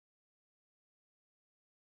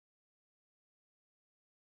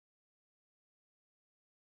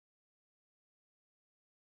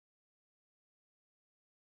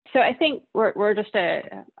So I think we're just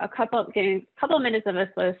getting a couple of minutes of a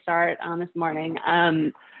slow start on this morning,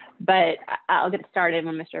 but I'll get started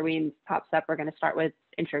when Mr. Weems pops up. We're going to start with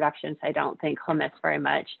introductions. I don't think he'll miss very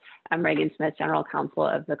much. I'm Reagan Smith, General Counsel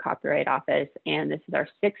of the Copyright Office, and this is our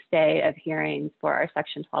 6th day of hearings for our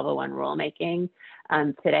Section 1201 rulemaking.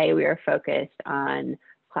 Today we are focused on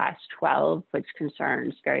Class 12, which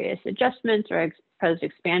concerns various adjustments or proposed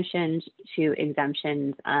expansions to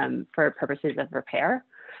exemptions for purposes of repair.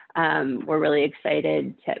 We're really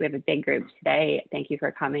excited we have a big group today. Thank you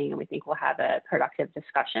for coming, and we think we'll have a productive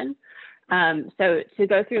discussion. So to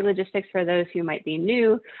go through logistics for those who might be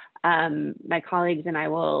new, my colleagues and I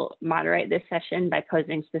will moderate this session by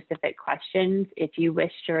posing specific questions. If you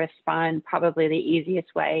wish to respond, probably the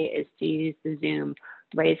easiest way is to use the Zoom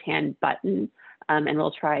raise hand button, and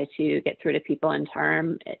we'll try to get through to people in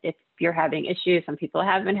turn. If you're having issues, some people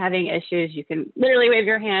have been having issues, you can literally wave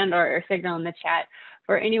your hand or signal in the chat.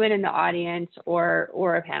 For anyone in the audience or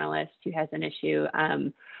a panelist who has an issue,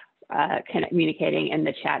 communicating in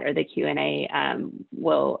the chat or the Q&A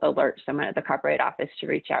will alert someone at the Copyright Office to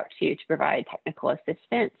reach out to you to provide technical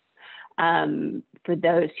assistance. For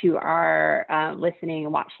those who are listening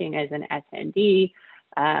and watching as an attendee,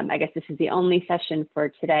 I guess this is the only session for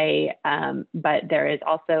today, but there is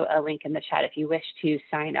also a link in the chat if you wish to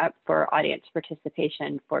sign up for audience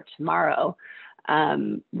participation for tomorrow.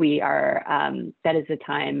 That is the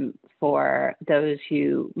time for those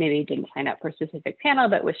who maybe didn't sign up for a specific panel,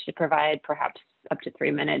 but wish to provide perhaps up to 3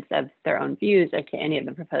 minutes of their own views as to any of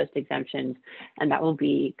the proposed exemptions. And that will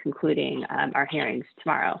be concluding our hearings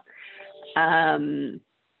tomorrow. And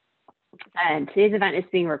today's event is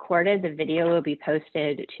being recorded. The video will be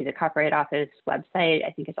posted to the Copyright Office website.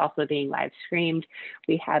 I think it's also being live streamed.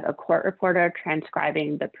 We have a court reporter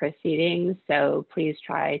transcribing the proceedings, so please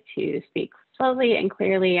try to speak slowly and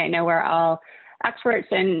clearly. I know we're all experts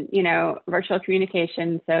in, virtual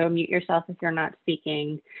communication, so mute yourself if you're not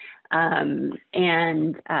speaking.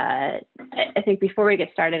 I think before we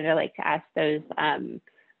get started, I'd like to ask those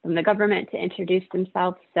from the government to introduce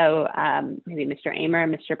themselves. So maybe Mr. Amer,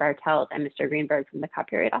 Mr. Bartelt, and Mr. Greenberg from the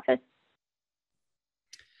Copyright Office.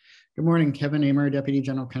 Good morning, Kevin Amer, Deputy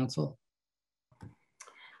General Counsel.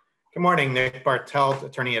 Good morning, Nick Bartelt,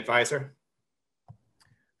 Attorney Advisor.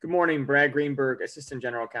 Good morning, Brad Greenberg, Assistant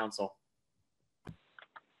General Counsel.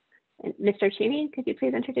 And Mr. Cheney, could you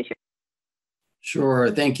please introduce yourself? Sure,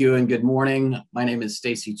 thank you and good morning. My name is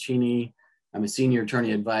Stacy Cheney. I'm a Senior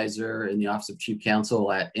Attorney Advisor in the Office of Chief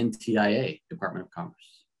Counsel at NTIA, Department of Commerce.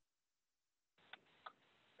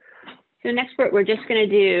 So next, we're just going to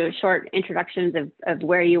do short introductions of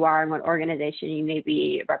where you are and what organization you may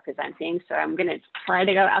be representing. So I'm going to try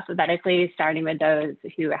to go alphabetically, starting with those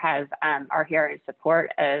who are here in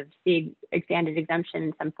support of the expanded exemption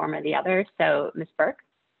in some form or the other. So Ms. Burke.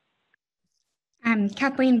 I'm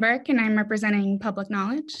Kathleen Burke, and I'm representing Public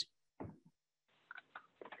Knowledge.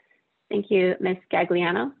 Thank you, Ms.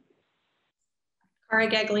 Gagliano.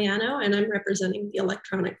 Cara Gagliano, and I'm representing the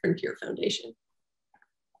Electronic Frontier Foundation.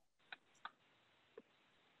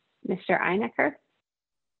 Mr. Einecker.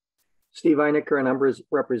 Steve Einecker, and I'm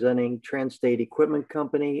representing Trans-State Equipment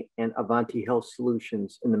Company and Avanti Health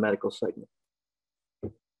Solutions in the medical segment.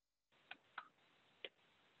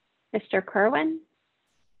 Mr. Kerwin.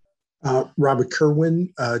 Robert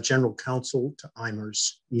Kerwin, General Counsel to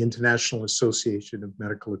IMERS, the International Association of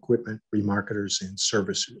Medical Equipment Remarketers and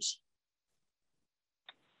Servicers.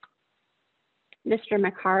 Mr.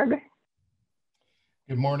 McHarg.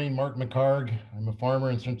 Good morning, Mark McHarg. I'm a farmer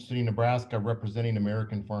in Central City, Nebraska, representing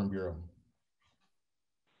American Farm Bureau.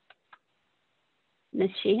 Ms.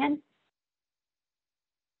 Sheehan.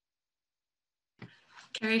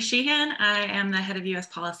 Carrie Sheehan, I am the head of U.S.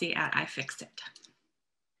 policy at iFixit.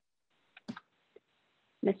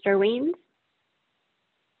 Mr. Weems.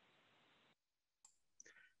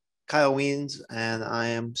 Kyle Weens, and I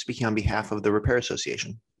am speaking on behalf of the Repair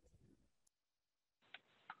Association.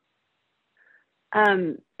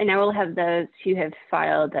 And I will have those who have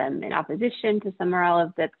filed in opposition to some or all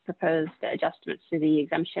of the proposed adjustments to the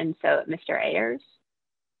exemption. So Mr. Ayers.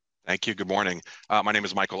 Thank you. Good morning. My name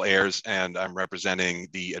is Michael Ayers, and I'm representing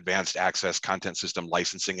the Advanced Access Content System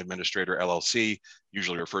Licensing Administrator, LLC,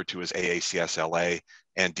 usually referred to as AACSLA,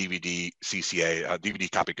 and DVD CCA,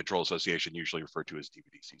 DVD Copy Control Association, usually referred to as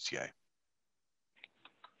DVD CCA.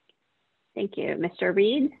 Thank you. Mr.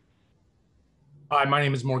 Reed. Hi, my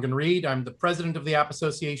name is Morgan Reed. I'm the president of the App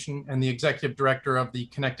Association and the executive director of the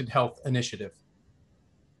Connected Health Initiative.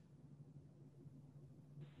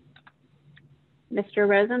 Mr.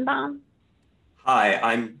 Rosenbaum. Hi,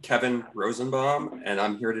 I'm Kevin Rosenbaum, and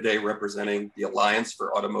I'm here today representing the Alliance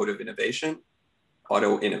for Automotive Innovation.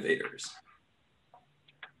 auto innovators.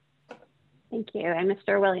 Thank you. And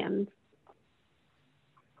Mr. Williams.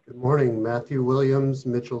 Good morning, Matthew Williams,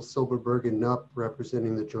 Mitchell, Silberberg, and Knupp,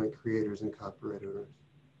 representing the joint creators and copyright owners.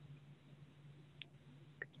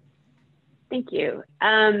 Thank you.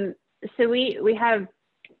 So we have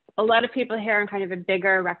a lot of people here on kind of a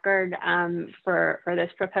bigger record for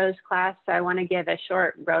this proposed class. So I want to give a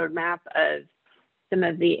short roadmap of some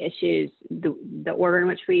of the issues, the order in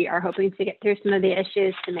which we are hoping to get through some of the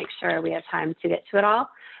issues to make sure we have time to get to it all.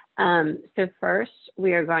 So first,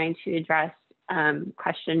 we are going to address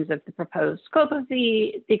questions of the proposed scope of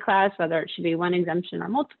the class, whether it should be one exemption or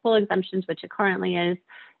multiple exemptions, which it currently is.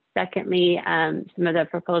 Secondly, some of the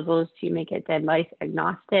proposals to make it device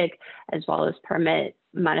agnostic, as well as permit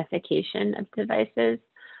modification of devices.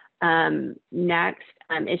 Next,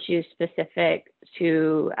 issues specific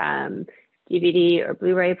to DVD or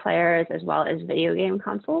Blu-ray players, as well as video game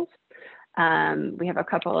consoles. We have a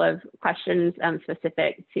couple of questions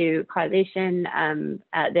specific to causation,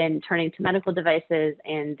 then turning to medical devices,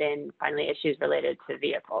 and then finally issues related to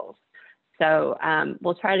vehicles. So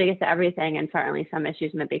we'll try to get to everything, and certainly some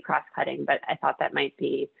issues might be cross-cutting, but I thought that might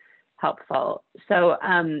be helpful. So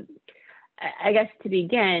I guess to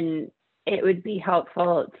begin, it would be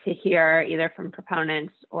helpful to hear either from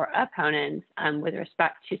proponents or opponents with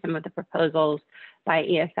respect to some of the proposals by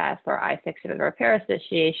EFF or I-Fix or the Repair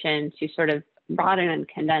Association to sort of broaden and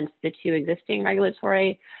condense the two existing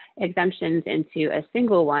regulatory exemptions into a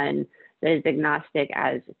single one that is agnostic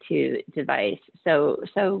as to device. So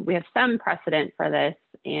we have some precedent for this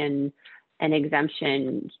in an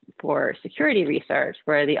exemption for security research,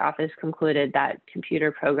 where the office concluded that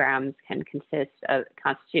computer programs can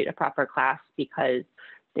constitute a proper class because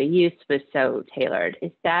the use was so tailored.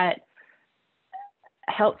 Is that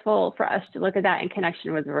helpful for us to look at that in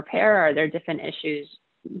connection with repair? Or are there different issues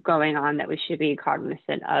going on that we should be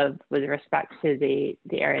cognizant of with respect to the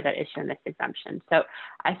area that issue in this exemption? So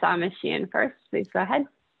I saw Ms. Sheehan first. Please go ahead.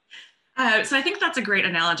 So I think that's a great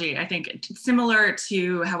analogy. I think similar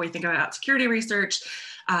to how we think about security research,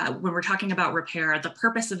 when we're talking about repair, the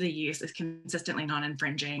purpose of the use is consistently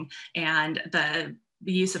non-infringing, and the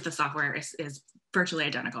use of the software is virtually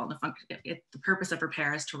identical. The purpose of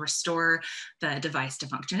repair is to restore the device to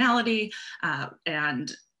functionality,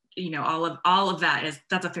 and all of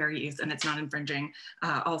that's a fair use, and it's not infringing,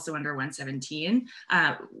 also under 117.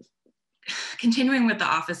 Continuing with the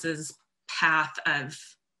office's path of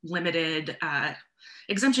limited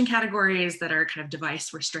exemption categories that are kind of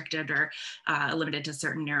device restricted or limited to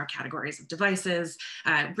certain narrow categories of devices,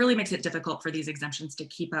 really makes it difficult for these exemptions to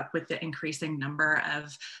keep up with the increasing number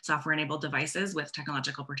of software-enabled devices with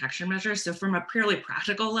technological protection measures. So from a purely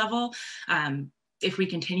practical level, if we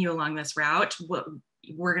continue along this route,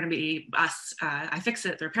 we're going to be us,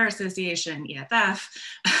 iFixit, the Repair Association, EFF,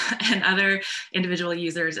 and other individual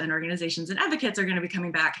users and organizations and advocates are going to be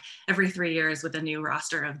coming back every 3 years with a new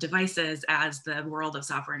roster of devices as the world of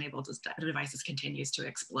software-enabled devices continues to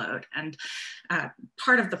explode. And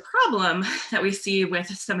part of the problem that we see with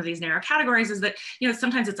some of these narrow categories is that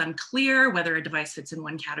sometimes it's unclear whether a device fits in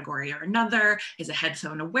one category or another. Is a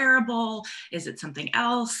headphone a wearable? Is it something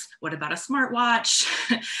else? What about a smartwatch?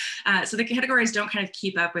 So the categories don't kind of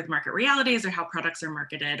keep up with market realities or how products are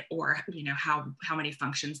marketed, or how many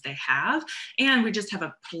functions they have, and we just have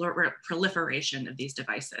a proliferation of these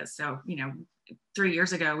devices. So 3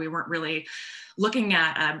 years ago we weren't really looking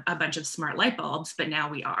at a bunch of smart light bulbs, but now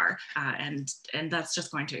we are, and that's just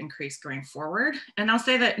going to increase going forward. And I'll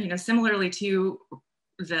say that similarly to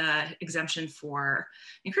the exemption for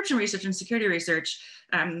encryption research and security research,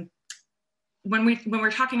 when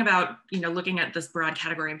we're talking about looking at this broad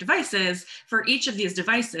category of devices, for each of these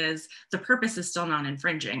devices, the purpose is still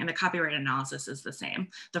non-infringing, and the copyright analysis is the same.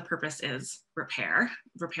 The purpose is repair.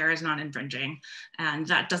 Repair is non-infringing, and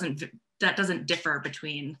that doesn't differ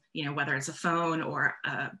between whether it's a phone or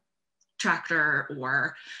a tractor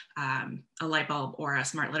or a light bulb or a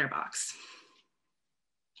smart litter box.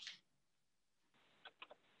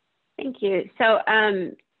 Thank you. So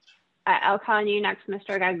I'll call on you next, Ms.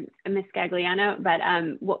 Gagliano, but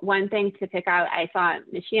one thing to pick out, I thought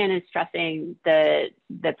Ms. Sheehan is stressing the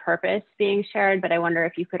purpose being shared, but I wonder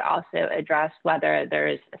if you could also address whether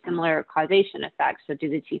there's a similar causation effect. So do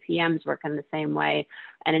the TPMs work in the same way?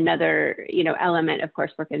 And another element, of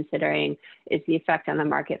course, we're considering is the effect on the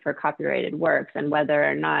market for copyrighted works, and whether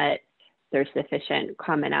or not there's sufficient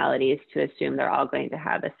commonalities to assume they're all going to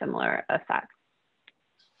have a similar effect.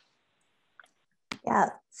 Yeah,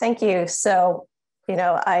 thank you. So,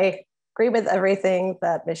 I agree with everything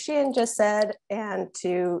that Ms. Sheehan just said, and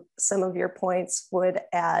to some of your points would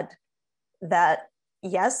add that,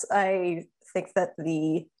 yes, I think that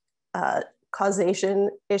the causation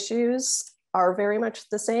issues are very much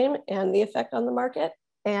the same and the effect on the market.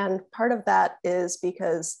 And part of that is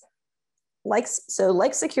because like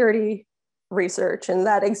security research and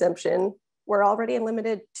that exemption, we're already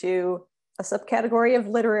limited to a subcategory of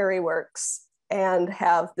literary works and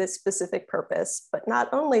have this specific purpose. But not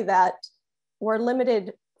only that, we're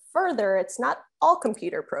limited further. It's not all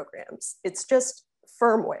computer programs, it's just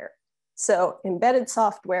firmware. So embedded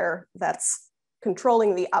software that's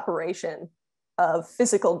controlling the operation of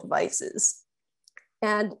physical devices.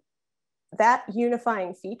 And that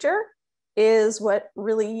unifying feature is what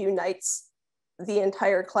really unites the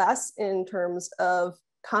entire class in terms of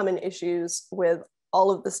common issues with all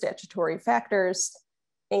of the statutory factors,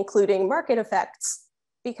 including market effects,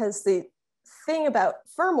 because the thing about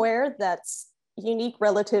firmware that's unique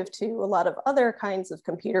relative to a lot of other kinds of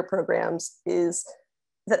computer programs is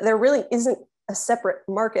that there really isn't a separate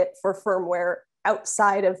market for firmware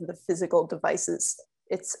outside of the physical devices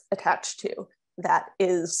it's attached to. That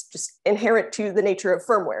is just inherent to the nature of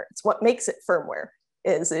firmware. It's what makes it firmware,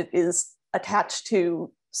 is it is attached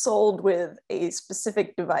to, sold with a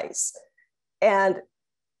specific device. And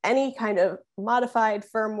any kind of modified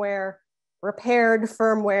firmware, repaired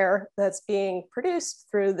firmware that's being produced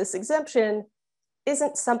through this exemption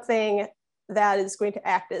isn't something that is going to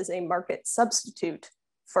act as a market substitute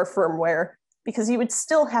for firmware, because you would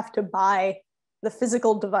still have to buy the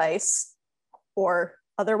physical device or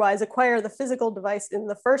otherwise acquire the physical device in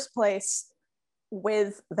the first place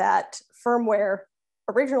with that firmware,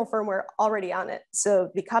 original firmware already on it. So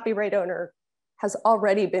the copyright owner has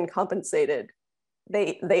already been compensated.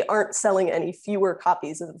 They aren't selling any fewer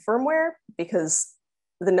copies of the firmware because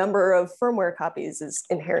the number of firmware copies is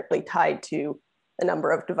inherently tied to the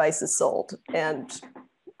number of devices sold, and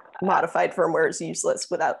modified firmware is useless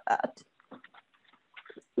without that.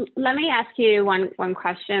 Let me ask you one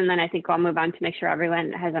question, then I think I'll move on to make sure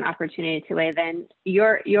everyone has an opportunity to weigh in.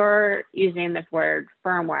 You're using this word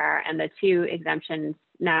firmware, and the two exemptions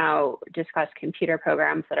now discuss computer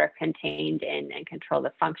programs that are contained in and control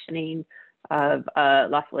the functioning of a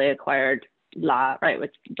lawfully acquired law, right,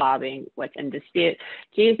 which law being what's in dispute.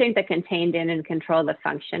 Do you think that contained in and control the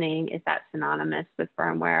functioning, is that synonymous with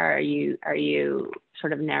firmware? Are you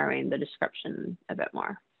sort of narrowing the description a bit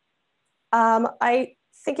more? I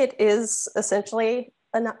think it is essentially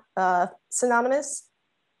synonymous,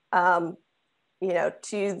 to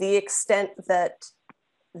the extent that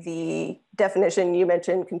the definition you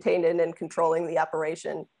mentioned, contained in and controlling the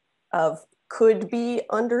operation of, could be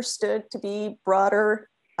understood to be broader.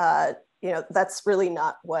 That's really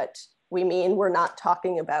not what we mean. We're not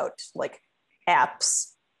talking about like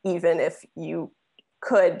apps, even if you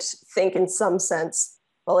could think in some sense,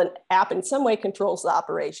 well, an app in some way controls the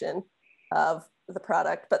operation of the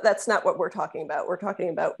product, but that's not what we're talking about. We're talking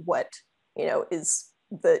about what, is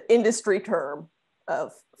the industry term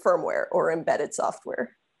of firmware or embedded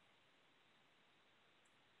software.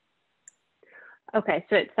 Okay,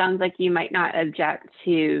 so it sounds like you might not object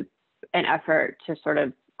to an effort to sort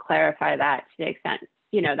of clarify that to the extent,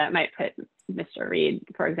 that might put Mr. Reed,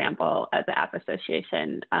 for example, as the app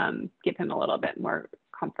association, give him a little bit more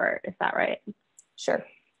comfort. Is that right? Sure.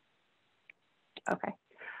 Okay.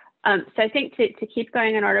 So I think to keep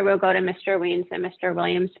going in order, we'll go to Mr. Weens and Mr.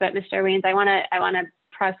 Williams. But Mr. Weens, I want to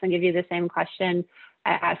press and give you the same question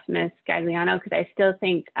I asked Ms. Gagliano, because I still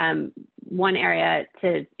think one area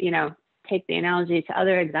to, take the analogy to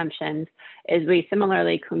other exemptions is we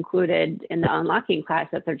similarly concluded in the unlocking class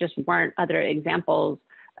that there just weren't other examples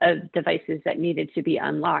of devices that needed to be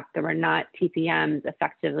unlocked. There were not TPMs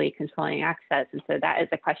effectively controlling access. And so that is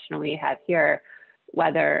a question we have here,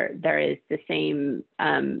 whether there is the same,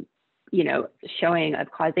 showing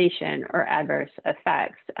of causation or adverse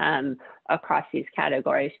effects across these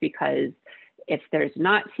categories, because if there's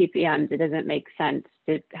not TPMs, it doesn't make sense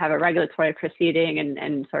to have a regulatory proceeding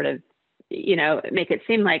and sort of, make it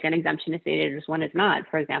seem like an exemption is needed as one is not,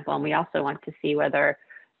 for example. And we also want to see whether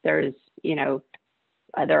there's,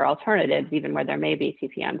 other alternatives, even where there may be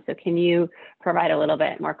TPM. So can you provide a little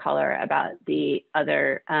bit more color about the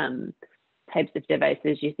other types of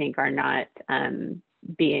devices you think are not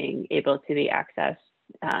being able to be accessed,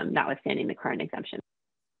 notwithstanding the current exemption?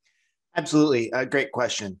 Absolutely. Great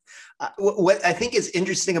question. What I think is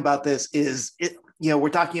interesting about this is, we're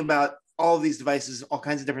talking about all of these devices, all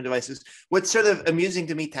kinds of different devices. What's sort of amusing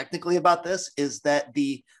to me technically about this is that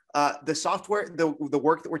the the software, the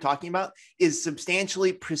work that we're talking about is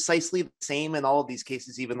substantially precisely the same in all of these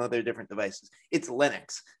cases, even though they're different devices. It's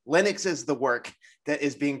Linux. Linux is the work that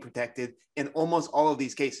is being protected in almost all of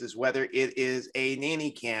these cases, whether it is a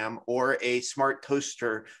nanny cam or a smart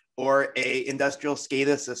toaster or a industrial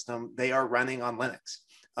SCADA system, they are running on Linux.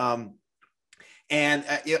 And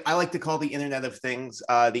I like to call the Internet of Things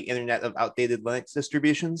the Internet of outdated Linux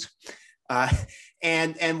distributions.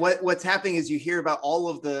 And what's happening is you hear about all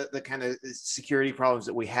of the kind of security problems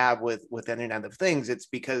that we have with Internet of Things. It's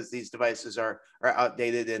because these devices are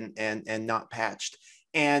outdated and not patched.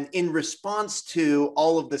 And in response to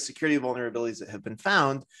all of the security vulnerabilities that have been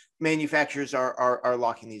found, manufacturers are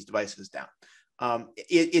locking these devices down.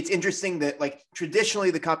 It's interesting that, like,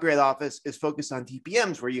 traditionally the Copyright Office is focused on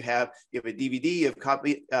TPMs, where you have a DVD, you have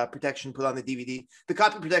copy protection put on the DVD. The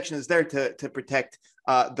copy protection is there to protect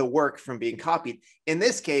the work from being copied. In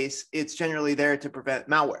this case, it's generally there to prevent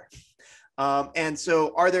malware. And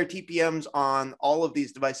so, are there TPMs on all of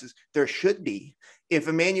these devices? There should be. If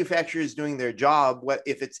a manufacturer is doing their job,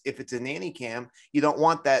 if it's a nanny cam, you don't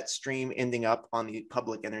want that stream ending up on the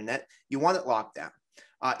public internet. You want it locked down.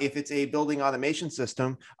 If it's a building automation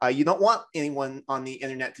system, you don't want anyone on the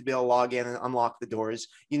internet to be able to log in and unlock the doors.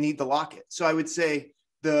 You need to lock it. So I would say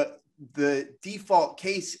the default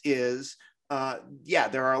case is, yeah,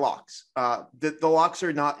 there are locks. The locks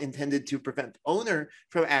are not intended to prevent the owner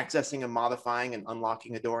from accessing and modifying and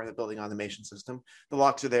unlocking a door in the building automation system. The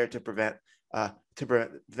locks are there to prevent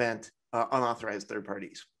unauthorized third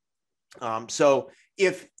parties. So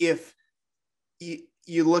if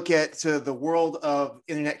you look at the world of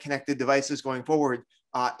internet connected devices going forward,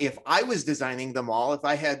 if I was designing them all, if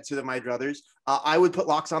I had my druthers, I would put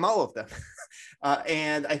locks on all of them.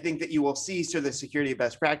 And I think that you will see the security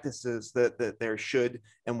best practices that there should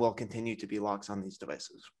and will continue to be locks on these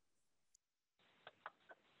devices.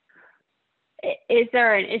 Is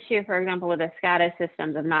there an issue, for example, with the SCADA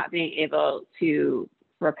systems of not being able to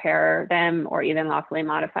repair them or even lawfully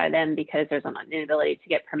modify them because there's an inability to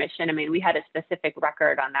get permission? I mean, we had a specific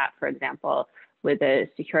record on that, for example, with the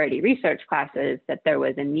security research classes, that there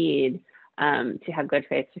was a need to have good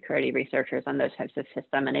faith security researchers on those types of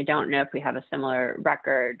systems. And I don't know if we have a similar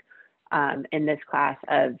record in this class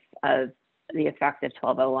of the effect of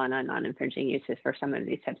 1201 on non-infringing uses for some of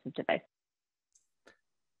these types of devices.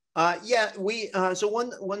 Yeah, so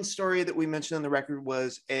one story that we mentioned on the record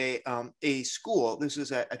was a school. This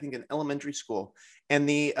is I think an elementary school, and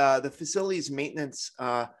the facilities maintenance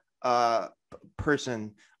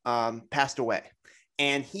person passed away,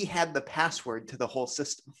 and he had the password to the whole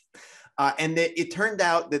system. And it turned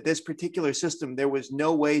out that this particular system, there was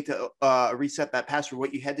no way to reset that password.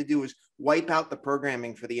 What you had to do was wipe out the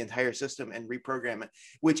programming for the entire system and reprogram it.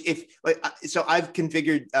 Which, so I've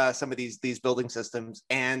configured some of these building systems,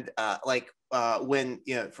 and when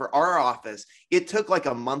for our office, it took like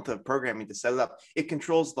a month of programming to set it up. It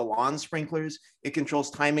controls the lawn sprinklers. It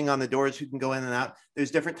controls timing on the doors who can go in and out.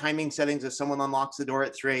 There's different timing settings if someone unlocks the door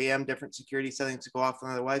at 3 a.m. Different security settings to go off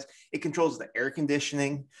and otherwise. It controls the air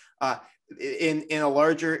conditioning. In a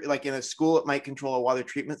larger, like in a school, it might control a water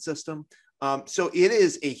treatment system. So it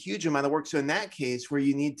is a huge amount of work. So in that case, where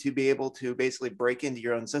you need to be able to basically break into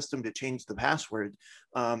your own system to change the password,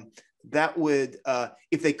 that would,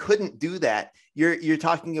 if they couldn't do that, you're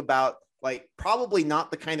talking about like probably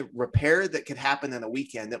not the kind of repair that could happen in a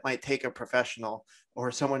weekend. It might take a professional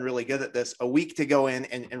or someone really good at this a week to go in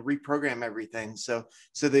and reprogram everything. So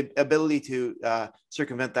the ability to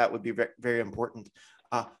circumvent that would be very, very important.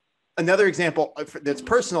 Another example that's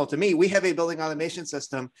personal to me, we have a building automation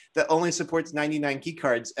system that only supports 99 key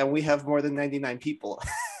cards, and we have more than 99 people.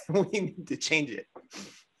 We need to change it.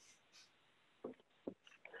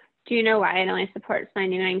 Do you know why it only supports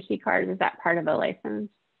 99 key cards? Is that part of the license?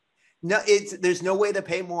 No, there's no way to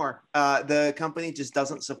pay more. The company just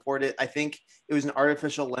doesn't support it. I think it was an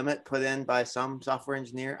artificial limit put in by some software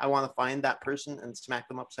engineer. I want to find that person and smack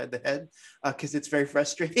them upside the head because it's very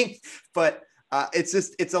frustrating. But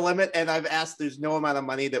it's a limit, and I've asked. There's no amount of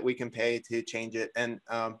money that we can pay to change it. And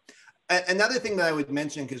another thing that I would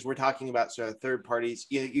mention, because we're talking about sort of third parties,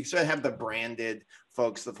 you sort of have the branded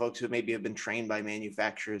folks, the folks who maybe have been trained by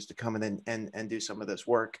manufacturers to come in and do some of this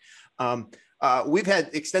work. We've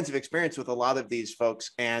had extensive experience with a lot of these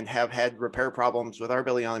folks and have had repair problems with our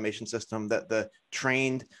building automation system that the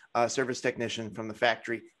trained service technician from the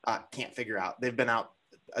factory can't figure out. They've been out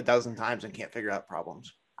a dozen times and can't figure out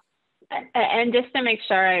problems. And just to make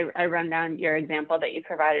sure I run down your example that you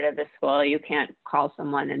provided of the school, you can't call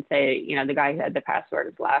someone and say, the guy who had the password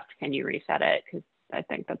is left, can you reset it? Because I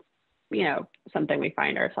think that's, something we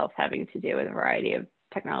find ourselves having to do with a variety of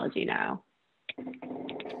technology now.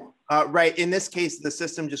 Right. In this case, the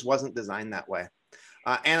system just wasn't designed that way.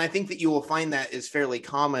 And I think that you will find that is fairly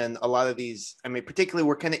common. A lot of these, I mean, particularly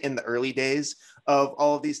we're kind of in the early days of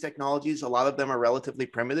all of these technologies. A lot of them are relatively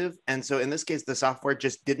primitive. And so in this case, the software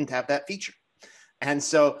just didn't have that feature. And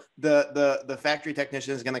so the factory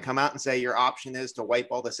technician is going to come out and say, your option is to wipe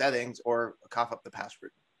all the settings or cough up the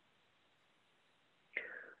password.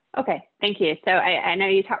 Okay, thank you. So I know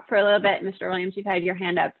you talked for a little bit, Mr. Williams, you've had your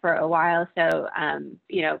hand up for a while. So,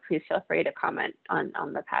 you know, please feel free to comment on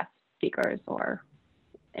the past speakers or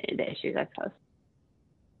the issues, I suppose.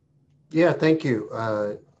 Yeah, thank you.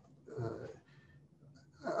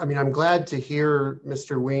 I mean, I'm glad to hear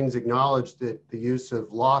Mr. Weems acknowledge that the use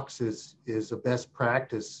of locks is a best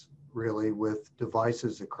practice, really, with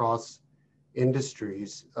devices across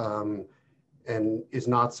industries, and is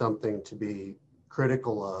not something to be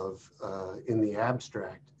critical of in the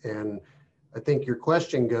abstract. And I think your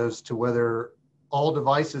question goes to whether all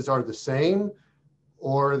devices are the same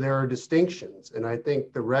or there are distinctions. And I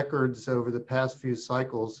think the records over the past few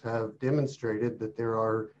cycles have demonstrated that there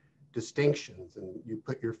are distinctions, and you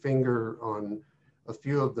put your finger on a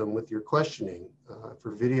few of them with your questioning.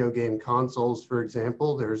 For video game consoles, for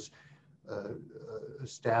example, there's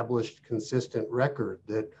established consistent record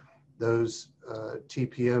that those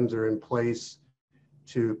TPMs are in place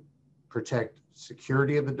to protect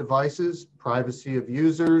security of the devices, privacy of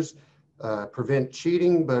users, prevent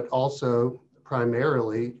cheating, but also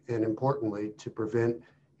primarily and importantly to prevent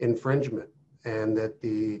infringement, and that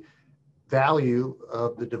the value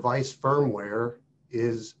of the device firmware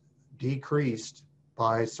is decreased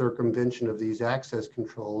by circumvention of these access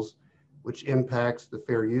controls, which impacts the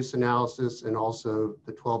fair use analysis and also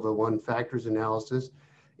the 1201 factors analysis.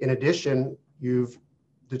 In addition, you've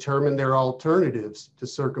determined there are alternatives to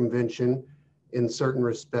circumvention in certain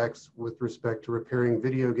respects with respect to repairing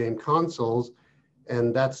video game consoles,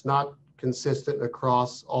 and that's not consistent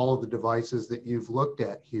across all of the devices that you've looked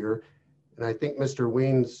at here. And I think Mr.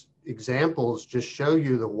 Weems' examples just show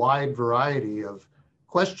you the wide variety of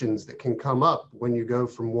questions that can come up when you go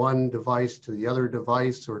from one device to the other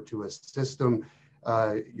device or to a system.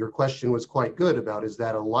 Your question was quite good about, is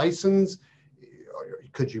that a license?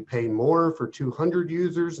 Could you pay more for 200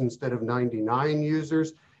 users instead of 99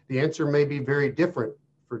 users? The answer may be very different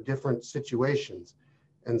for different situations.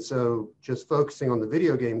 And so just focusing on the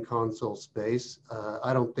video game console space,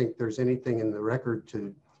 I don't think there's anything in the record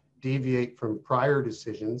to deviate from prior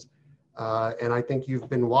decisions. And I think you've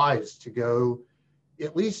been wise to go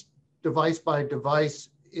at least device by device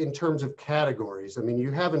in terms of categories. I mean,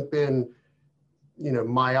 you haven't been, you know,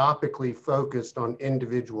 myopically focused on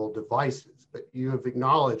individual devices, but you have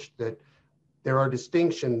acknowledged that there are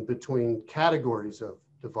distinctions between categories of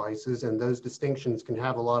devices, and those distinctions can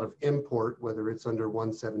have a lot of import, whether it's under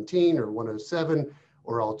 117 or 107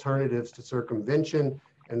 or alternatives to circumvention.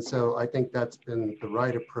 And so I think that's been the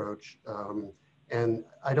right approach. And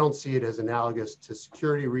I don't see it as analogous to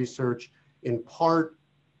security research. In part,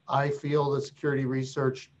 I feel the security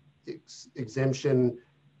research exemption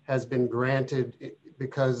has been granted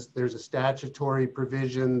because there's a statutory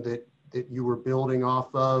provision that you were building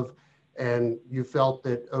off of, and you felt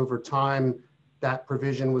that over time, that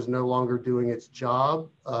provision was no longer doing its job.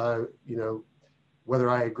 You know, whether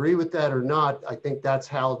I agree with that or not, I think that's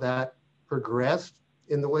how that progressed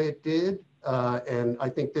in the way it did. And I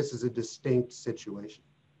think this is a distinct situation.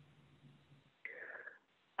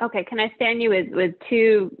 Okay, can I stand you with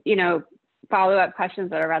two, you know, follow-up questions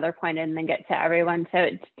that are rather pointed and then get to everyone? So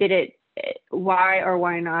why or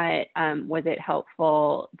why not was it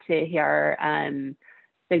helpful to hear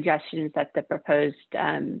suggestions that the proposed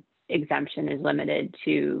exemption is limited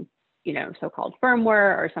to, you know, so-called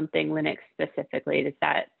firmware or something Linux specifically? Does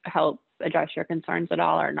that help address your concerns at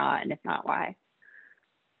all or not? And if not, why?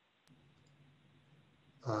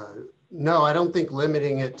 No, I don't think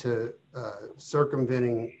limiting it to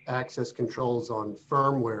circumventing access controls on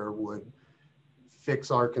firmware would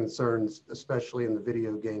fix our concerns, especially in the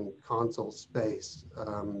video game console space.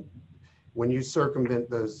 When you circumvent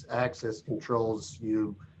those access controls,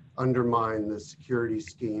 you undermine the security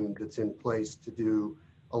scheme that's in place to do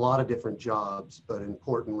a lot of different jobs, but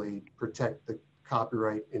importantly, protect the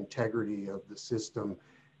copyright integrity of the system.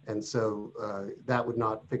 And so that would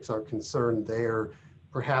not fix our concern there.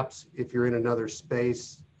 Perhaps if you're in another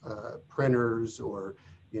space, printers or,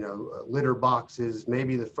 you know, litter boxes,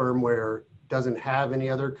 maybe the firmware doesn't have any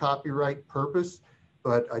other copyright purpose,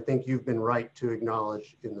 but I think you've been right to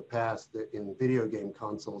acknowledge in the past that in video game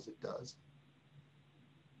consoles it does.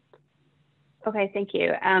 Okay, thank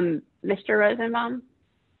you. Mr. Rosenbaum?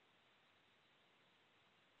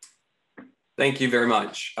 Thank you very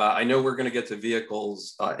much. I know we're going to get to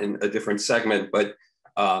vehicles in a different segment, but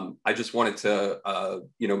I just wanted to,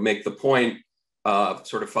 make the point,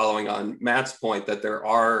 sort of following on Matt's point, that there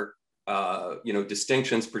are,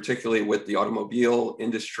 distinctions, particularly with the automobile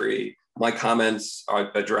industry. My comments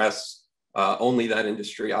address only that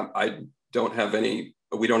industry. I don't have any.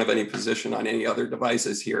 We don't have any position on any other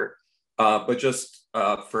devices here. But just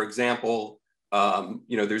for example,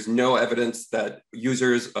 there's no evidence that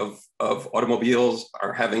users of automobiles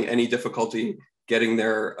are having any difficulty getting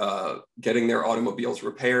their automobiles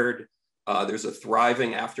repaired. There's a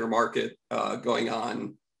thriving aftermarket going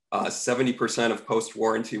on. 70% of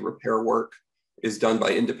post-warranty repair work is done by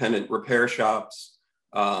independent repair shops.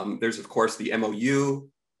 There's of course the MOU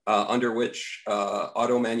under which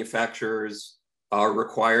auto manufacturers are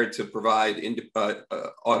required to provide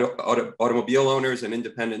automobile owners and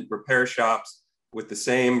independent repair shops with the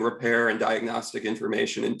same repair and diagnostic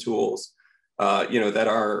information and tools, that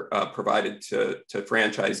are provided to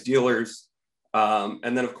franchise dealers.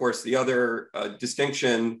 And then, of course, the other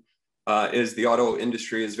distinction is the auto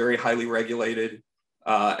industry is very highly regulated,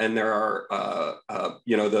 and there are,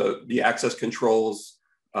 the access controls,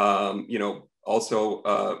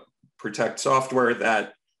 also protect software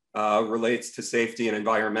that relates to safety and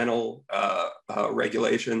environmental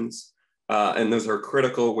regulations. And those are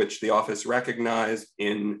critical, which the office recognized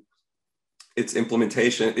in its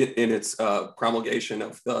implementation, in its promulgation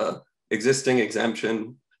of the existing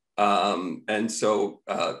exemption. And so,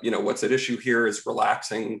 what's at issue here is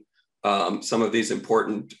relaxing some of these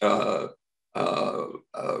important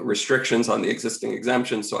restrictions on the existing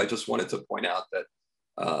exemption. So I just wanted to point out that,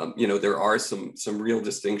 there are some real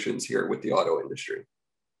distinctions here with the auto industry.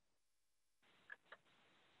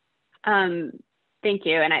 Thank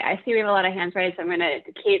you. And I see we have a lot of hands raised, so I'm going to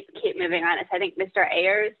keep moving on. So I think Mr.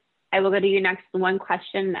 Ayers, I will go to you next. One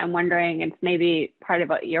question I'm wondering, it's maybe part of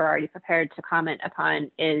what you're already prepared to comment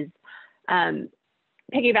upon, is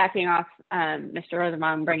piggybacking off Mr.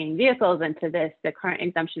 Rosenbaum bringing vehicles into this. The current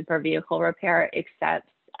exemption for vehicle repair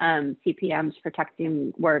accepts CPMs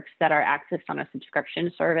protecting works that are accessed on a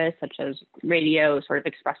subscription service, such as radio, sort of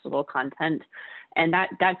expressible content. And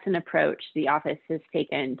that's an approach the office has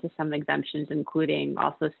taken to some exemptions, including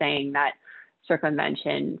also saying that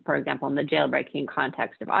circumvention, for example, in the jailbreaking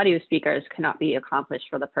context of audio speakers, cannot be accomplished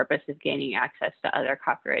for the purpose of gaining access to other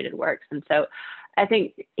copyrighted works. And so I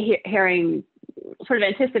think hearing, sort of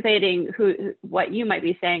anticipating what you might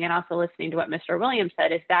be saying, and also listening to what Mr. Williams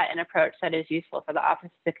said, is that an approach that is useful for the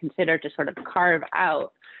office to consider to sort of carve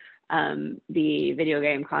out the video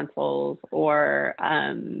game consoles or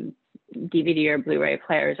DVD or Blu-ray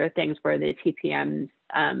players, or things where the TPM's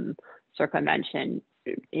circumvention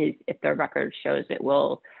is, if the record shows, it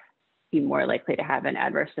will be more likely to have an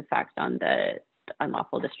adverse effect on the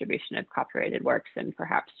unlawful distribution of copyrighted works and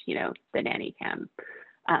perhaps, the nanny cam.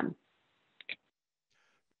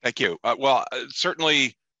 Thank you. Well,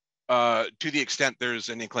 certainly to the extent there's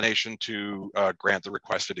an inclination to grant the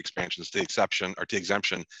requested expansions to the exception or to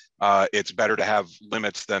exemption, it's better to have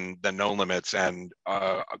limits than no limits. And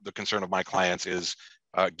the concern of my clients is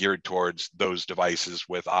geared towards those devices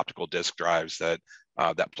with optical disc drives that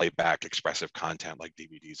play back expressive content like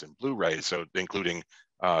DVDs and Blu-rays, so including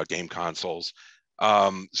game consoles.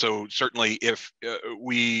 So certainly, if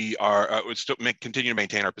we are would still continue to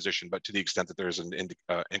maintain our position, but to the extent that there's an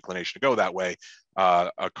inclination to go that way,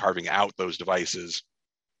 carving out those devices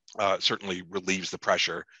certainly relieves the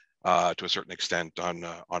pressure to a certain extent on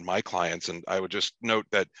my clients. And I would just note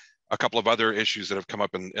that a couple of other issues that have come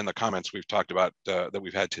up in the comments we've talked about that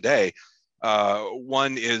we've had today.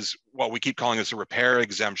 One is, while we keep calling this a repair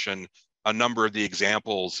exemption, a number of the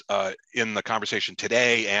examples in the conversation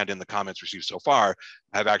today and in the comments received so far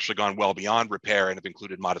have actually gone well beyond repair and have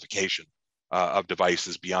included modification of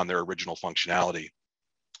devices beyond their original functionality.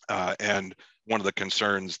 And one of the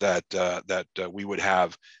concerns that we would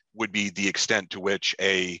have would be the extent to which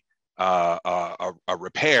a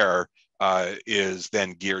repair is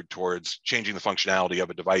then geared towards changing the functionality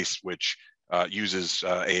of a device which uses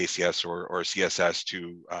AACS or CSS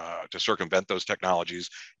to circumvent those technologies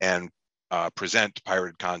and present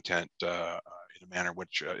pirated content in a manner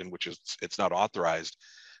in which it's not authorized.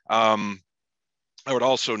 I would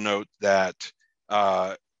also note that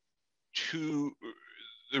there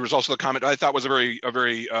was also the comment I thought was a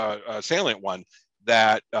very salient one,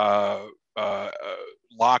 that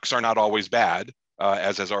locks are not always bad,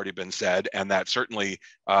 as has already been said, and that certainly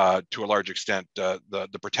to a large extent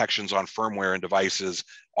the protections on firmware and devices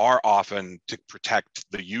are often to protect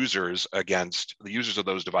the users of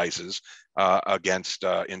those devices against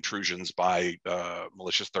intrusions by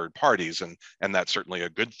malicious third parties, and that's certainly a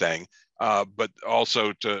good thing. But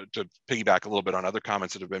also to piggyback a little bit on other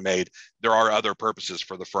comments that have been made, there are other purposes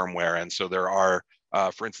for the firmware. And so there are,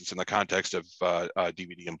 for instance, in the context of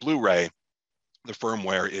DVD and Blu-ray, the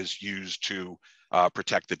firmware is used to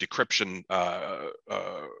protect the decryption,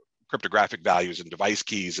 cryptographic values and device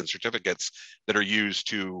keys and certificates that are used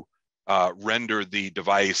to render the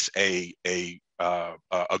device a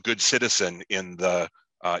good citizen in the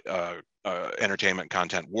entertainment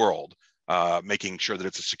content world, making sure that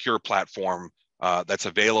it's a secure platform that's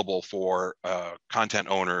available for a content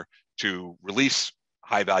owner to release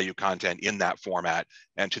high value content in that format.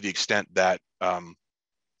 And to the extent that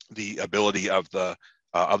the ability of the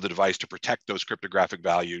device to protect those cryptographic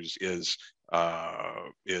values is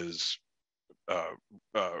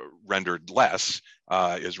rendered less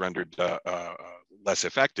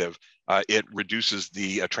effective, it reduces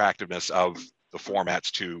the attractiveness of the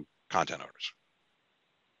formats to content owners.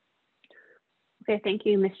 Okay, thank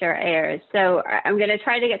you, Mr. Ayers. So I'm going to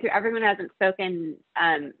try to get through everyone who hasn't spoken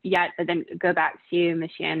yet, but then go back to you, Ms.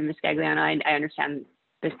 Yan and Ms. Gagliano. I understand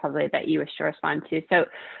there's probably that you wish to respond to. So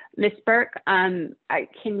Ms. Burke, can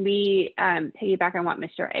we piggyback on what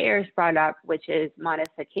Mr. Ayers brought up, which is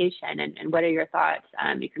modification, and what are your thoughts?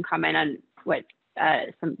 You can comment on what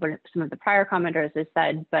some of the prior commenters have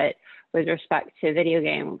said, but with respect to video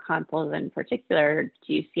game consoles in particular,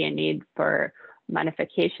 do you see a need for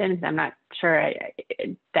modification? I'm not sure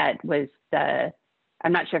I'm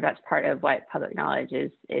not sure if that's part of what public knowledge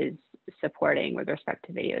is supporting with respect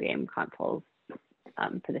to video game consoles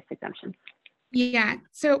for this exemption. Yeah,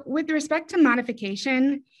 so with respect to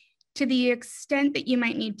modification, to the extent that you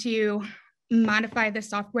might need to modify the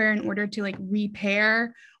software in order to like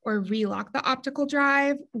repair or relock the optical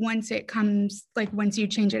drive once it comes, like once you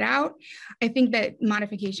change it out, I think that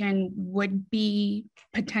modification would be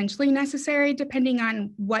potentially necessary depending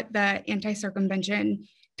on what the anti-circumvention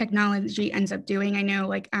technology ends up doing. I know,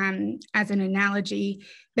 like as an analogy,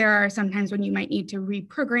 there are sometimes when you might need to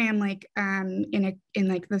reprogram, like in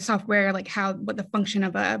like the software, like what the function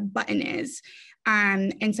of a button is.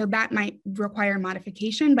 And so that might require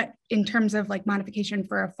modification, but in terms of like modification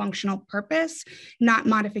for a functional purpose, not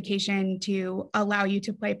modification to allow you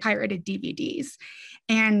to play pirated DVDs.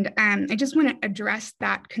 And I just want to address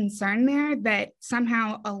that concern there, that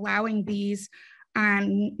somehow allowing these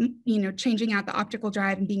changing out the optical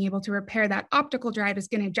drive and being able to repair that optical drive is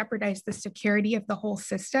going to jeopardize the security of the whole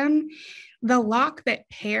system. The lock that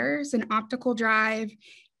pairs an optical drive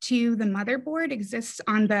to the motherboard exists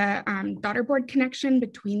on the daughterboard connection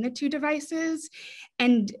between the two devices.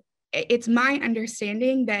 And it's my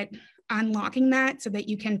understanding that unlocking that so that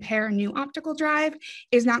you can pair a new optical drive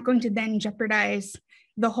is not going to then jeopardize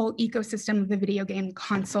the whole ecosystem of the video game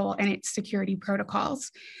console and its security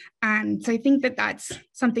protocols. So I think that that's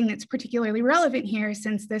something that's particularly relevant here,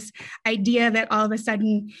 since this idea that all of a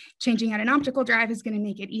sudden changing out an optical drive is going to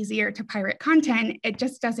make it easier to pirate content, it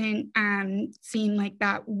just doesn't seem like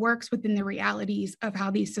that works within the realities of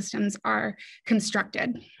how these systems are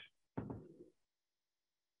constructed.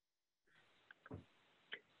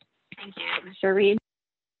 Thank you. Mr. Reed?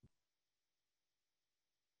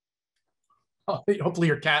 Hopefully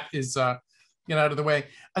your cat is get out of the way.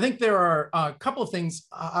 I think there are a couple of things.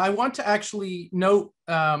 I want to actually note,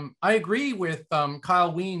 I agree with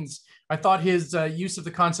Kyle Wiens. I thought his use of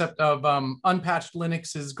the concept of unpatched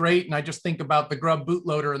Linux is great. And I just think about the Grub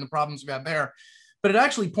bootloader and the problems we have there. But it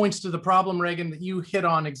actually points to the problem, Reagan, that you hit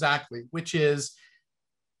on exactly, which is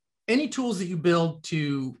any tools that you build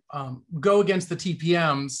to go against the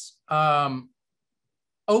TPMs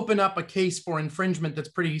open up a case for infringement that's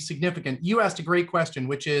pretty significant. You asked a great question,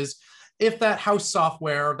 which is if that house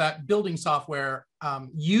software or that building software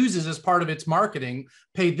uses as part of its marketing,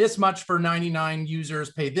 pay this much for 99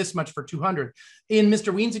 users, pay this much for 200. In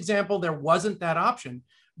Mr. Wiens' example, there wasn't that option,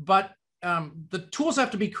 but the tools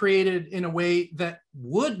have to be created in a way that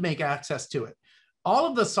would make access to it. All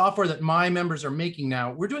of the software that my members are making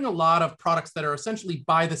now, we're doing a lot of products that are essentially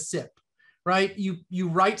by the SIP. Right? You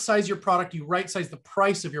right size your product, you right size the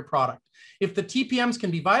price of your product. If the TPMs can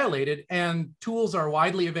be violated and tools are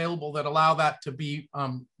widely available that allow that to be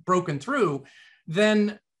broken through,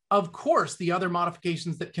 then of course the other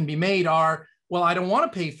modifications that can be made are, well, I don't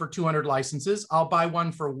want to pay for 200 licenses. I'll buy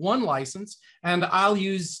one for one license and I'll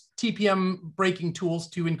use TPM breaking tools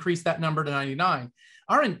to increase that number to 99.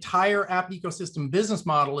 Our entire app ecosystem business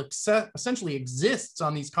model essentially exists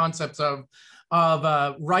on these concepts of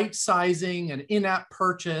right sizing, an in-app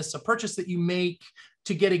purchase, a purchase that you make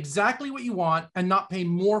to get exactly what you want and not pay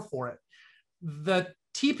more for it. The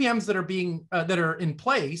TPMs that are in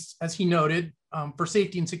place, as he noted, for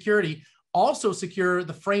safety and security, also secure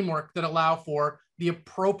the framework that allow for the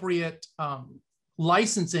appropriate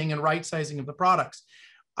licensing and right sizing of the products.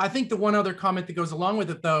 I think the one other comment that goes along with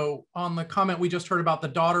it, though, on the comment we just heard about the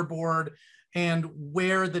daughter board and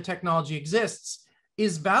where the technology exists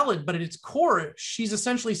is valid, but at its core, she's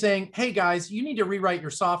essentially saying, hey guys, you need to rewrite your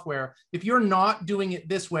software. If you're not doing it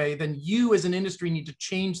this way, then you as an industry need to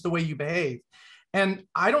change the way you behave. And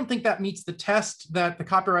I don't think that meets the test that the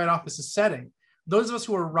Copyright Office is setting. Those of us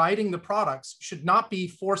who are writing the products should not be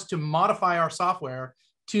forced to modify our software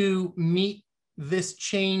to meet this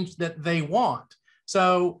change that they want.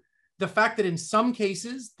 So the fact that in some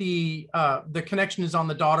cases the connection is on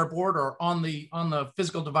the daughter board or on the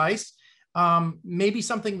physical device may be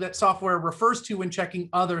something that software refers to when checking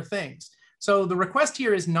other things. So the request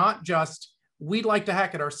here is not just, we'd like to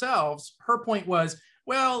hack it ourselves. Her point was,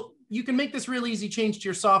 well, you can make this really easy change to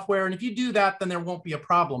your software, and if you do that, then there won't be a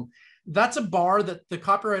problem. That's a bar that the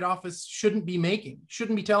Copyright Office shouldn't be making,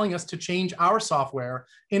 shouldn't be telling us to change our software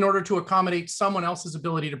in order to accommodate someone else's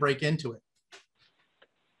ability to break into it.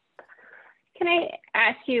 Can I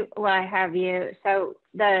ask you, while I have you, so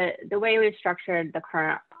the way we've structured the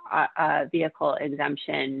current vehicle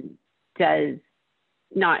exemption does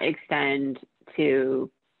not extend to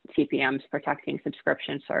TPMs protecting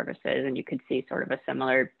subscription services, and you could see sort of a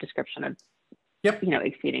similar description of, yep,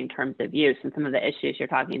 exceeding terms of use and some of the issues you're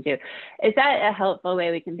talking to. Is that a helpful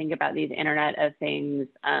way we can think about these Internet of Things,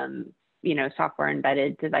 software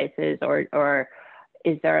embedded devices, or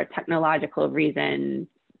is there a technological reason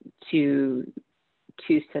to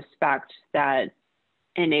suspect that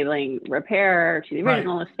enabling repair to the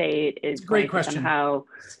original estate is a great question. Somehow,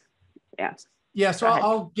 yeah, so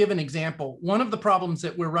I'll give an example. One of the problems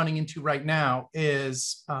that we're running into right now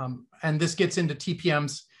is, and this gets into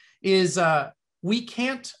TPMs, is we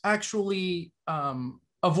can't actually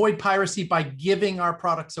avoid piracy by giving our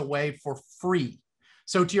products away for free.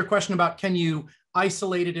 So to your question about can you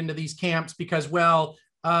isolate it into these camps because, well,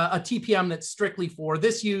 a TPM that's strictly for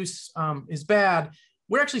this use is bad.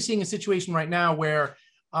 We're actually seeing a situation right now where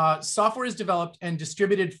software is developed and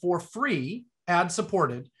distributed for free, ad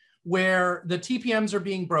supported, where the TPMs are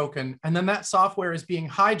being broken, and then that software is being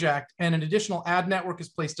hijacked and an additional ad network is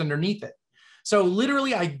placed underneath it. So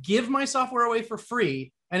literally I give my software away for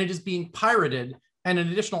free and it is being pirated and an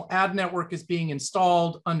additional ad network is being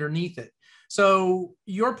installed underneath it. So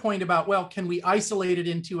your point about, well, can we isolate it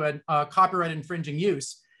into a copyright infringing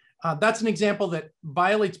use? That's an example that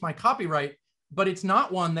violates my copyright, but it's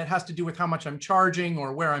not one that has to do with how much I'm charging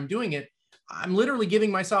or where I'm doing it. I'm literally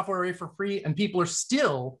giving my software away for free and people are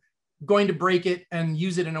still going to break it and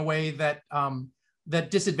use it in a way that,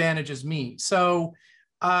 that disadvantages me. So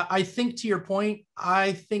I think to your point,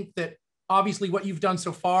 I think that obviously what you've done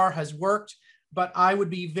so far has worked, but I would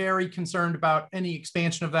be very concerned about any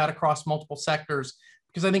expansion of that across multiple sectors,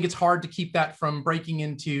 because I think it's hard to keep that from breaking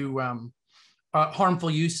into harmful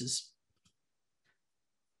uses.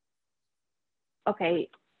 Okay,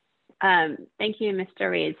 thank you, Mr.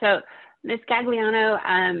 Reed. So Ms. Gagliano,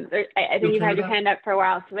 I think you've had your hand up for a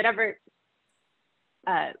while, so whatever,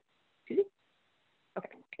 excuse me?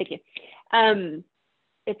 Okay, thank you.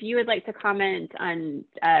 If you would like to comment on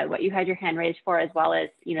what you had your hand raised for, as well as,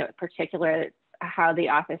 particular how the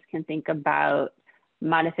office can think about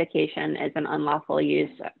modification as an unlawful use,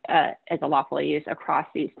 as a lawful use across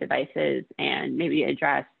these devices, and maybe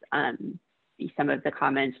address some of the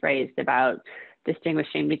comments raised about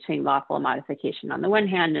distinguishing between lawful modification on the one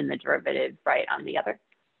hand and the derivative right on the other.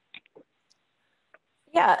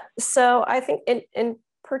 Yeah, so I think in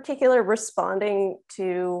particular, responding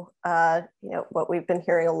to what we've been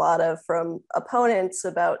hearing a lot of from opponents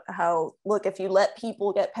about how, look, if you let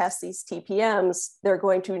people get past these TPMs, they're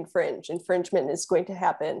going to infringe. Infringement is going to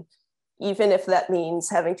happen, even if that means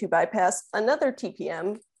having to bypass another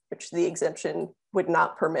TPM, which the exemption would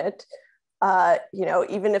not permit.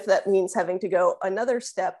 Even if that means having to go another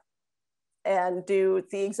step and do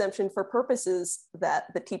the exemption for purposes that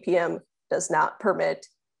the TPM does not permit.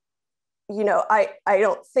 I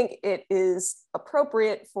don't think it is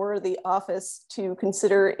appropriate for the office to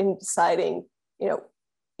consider in deciding,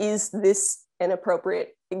 is this an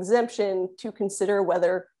appropriate exemption, to consider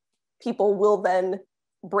whether people will then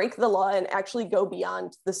break the law and actually go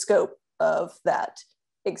beyond the scope of that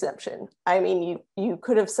exemption. I mean, you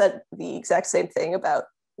could have said the exact same thing about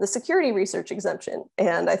the security research exemption,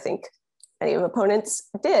 and I think many of opponents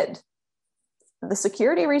did. The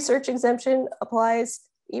security research exemption applies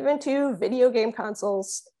even to video game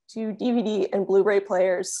consoles, to DVD and Blu-ray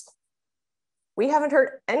players. We haven't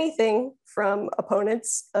heard anything from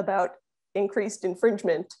opponents about increased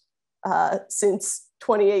infringement since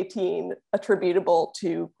 2018 attributable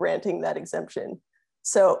to granting that exemption.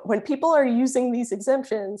 So when people are using these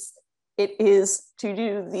exemptions, it is to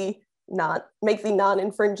do make the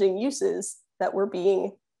non-infringing uses that were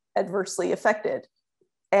being adversely affected.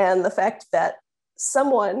 And the fact that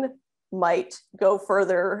someone might go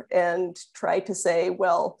further and try to say,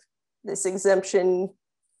 well, this exemption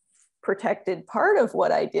protected part of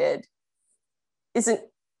what I did isn't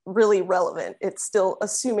really relevant. It's still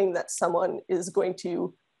assuming that someone is going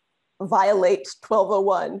to violate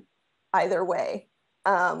 1201 either way.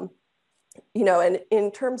 You know, and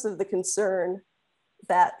in terms of the concern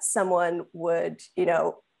that someone would, you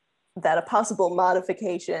know, that a possible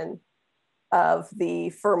modification of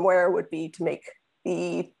the firmware would be to make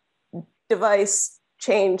the device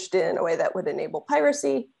changed in a way that would enable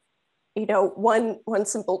piracy. You know, one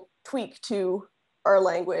simple tweak to our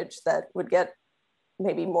language that would get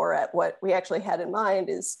maybe more at what we actually had in mind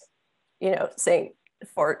is, you know, saying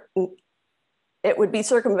for it would be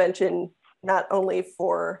circumvention not only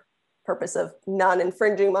for purpose of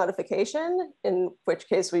non-infringing modification, in which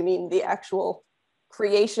case we mean the actual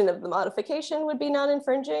creation of the modification would be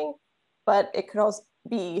non-infringing, but it could also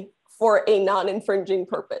be for a non-infringing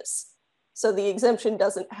purpose. So the exemption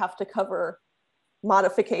doesn't have to cover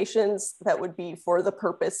modifications that would be for the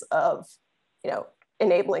purpose of, you know,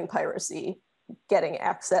 enabling piracy, getting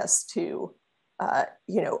access to,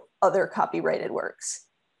 you know, other copyrighted works.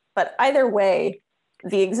 But either way,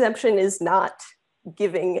 the exemption is not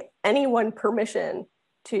giving anyone permission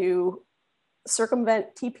to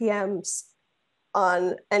circumvent TPMs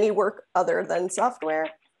on any work other than software.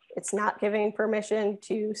 It's not giving permission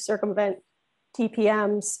to circumvent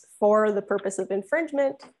TPMs for the purpose of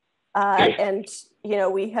infringement. And, you know,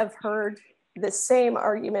 we have heard the same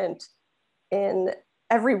argument in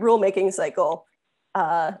every rulemaking cycle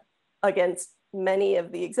against many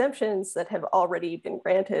of the exemptions that have already been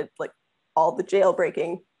granted, like all the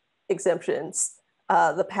jailbreaking exemptions,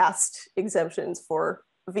 the past exemptions for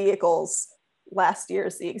vehicles, last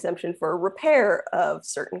year's the exemption for repair of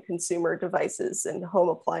certain consumer devices and home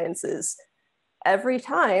appliances. Every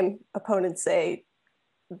time opponents say,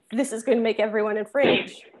 this is going to make everyone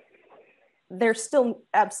infringe, there's still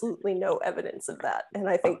absolutely no evidence of that. And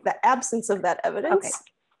I think the absence of that evidence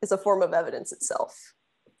is a form of evidence itself.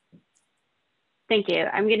 Thank you.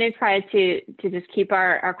 I'm going to try to just keep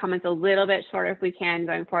our comments a little bit shorter if we can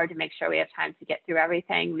going forward to make sure we have time to get through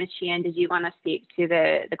everything. Ms. Sheehan, did you want to speak to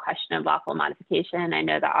the question of lawful modification? I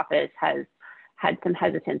know the office has had some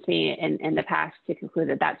hesitancy in the past to conclude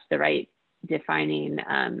that that's the right defining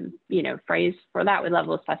you know, phrase for that with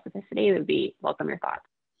level of specificity. It would be welcome your thoughts.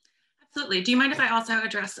 Absolutely. Do you mind if I also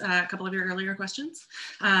address a couple of your earlier questions?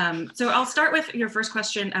 So I'll start with your first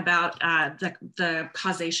question about the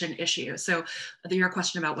causation issue. So your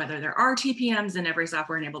question about whether there are TPMs in every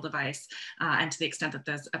software-enabled device and to the extent that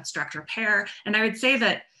those obstruct repair. And I would say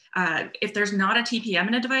that if there's not a TPM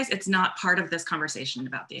in a device, it's not part of this conversation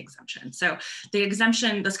about the exemption. So the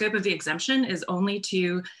exemption, the scope of the exemption is only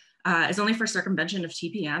for circumvention of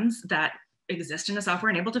TPMs that exist in a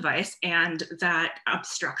software-enabled device and that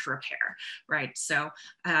obstruct repair, right? So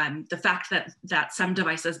the fact that some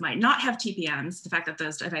devices might not have TPMs, the fact that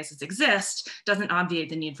those devices exist doesn't obviate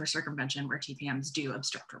the need for circumvention where TPMs do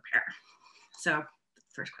obstruct repair. So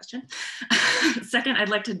first question. Second, I'd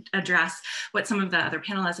like to address what some of the other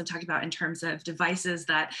panelists have talked about in terms of devices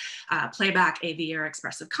that play back AV or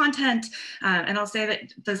expressive content. And I'll say that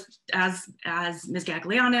this, as Ms.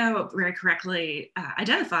 Gagliano very correctly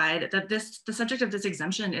identified, that the subject of this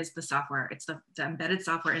exemption is the software. It's the embedded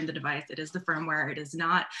software in the device. It is the firmware. It is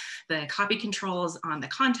not the copy controls on the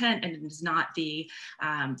content, and it is not the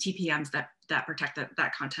TPMs that protect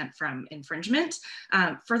that content from infringement.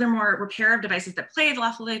 Furthermore, repair of devices that play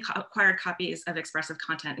lawfully acquired copies of expressive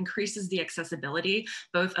content increases the accessibility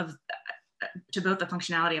to both the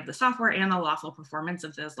functionality of the software and the lawful performance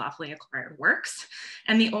of those lawfully acquired works.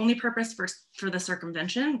 And the only purpose for the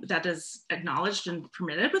circumvention that is acknowledged and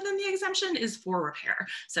permitted within the exemption is for repair.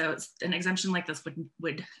 So an exemption like this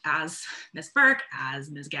would, as Ms. Burke, as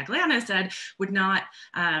Ms. Gagliano said, would not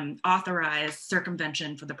authorize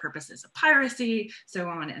circumvention for the purposes of piracy, so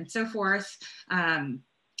on and so forth.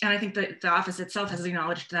 And I think that the office itself has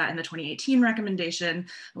acknowledged that in the 2018 recommendation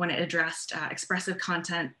when it addressed expressive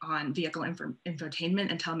content on vehicle infotainment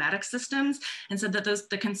and telematics systems, and said that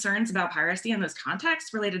the concerns about piracy in those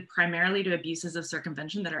contexts related primarily to abuses of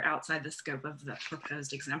circumvention that are outside the scope of the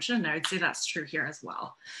proposed exemption. And I would say that's true here as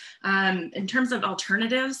well. In terms of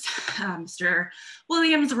alternatives, Mr.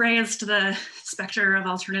 Williams raised the specter of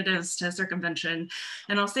alternatives to circumvention.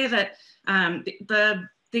 And I'll say that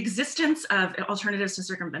the existence of alternatives to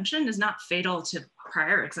circumvention is not fatal to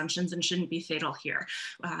prior exemptions and shouldn't be fatal here.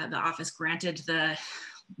 The office granted the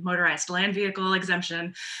motorized land vehicle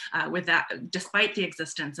exemption with that, despite the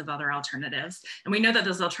existence of other alternatives. And we know that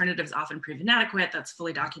those alternatives often prove inadequate. That's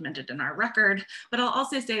fully documented in our record. But I'll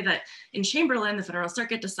also say that in Chamberlain, the Federal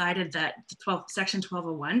Circuit decided that Section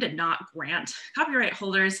 1201 did not grant copyright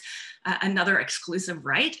holders another exclusive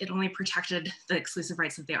right. It only protected the exclusive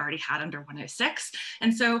rights that they already had under 106.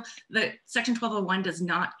 And so the Section 1201 does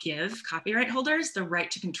not give copyright holders the right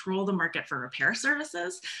to control the market for repair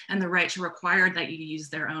services and the right to require that you use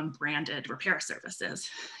their own branded repair services.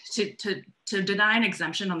 To deny an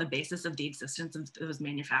exemption on the basis of the existence of those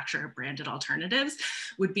manufacturer branded alternatives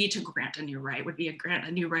would be to grant a new right, would be a grant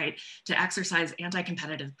a new right to exercise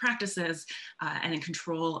anti-competitive practices and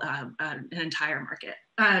control an entire market.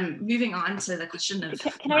 Moving on to the question of—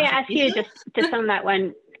 Can I ask you just on that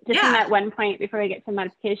one, on that one point before we get to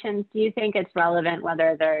modifications, do you think it's relevant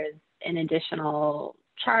whether there's an additional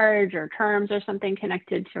charge or terms or something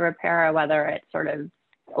connected to repair, or whether it's sort of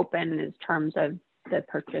open as terms of the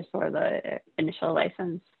purchase or the initial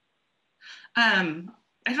license? I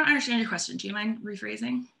don't understand your question. Do you mind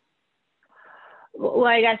rephrasing? Well,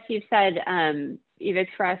 I guess you've said you've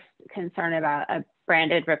expressed concern about a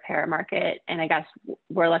branded repair market, and I guess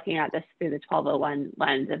we're looking at this through the 1201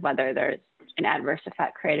 lens of whether there's an adverse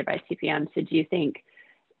effect created by TPM. So do you think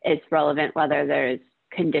it's relevant whether there's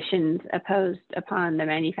conditions imposed upon the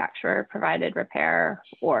manufacturer provided repair,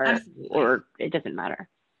 or it doesn't matter?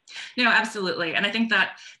 No, absolutely. And I think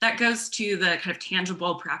that that goes to the kind of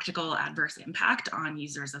tangible, practical adverse impact on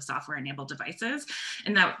users of software-enabled devices.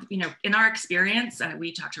 And that, you know, in our experience,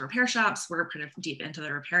 we talk to repair shops. We're kind of deep into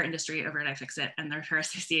the repair industry over at iFixit and the Repair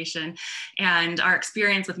Association. And our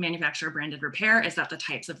experience with manufacturer-branded repair is that the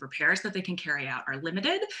types of repairs that they can carry out are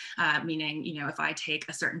limited. Meaning, you know, if I take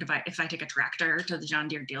a certain device, if I take a tractor to the John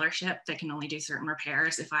Deere dealership, they can only do certain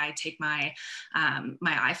repairs. If I take my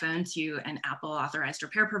my iPhone to an Apple authorized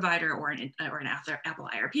repair provider or an Apple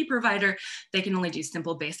IRP provider, they can only do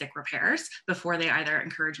simple basic repairs before they either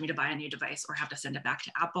encourage me to buy a new device or have to send it back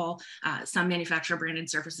to Apple. Some manufacturer branded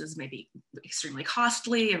services may be extremely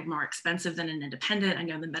costly and more expensive than an independent. I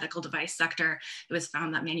know in the medical device sector, it was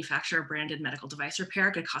found that manufacturer branded medical device repair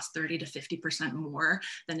could cost 30 to 50% more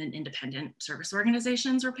than an independent service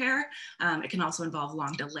organization's repair. It can also involve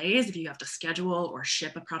long delays if you have to schedule or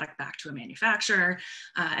ship a product back to a manufacturer.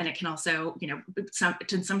 And it can also, you know,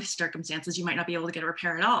 in some circumstances, you might not be able to get a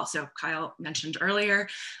repair at all. So Kyle mentioned earlier,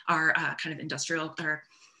 our kind of industrial or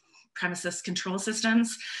premises control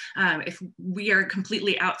systems. If we are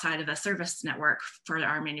completely outside of the service network for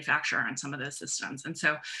our manufacturer on some of those systems. And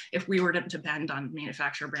so if we were to depend on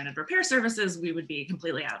manufacturer branded repair services, we would be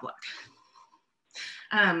completely out of luck.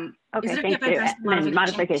 Okay, thank you.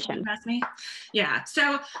 Modification. Yeah,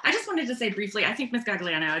 so I just wanted to say briefly, I think Ms.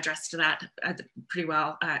 Gagliano addressed that pretty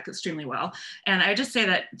well, extremely well. And I just say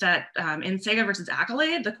that in Sega versus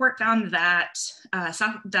Accolade, the court found that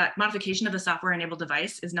that modification of the software-enabled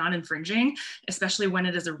device is non-infringing, especially when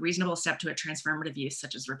it is a reasonable step to a transformative use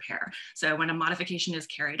such as repair. So when a modification is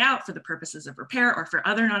carried out for the purposes of repair or for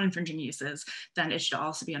other non-infringing uses, then it should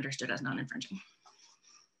also be understood as non-infringing.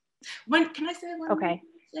 Can I say one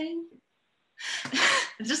thing?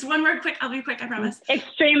 Just one more quick, I'll be quick, I promise.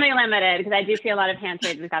 Extremely limited, because I do see a lot of hands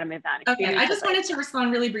raised. We've got to move on. Okay, I just wanted to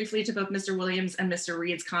respond really briefly to both Mr. Williams and Mr.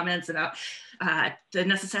 Reed's comments about the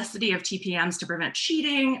necessity of TPMs to prevent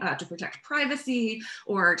cheating, to protect privacy,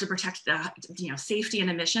 or to protect the safety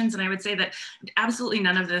and emissions. And I would say that absolutely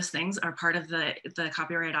none of those things are part of the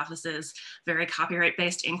Copyright Office's very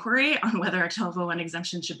copyright-based inquiry on whether a 1201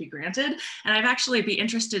 exemption should be granted. And I'd actually be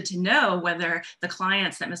interested to know whether the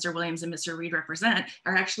clients that Mr. Williams and Mr. Reed represent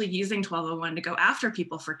are actually using 1201 to go after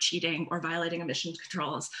people for cheating or violating emission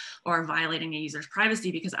controls or violating a user's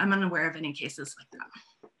privacy, because I'm unaware of any cases like that.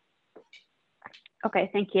 Okay,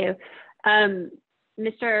 thank you.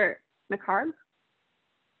 Mr. McCarg?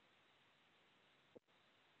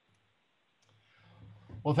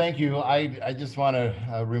 Well, thank you. I just want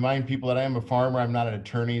to remind people that I am a farmer. I'm not an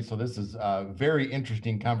attorney, so this is a very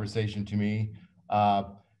interesting conversation to me.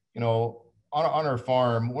 You know, on our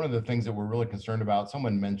farm, one of the things that we're really concerned about,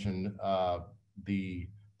 someone mentioned the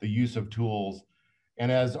use of tools.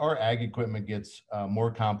 And as our ag equipment gets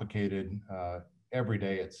more complicated every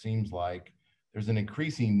day, it seems like, there's an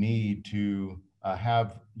increasing need to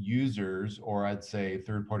have users, or I'd say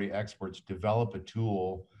third-party experts, develop a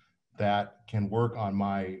tool that can work on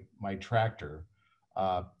my tractor.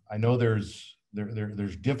 I know there's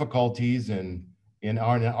difficulties in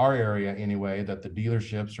our area anyway, that the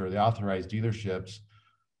dealerships or the authorized dealerships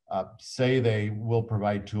say they will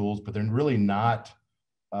provide tools, but they're really not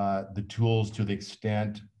the tools to the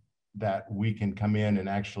extent that we can come in and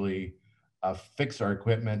actually fix our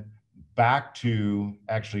equipment back to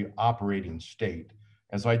actually operating state.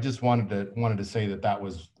 And so I just wanted to say that that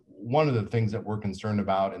was one of the things that we're concerned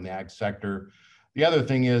about in the ag sector. The other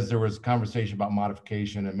thing is there was conversation about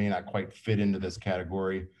modification. It may not quite fit into this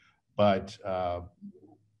category, but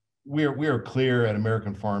we are clear at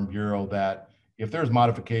American Farm Bureau that if there's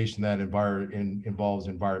modification that involves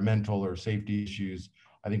environmental or safety issues,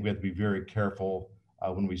 I think we have to be very careful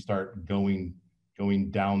when we start going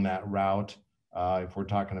down that route. If we're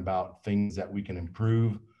talking about things that we can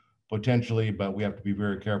improve potentially, but we have to be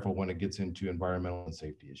very careful when it gets into environmental and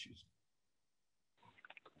safety issues.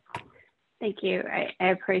 Thank you. I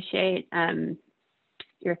appreciate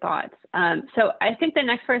your thoughts. So I think the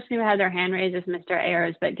next person who had their hand raised is Mr.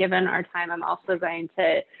 Ayers, but given our time, I'm also going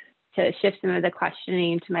to shift some of the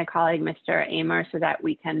questioning to my colleague, Mr. Amer, so that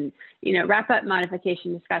we can, wrap up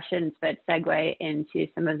modification discussions, but segue into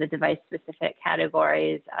some of the device-specific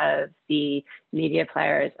categories of the media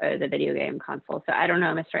players or the video game console. So I don't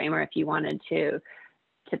know, Mr. Amer, if you wanted to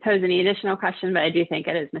pose any additional question, but I do think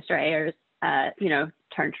it is Mr. Ayers'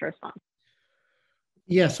 turn to respond.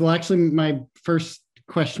 Yes, well, actually, my first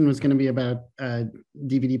question was going to be about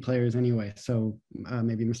DVD players anyway. So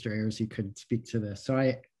maybe Mr. Ayers, you could speak to this. So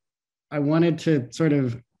I wanted to sort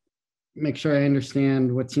of make sure I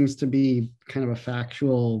understand what seems to be kind of a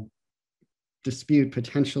factual dispute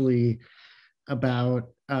potentially about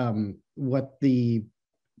what the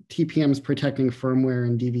TPMs protecting firmware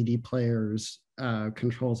and DVD players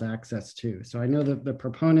controls access to. So I know that the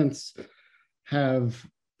proponents have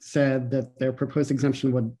said that their proposed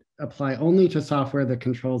exemption would apply only to software that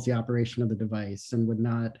controls the operation of the device and would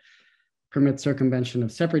not permit circumvention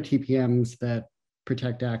of separate TPMs that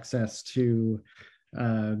protect access to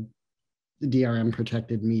DRM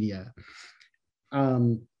protected media.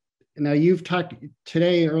 Now you've talked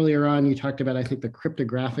today, earlier on, you talked about, I think, the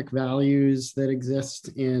cryptographic values that exist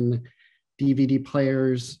in DVD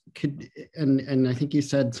players. And I think you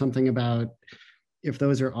said something about if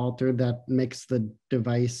those are altered, that makes the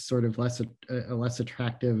device sort of a less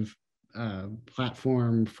attractive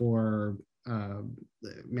platform for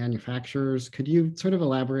manufacturers. Could you sort of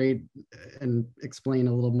elaborate and explain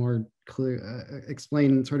a little more clear,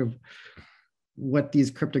 explain sort of what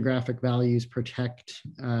these cryptographic values protect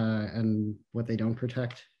and what they don't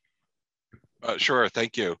protect? Sure,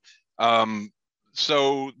 thank you.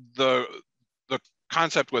 So the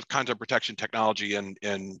concept with content protection technology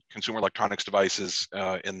in consumer electronics devices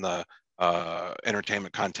in the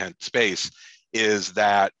entertainment content space is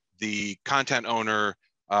that the content owner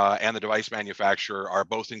and the device manufacturer are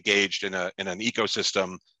both engaged in an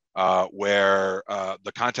ecosystem where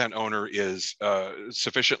the content owner is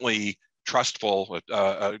sufficiently trustful,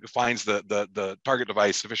 finds the target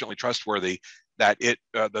device sufficiently trustworthy that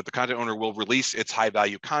that the content owner will release its high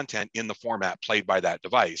value content in the format played by that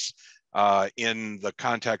device. In the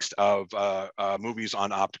context of movies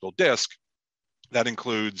on optical disc, that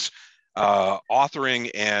includes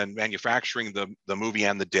authoring and manufacturing the movie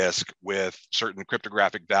and the disc with certain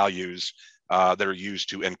cryptographic values that are used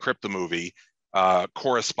to encrypt the movie.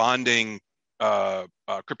 Corresponding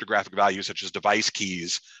cryptographic values, such as device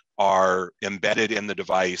keys, are embedded in the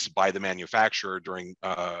device by the manufacturer during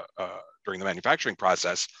the manufacturing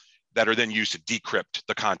process, that are then used to decrypt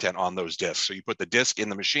the content on those discs. So you put the disc in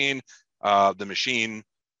the machine has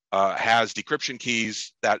decryption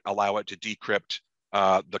keys that allow it to decrypt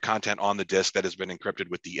the content on the disc that has been encrypted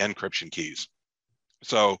with the encryption keys.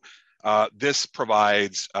 So this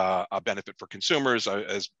provides a benefit for consumers.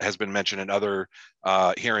 As has been mentioned in other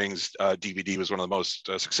hearings, DVD was one of the most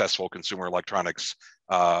successful consumer electronics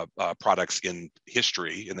products in the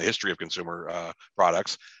history of consumer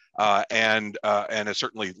products. And has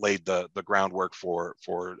certainly laid the groundwork for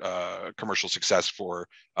commercial success for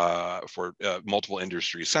multiple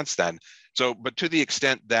industries since then. So, but to the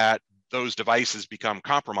extent that those devices become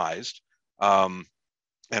compromised and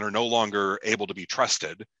are no longer able to be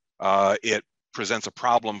trusted, it presents a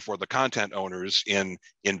problem for the content owners in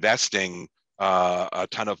investing a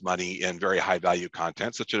ton of money in very high value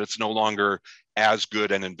content, such that it's no longer as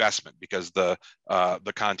good an investment because the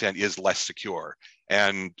content is less secure.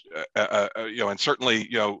 And and certainly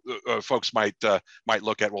folks might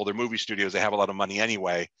look at, well, they're movie studios, they have a lot of money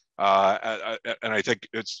anyway. And I think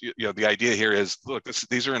it's the idea here is, look,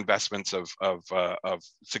 these are investments of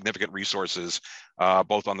significant resources,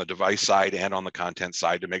 both on the device side and on the content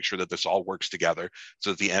side, to make sure that this all works together,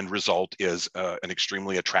 so that the end result is an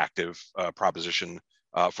extremely attractive proposition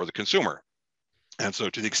for the consumer. And so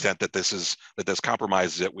to the extent that this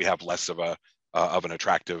compromises it, we have less of an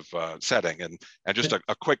attractive setting. And just a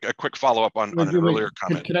quick follow up on an earlier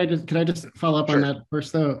comment. Could I just follow up Sure. on that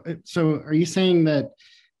first though? So are you saying that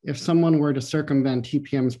if someone were to circumvent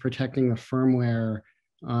TPMs protecting the firmware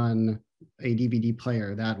on a DVD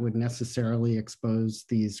player, that would necessarily expose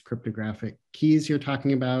these cryptographic keys you're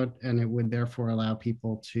talking about, and it would therefore allow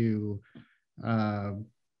people to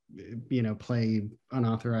play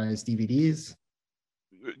unauthorized DVDs?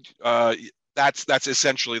 That's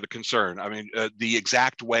essentially the concern. I mean, the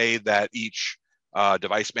exact way that each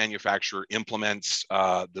device manufacturer implements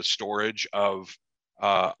the storage of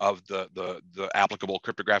the applicable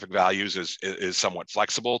cryptographic values is somewhat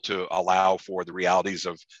flexible to allow for the realities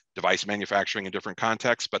of device manufacturing in different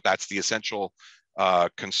contexts. But that's the essential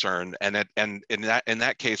concern. And in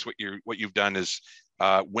that case, what you've done is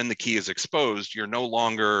when the key is exposed, you're no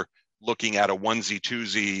longer looking at a onesie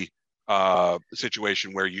twosie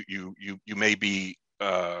situation where you may be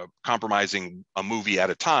compromising a movie at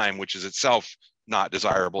a time, which is itself not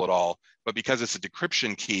desirable at all. But because it's a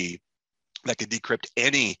decryption key that could decrypt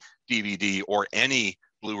any DVD or any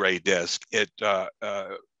Blu-ray disc, it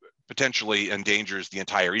potentially endangers the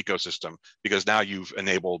entire ecosystem, because now you've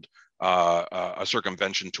enabled a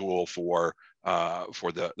circumvention tool for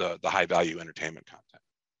the high-value entertainment content.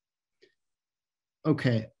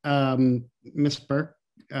 Okay, Ms. Burke,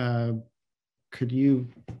 could you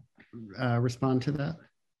respond to that?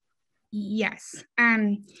 Yes.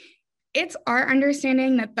 It's our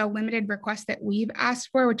understanding that the limited request that we've asked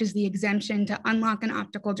for, which is the exemption to unlock an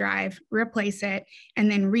optical drive, replace it,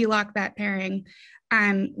 and then relock that pairing,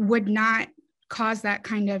 would not cause that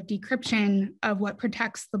kind of decryption of what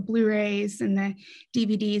protects the Blu-rays and the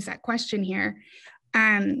DVDs at question here.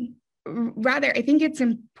 Rather, I think it's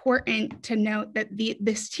important to note that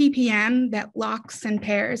this TPM that locks and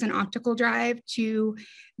pairs an optical drive to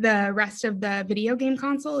the rest of the video game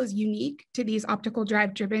console is unique to these optical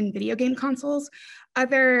drive driven video game consoles.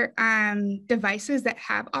 Other devices that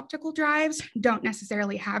have optical drives don't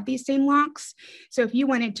necessarily have these same locks. So if you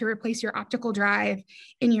wanted to replace your optical drive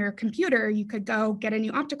in your computer, you could go get a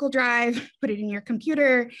new optical drive, put it in your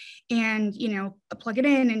computer, and plug it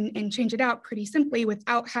in and change it out pretty simply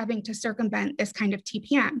without having to circumvent this kind of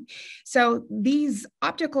TPM. So these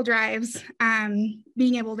optical drives,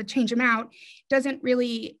 being able to change them out doesn't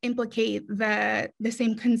really implicate the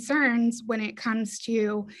same concerns when it comes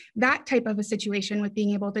to that type of a situation with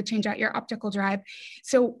being able to change out your optical drive.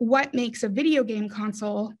 So what makes a video game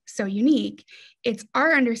console so unique? It's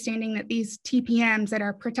our understanding that these TPMs that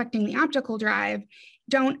are protecting the optical drive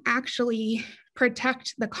don't actually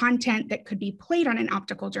protect the content that could be played on an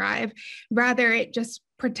optical drive. Rather, it just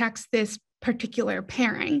protects this particular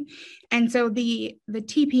pairing. And so the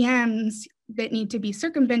TPMs that need to be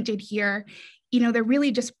circumvented here, they're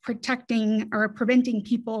really just protecting or preventing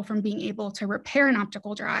people from being able to repair an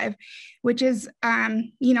optical drive, which is, a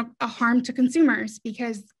harm to consumers,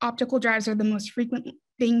 because optical drives are the most frequent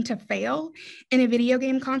thing to fail in a video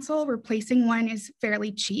game console. Replacing one is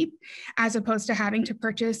fairly cheap, as opposed to having to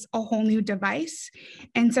purchase a whole new device.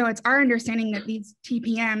 And so it's our understanding that these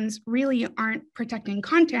TPMs really aren't protecting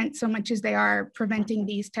content so much as they are preventing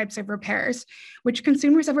these types of repairs, which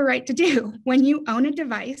consumers have a right to do. When you own a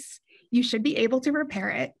device, you should be able to repair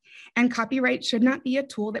it, and copyright should not be a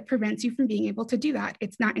tool that prevents you from being able to do that.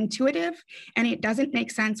 It's not intuitive, and it doesn't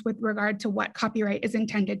make sense with regard to what copyright is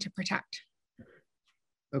intended to protect.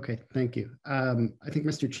 Okay, thank you. I think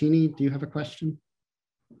Mr. Cheney, do you have a question?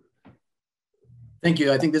 Thank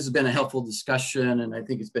you. I think this has been a helpful discussion, and I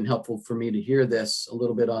think it's been helpful for me to hear this a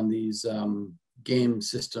little bit on these game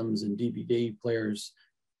systems and DVD players.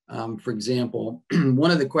 For example,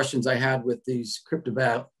 one of the questions I had with these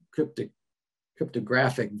cryptographic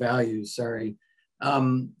values,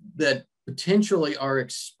 that potentially are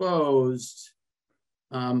exposed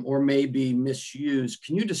or may be misused.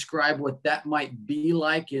 Can you describe what that might be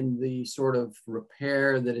like in the sort of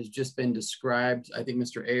repair that has just been described? I think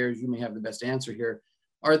Mr. Ayers, you may have the best answer here.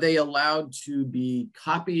 Are they allowed to be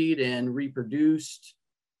copied and reproduced?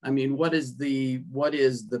 I mean, what is the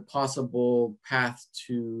possible path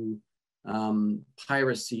to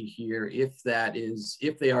piracy here if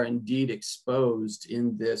they are indeed exposed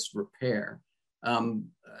in this repair?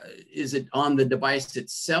 Is it on the device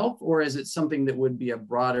itself, or is it something that would be a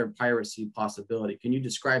broader piracy possibility? Can you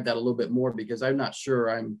describe that a little bit more? Because I'm not sure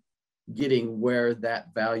I'm getting where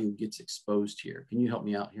that value gets exposed here. Can you help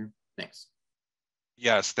me out here? Thanks.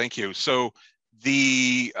 Yes, thank you. So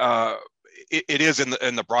it is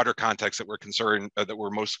in the broader context that we're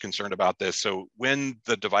most concerned about this. So when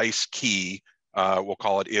the device key, we'll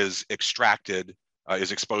call it, is extracted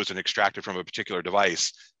is exposed and extracted from a particular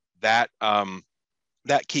device, that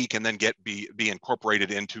that key can then be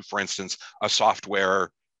incorporated into, for instance, a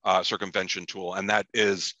software circumvention tool, and that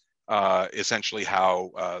is essentially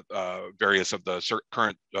how various of the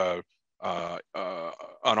current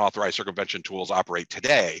unauthorized circumvention tools operate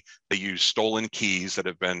today. They use stolen keys that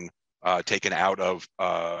have been taken out of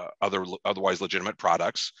otherwise legitimate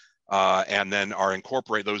products, and then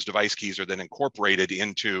those device keys are then incorporated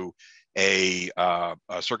into a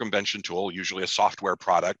circumvention tool, usually a software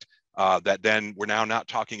product, that then we're now not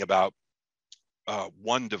talking about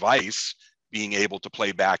one device being able to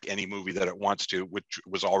play back any movie that it wants to, which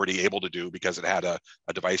was already able to do because it had a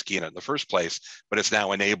device key in it in the first place, but it's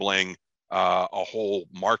now enabling a whole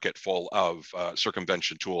market full of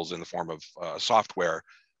circumvention tools in the form of software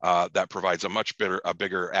that provides a much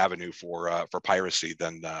bigger avenue for piracy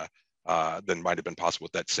than might have been possible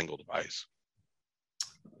with that single device.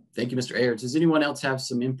 Thank you, Mr. Ayers. Does anyone else have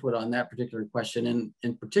some input on that particular question?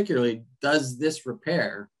 And particularly, does this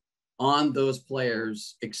repair on those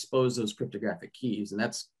players expose those cryptographic keys? And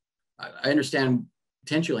that's, I understand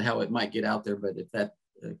potentially how it might get out there, but if that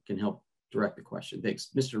can help direct the question. Thanks.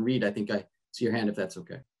 Mr. Reed, I think I see your hand if that's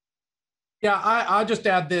okay. Yeah, I'll just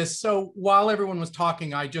add this. So while everyone was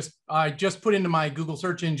talking, I just put into my Google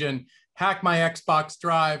search engine, hack my Xbox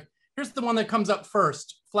drive. Here's the one that comes up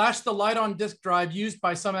first. Flash the light on disk drive used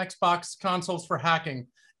by some Xbox consoles for hacking.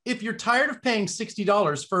 If you're tired of paying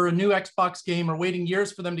 $60 for a new Xbox game or waiting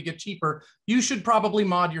years for them to get cheaper, you should probably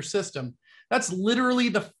mod your system. That's literally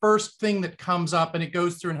the first thing that comes up, and it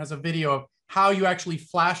goes through and has a video of how you actually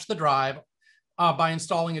flash the drive by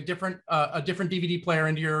installing a different DVD player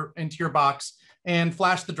into your box and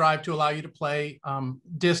flash the drive to allow you to play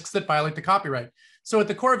discs that violate the copyright. So at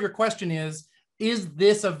the core of your question is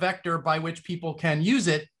this a vector by which people can use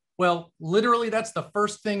it? Well, literally, that's the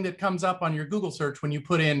first thing that comes up on your Google search when you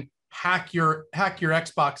put in hack your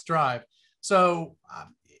Xbox drive. So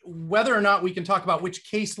whether or not we can talk about which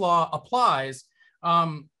case law applies,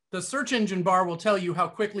 the search engine bar will tell you how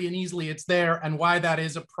quickly and easily it's there and why that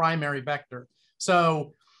is a primary vector.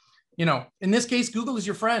 So, in this case, Google is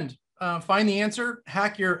your friend. Find the answer,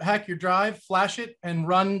 hack your drive, flash it, and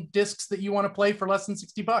run discs that you want to play for less than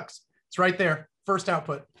 $60. It's right there, first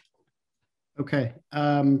output. Okay,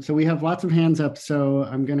 so we have lots of hands up, so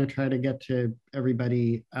I'm going to try to get to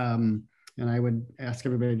everybody, and I would ask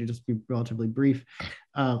everybody to just be relatively brief.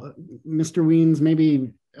 Mr. Wiens,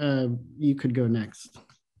 maybe you could go next.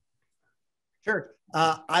 Sure.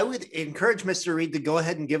 I would encourage Mr. Reed to go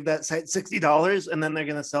ahead and give that site $60, and then they're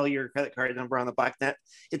going to sell your credit card number on the blacknet.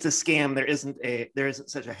 It's a scam. There isn't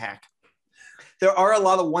such a hack. There are a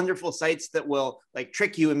lot of wonderful sites that will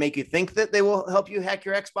trick you and make you think that they will help you hack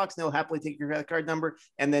your Xbox. They'll happily take your credit card number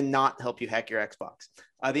and then not help you hack your Xbox.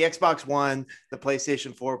 The Xbox One, the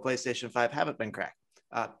PlayStation 4, PlayStation 5 haven't been cracked.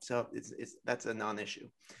 So that's a non-issue.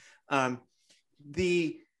 I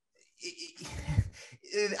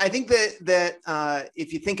think that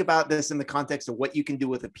if you think about this in the context of what you can do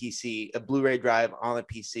with a PC, a Blu-ray drive on a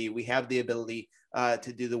PC, we have the ability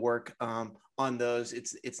to do the work on those.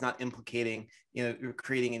 It's not implicating,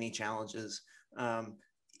 creating any challenges.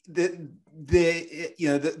 Those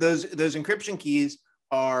encryption keys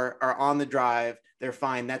are on the drive. They're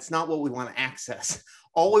fine. That's not what we want to access.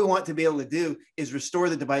 All we want to be able to do is restore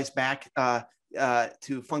the device back to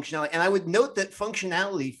functionality. And I would note that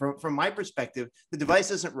functionality, from my perspective, the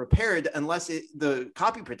device isn't repaired unless the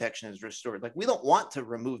copy protection is restored. We don't want to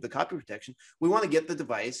remove the copy protection. We want to get the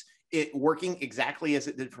device working exactly as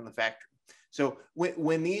it did from the factory. So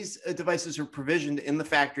when these devices are provisioned in the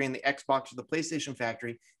factory, in the Xbox or the PlayStation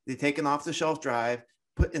factory, they take an off-the-shelf drive,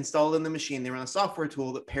 installed in the machine. They run a software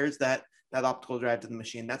tool that pairs that optical drive to the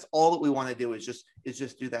machine. That's all that we want to do is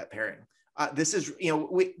just do that pairing. This is,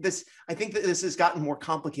 I think that this has gotten more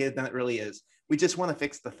complicated than it really is. We just want to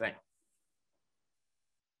fix the thing.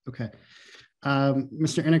 Okay.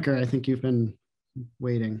 Mr. Inneker, I think you've been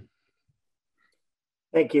waiting.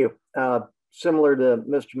 Thank you. Similar to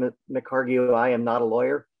Mr. McCargy, I am not a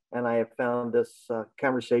lawyer, and I have found this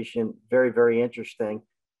conversation very, very interesting.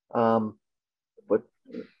 But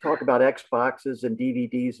talk about Xboxes and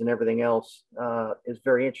DVDs and everything else is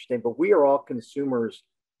very interesting, but we are all consumers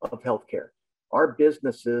of healthcare. Our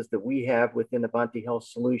businesses that we have within Avanti Health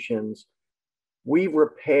Solutions, we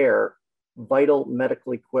repair vital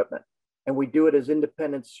medical equipment, and we do it as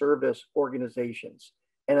independent service organizations.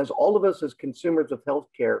 And as all of us as consumers of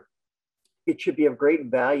healthcare, it should be of great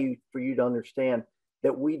value for you to understand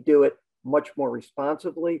that we do it much more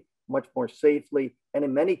responsibly, much more safely, and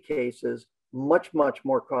in many cases, much, much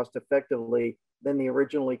more cost effectively than the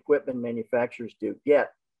original equipment manufacturers do. Yet,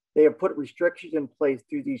 They have put restrictions in place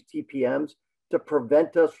through these TPMs to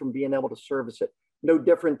prevent us from being able to service it. No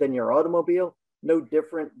different than your automobile, no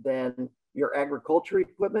different than your agriculture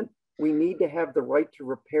equipment. We need to have the right to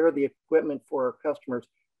repair the equipment for our customers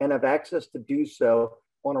and have access to do so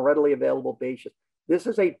on a readily available basis. This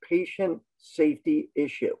is a patient safety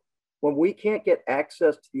issue. When we can't get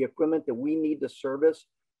access to the equipment that we need to service,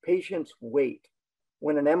 patients wait.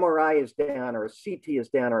 When an MRI is down or a CT is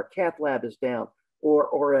down or a cath lab is down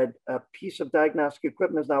or a piece of diagnostic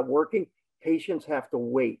equipment is not working, patients have to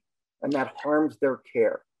wait, and that harms their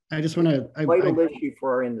care. I just want to, vital issue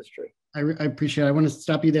for our industry. I appreciate it. I want to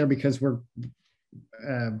stop you there because we're,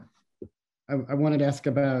 I wanted to ask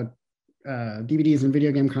about DVDs and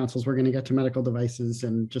video game consoles. We're going to get to medical devices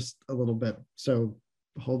in just a little bit. So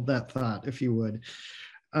hold that thought if you would.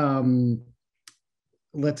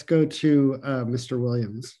 Let's go to Mr.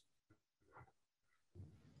 Williams.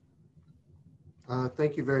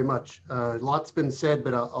 Thank you very much. Lots been said,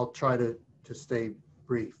 but I'll try to stay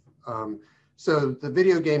brief. So the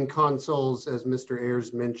video game consoles, as Mr.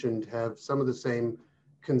 Ayers mentioned, have some of the same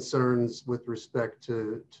concerns with respect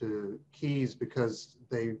to keys because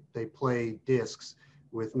they play discs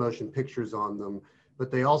with motion pictures on them,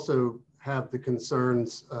 but they also have the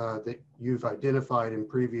concerns that you've identified in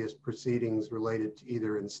previous proceedings related to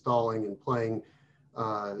either installing and playing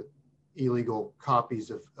illegal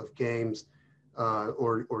copies of games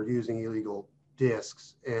or using illegal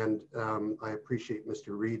discs. And I appreciate Mr.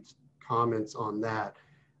 Reed's comments on that.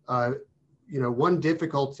 You know, one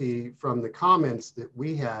difficulty from the comments that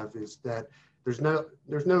we have is that there's no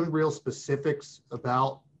real specifics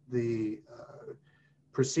about the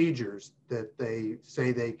procedures that they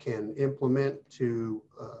say they can implement to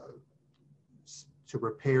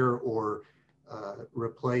repair or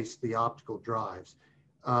replace the optical drives.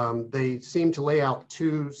 They seem to lay out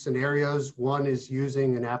two scenarios. One is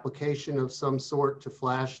using an application of some sort to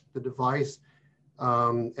flash the device,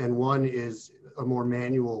 and one is a more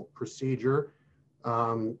manual procedure.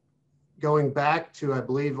 Going back to, I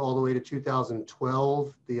believe, all the way to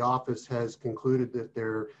 2012, the office has concluded that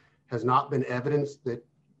there has not been evidence that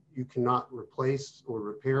you cannot replace or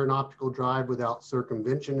repair an optical drive without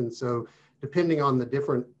circumvention. And so depending on the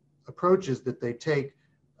different approaches that they take,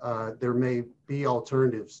 there may be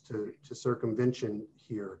alternatives to circumvention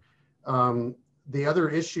here. The other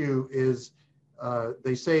issue is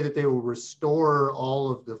they say that they will restore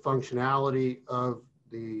all of the functionality of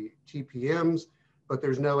the TPMs, but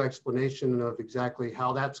there's no explanation of exactly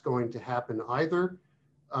how that's going to happen either.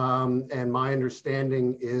 And my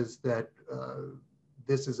understanding is that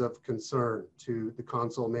this is of concern to the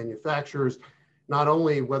console manufacturers, not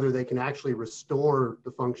only whether they can actually restore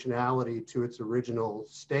the functionality to its original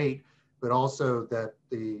state, but also that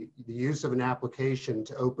the use of an application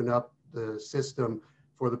to open up the system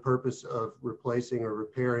for the purpose of replacing or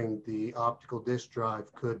repairing the optical disk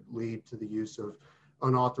drive could lead to the use of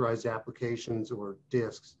unauthorized applications or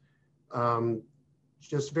disks.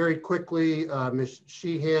 Just very quickly, Ms.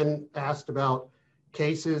 Sheehan asked about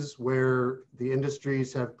cases where the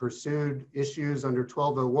industries have pursued issues under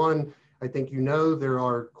 1201. I think you know there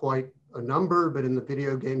are quite a number, but in the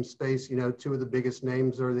video game space, you know, two of the biggest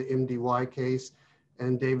names are the MDY case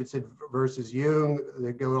and Davidson versus Jung.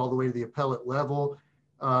 They go all the way to the appellate level.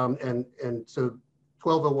 And so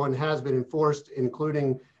 1201 has been enforced,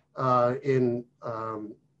 including by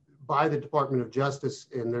the Department of Justice,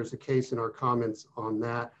 and there's a case in our comments on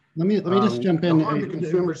that. Let me just jump in. The harm to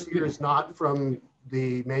consumers here is not from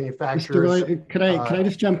the manufacturers. Could I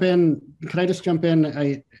just jump in? Could I just jump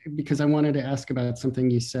in? Because I wanted to ask about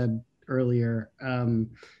something you said earlier,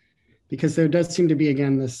 because there does seem to be,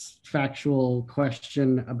 again, this factual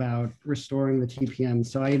question about restoring the TPM.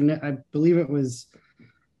 So I believe it was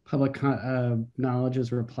Public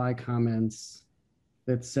Knowledge's reply comments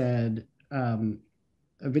that said,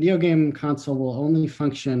 a video game console will only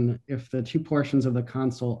function if the two portions of the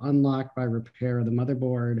console unlocked by repair, the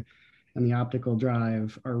motherboard and the optical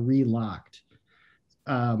drive, are relocked.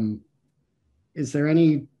 Is there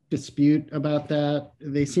any dispute about that?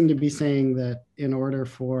 They seem to be saying that in order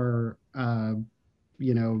for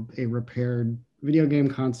you know, a repaired video game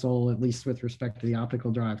console, at least with respect to the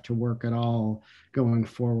optical drive, to work at all going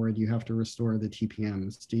forward, you have to restore the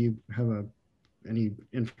TPMs. Do you have any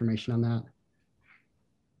information on that?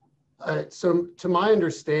 So to my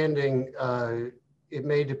understanding, it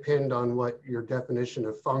may depend on what your definition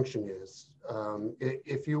of function is.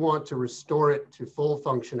 If you want to restore it to full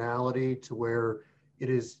functionality to where it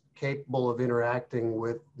is capable of interacting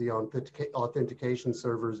with the authentication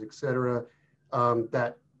servers, et cetera,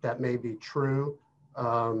 that may be true.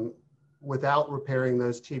 Without repairing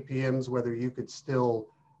those TPMs, whether you could still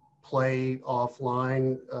play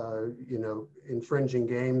offline, infringing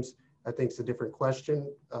games, I think is a different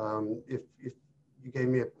question. If you gave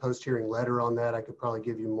me a post-hearing letter on that, I could probably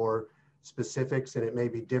give you more specifics, and it may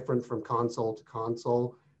be different from console to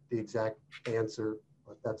console, the exact answer,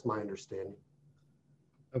 but that's my understanding.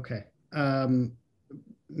 Okay.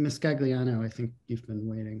 Ms. Gagliano, I think you've been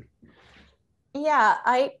waiting. Yeah,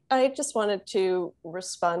 I just wanted to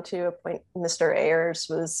respond to a point Mr. Ayers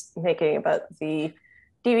was making about the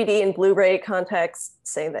DVD and Blu-ray context,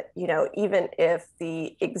 saying that, even if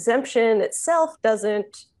the exemption itself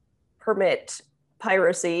doesn't permit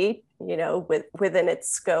piracy, within its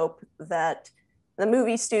scope, that the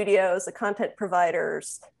movie studios, the content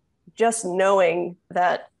providers, just knowing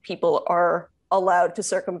that people are allowed to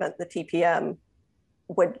circumvent the TPM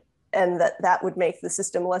and that would make the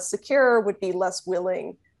system less secure, would be less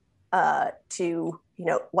willing to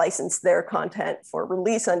license their content for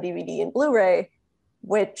release on DVD and Blu-ray,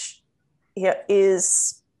 which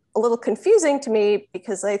is a little confusing to me,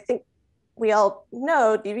 because I think we all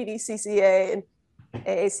know DVD CCA and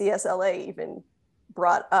AACSLA even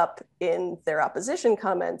brought up in their opposition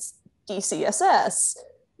comments DCSS,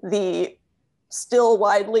 the still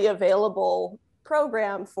widely available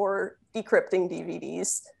program for decrypting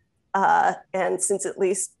DVDs. And since at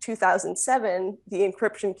least 2007, the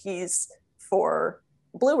encryption keys for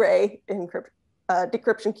Blu-ray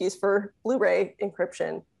decryption keys for Blu-ray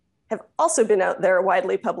encryption have also been out there,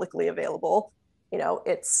 widely publicly available.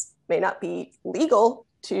 It's may not be legal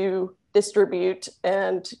to distribute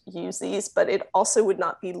and use these, but it also would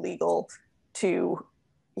not be legal to,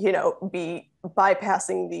 be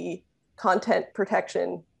bypassing the content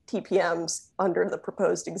protection TPMs under the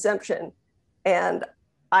proposed exemption. And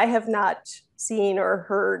I have not seen or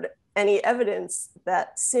heard any evidence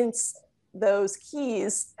that since those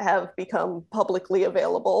keys have become publicly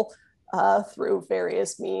available through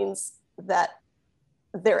various means, that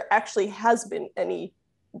there actually has been any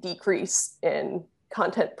decrease in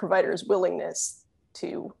content providers' willingness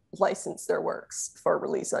to license their works for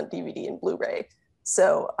release on DVD and Blu-ray.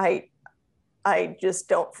 So I just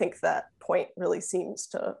don't think that point really seems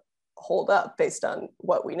to hold up based on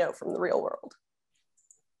what we know from the real world.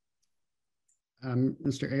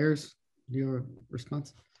 Mr. Ayers, your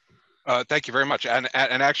response? Thank you very much. And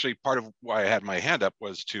actually, part of why I had my hand up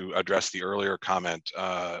was to address the earlier comment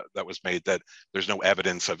that was made that there's no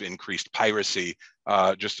evidence of increased piracy.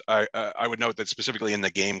 I would note that specifically in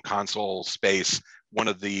the game console space, one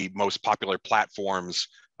of the most popular platforms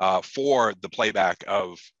for the playback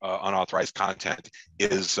of unauthorized content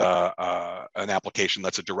is an application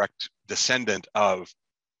that's a direct descendant of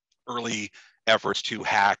early efforts to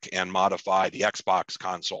hack and modify the Xbox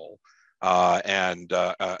console. And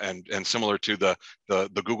similar to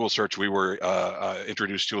the Google search we were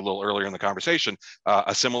introduced to a little earlier in the conversation,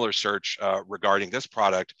 a similar search regarding this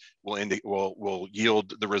product will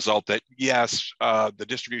yield the result that yes, the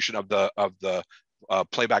distribution of the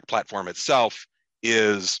playback platform itself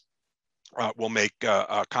will make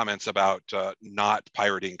comments about not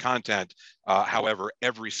pirating content. However,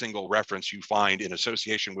 every single reference you find in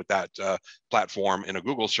association with that platform in a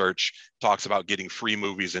Google search talks about getting free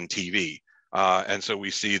movies and TV. And so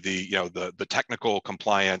we see the technical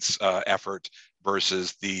compliance effort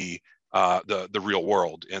versus the real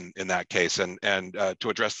world in that case. And to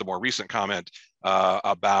address the more recent comment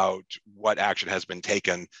about what action has been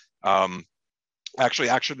taken, actually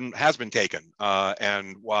action has been taken.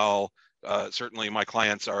 And while certainly my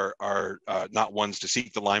clients are not ones to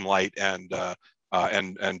seek the limelight and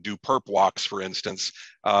do perp walks, for instance,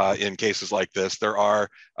 in cases like this, there are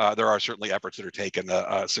certainly efforts that are taken.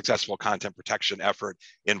 A successful content protection effort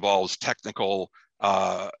involves technical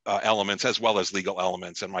elements as well as legal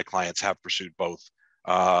elements, and my clients have pursued both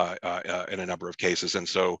in a number of cases. And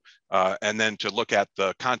so, and then to look at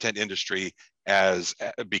the content industry as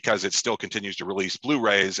because it still continues to release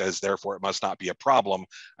Blu-rays, as therefore it must not be a problem,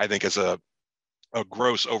 I think is a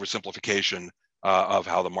gross oversimplification of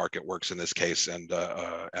how the market works in this case, and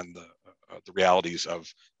the realities of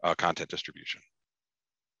content distribution.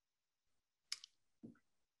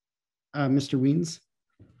 Mr. Wiens?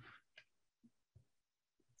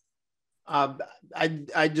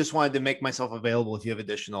 I just wanted to make myself available if you have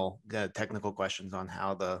additional technical questions on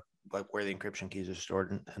how where the encryption keys are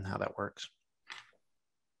stored and how that works.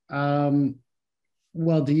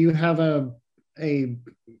 Well, do you have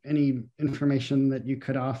any information that you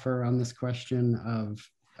could offer on this question of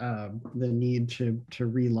the need to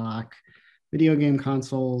relock video game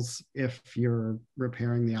consoles if you're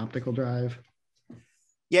repairing the optical drive?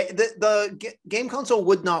 Yeah, the game console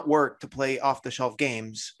would not work to play off-the-shelf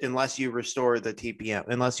games unless you restore the TPM,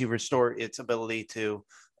 unless you restore its ability to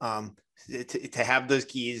have those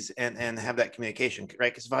keys and have that communication,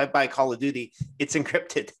 right? Because if I buy Call of Duty, it's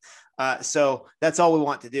encrypted. So that's all we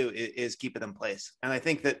want to do is keep it in place. And I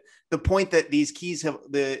think that the point that these keys have,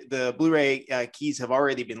 the Blu-ray keys have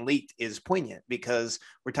already been leaked is poignant, because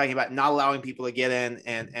we're talking about not allowing people to get in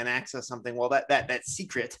and access something. Well, that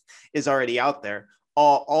secret is already out there.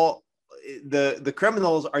 All the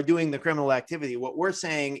criminals are doing the criminal activity. What we're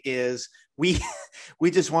saying is we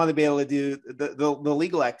just want to be able to do the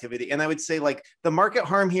legal activity. And I would say, like, the market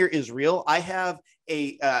harm here is real. I have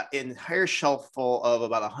a entire shelf full of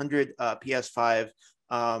about 100 PS5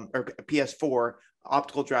 or PS4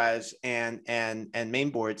 optical drives and main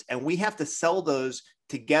boards, and we have to sell those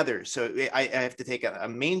together. So I have to take a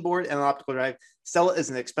main board and an optical drive, sell it as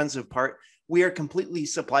an expensive part. We are completely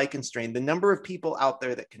supply constrained. The number of people out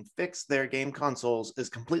there that can fix their game consoles is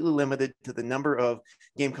completely limited to the number of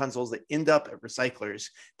game consoles that end up at recyclers,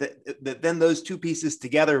 that then those two pieces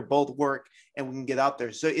together both work and we can get out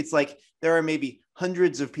there. So it's like there are maybe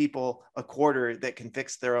hundreds of people a quarter that can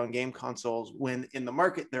fix their own game consoles, when in the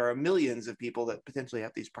market there are millions of people that potentially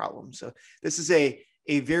have these problems. So this is a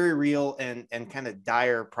very real and kind of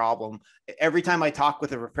dire problem. Every time I talk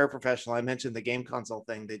with a repair professional, I mention the game console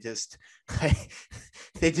thing, they just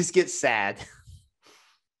get sad.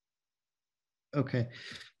 Okay,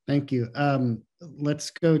 thank you. Let's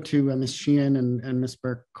go to Ms. Sheehan and Ms.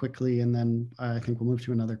 Burke quickly, and then I think we'll move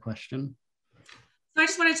to another question. So I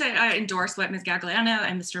just wanted to endorse what Ms. Gagliano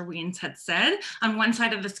and Mr. Wiens had said. On one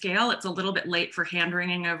side of the scale, it's a little bit late for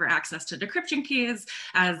hand-wringing over access to decryption keys.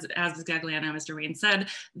 As Ms. Gagliano and Mr. Wiens said,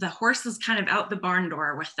 the horse is kind of out the barn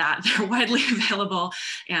door with that. They're widely available,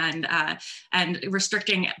 and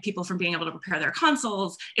restricting people from being able to repair their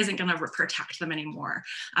consoles isn't going to protect them anymore.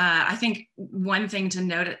 I think one thing to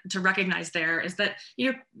note, to recognize there, is that,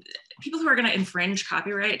 you know, people who are going to infringe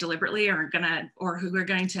copyright deliberately or who are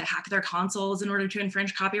going to hack their consoles in order to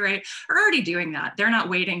infringe copyright are already doing that. They're not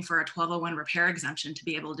waiting for a 1201 repair exemption to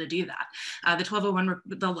be able to do that.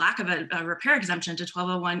 The lack of a repair exemption to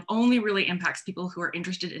 1201 only really impacts people who are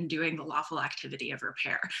interested in doing the lawful activity of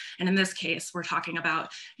repair. And in this case, we're talking about,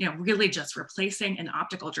 you know, really just replacing an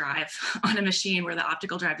optical drive on a machine where the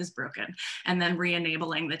optical drive is broken, and then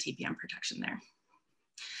re-enabling the TPM protection there.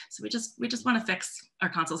 So we just want to fix our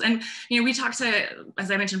consoles. And, you know, we talk to,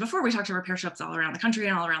 as I mentioned before, we talk to repair shops all around the country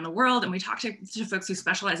and all around the world. And we talk to folks who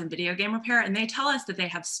specialize in video game repair, and they tell us that they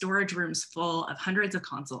have storage rooms full of hundreds of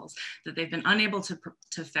consoles that they've been unable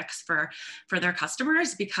to fix for their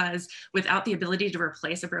customers, because without the ability to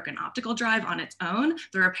replace a broken optical drive on its own,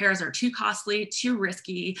 the repairs are too costly, too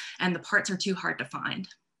risky, and the parts are too hard to find.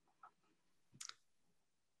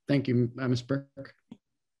 Thank you, Ms. Burke.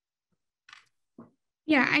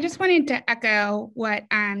 Yeah, I just wanted to echo what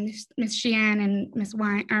Ms. Sheehan and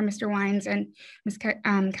Mr. Wiens and Ms.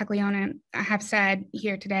 Caglione have said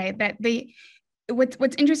here today. That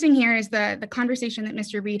what's interesting here is the conversation that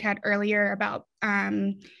Mr. Reed had earlier about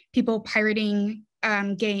people pirating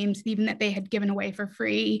games, even that they had given away for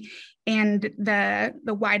free, and the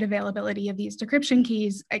wide availability of these decryption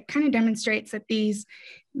keys. It kind of demonstrates that these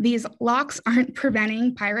locks aren't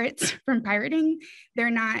preventing pirates from pirating. They're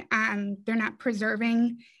not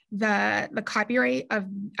preserving the copyright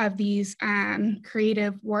of these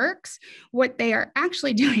creative works. What they are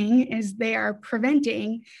actually doing is they are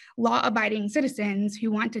preventing law-abiding citizens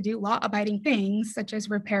who want to do law-abiding things, such as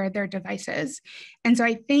repair their devices. And so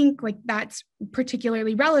I think, like, that's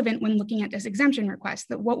particularly relevant when looking at this exemption request,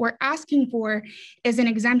 that what we're asking for is an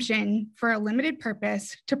exemption for a limited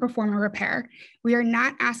purpose to perform a repair. We are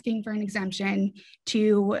not asking for an exemption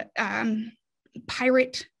to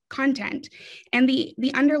pirate content. And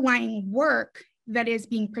the underlying work that is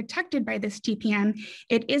being protected by this TPM,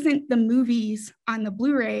 it isn't the movies on the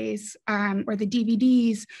Blu-rays or the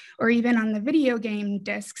DVDs or even on the video game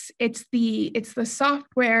discs. It's the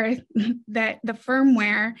software, that the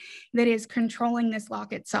firmware that is controlling this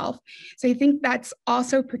lock itself. So I think that's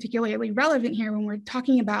also particularly relevant here when we're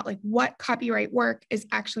talking about, like, what copyright work is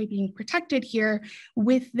actually being protected here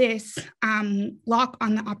with this lock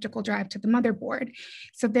on the optical drive to the motherboard.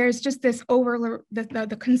 So there's just this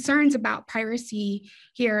the concerns about piracy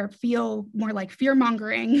here feel more like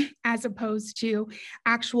fear-mongering as opposed to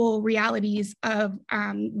actual realities of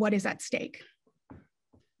what is at stake.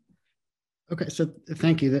 Okay, so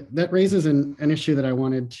thank you. That raises an issue that I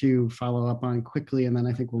wanted to follow up on quickly, and then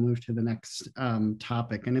I think we'll move to the next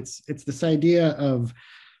topic. And it's this idea of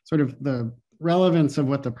sort of the relevance of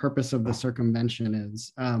what the purpose of the circumvention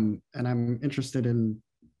is. And I'm interested in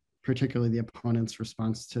particularly the opponent's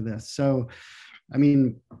response to this. So, I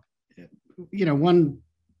mean, one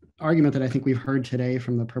argument that I think we've heard today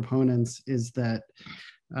from the proponents is that,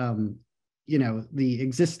 the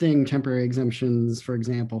existing temporary exemptions, for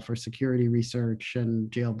example, for security research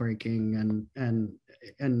and jailbreaking,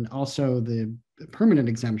 and also the permanent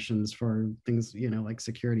exemptions for things, like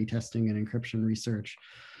security testing and encryption research,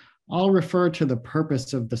 all refer to the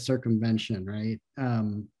purpose of the circumvention, right?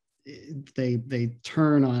 They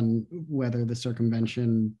turn on whether the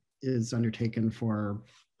circumvention is undertaken for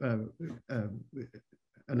an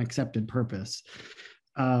accepted purpose.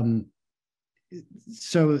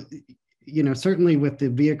 So, certainly with the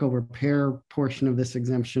vehicle repair portion of this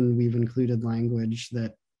exemption, we've included language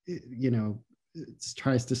that,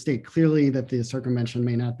 tries to state clearly that the circumvention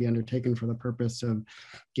may not be undertaken for the purpose of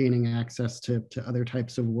gaining access to other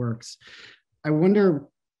types of works. I wonder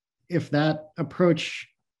if that approach,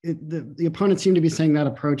 the opponents seem to be saying that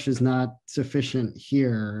approach is not sufficient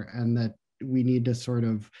here, and that we need to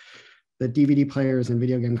the DVD players and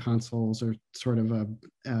video game consoles are sort of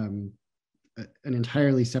an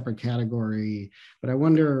entirely separate category. But I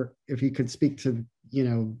wonder if you could speak to,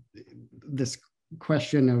 this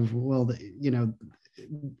question of, well,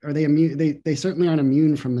 are they immune? They certainly aren't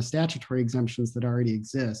immune from the statutory exemptions that already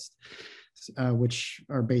exist, which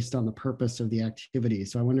are based on the purpose of the activity.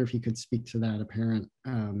 So I wonder if you could speak to that apparent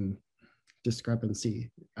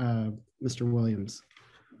discrepancy. Mr. Williams.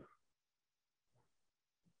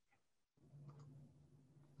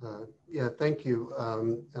 Yeah, thank you.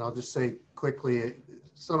 And I'll just say quickly,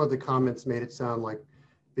 some of the comments made it sound like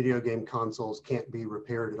video game consoles can't be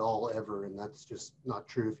repaired at all ever, and that's just not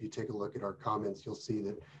true. If you take a look at our comments, you'll see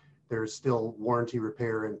that there's still warranty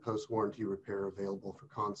repair and post-warranty repair available for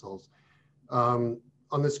consoles. On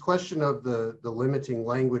this question of the limiting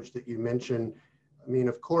language that you mentioned, I mean,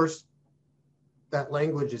 of course, that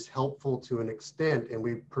language is helpful to an extent, and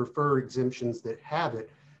we prefer exemptions that have it,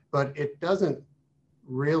 but it doesn't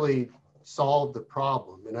really solve the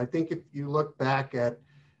problem. And I think if you look back at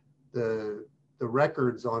the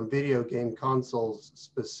records on video game consoles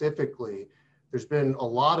specifically, there's been a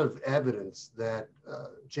lot of evidence that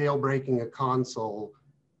jailbreaking a console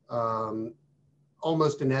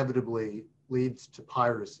almost inevitably leads to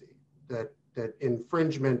piracy, that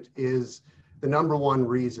infringement is the #1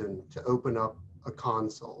 reason to open up a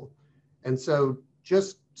console. And so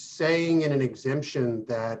just saying in an exemption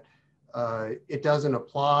that it doesn't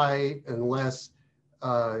apply unless,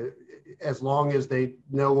 as long as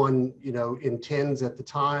no one intends at the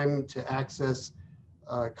time to access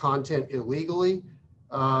content illegally,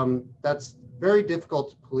 that's very difficult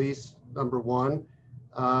to police, #1.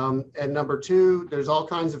 And #2, there's all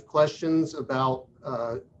kinds of questions about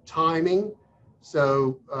timing.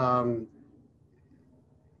 So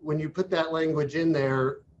when you put that language in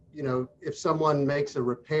there, if someone makes a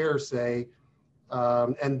repair, say,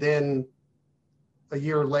 and then a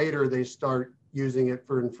year later they start using it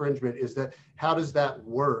for infringement, how does that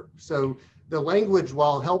work? So the language,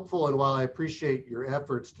 while helpful and while I appreciate your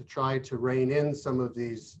efforts to try to rein in some of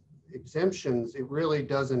these exemptions, it really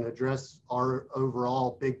doesn't address our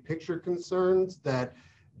overall big picture concerns that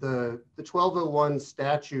the 1201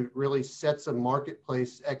 statute really sets a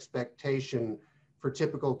marketplace expectation for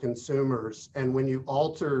typical consumers. And when you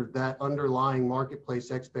alter that underlying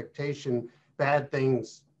marketplace expectation, bad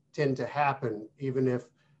things tend to happen, even if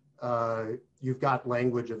you've got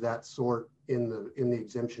language of that sort in the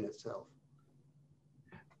exemption itself.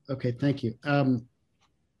 Okay, thank you.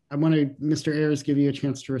 I want to, Mr. Ayers, give you a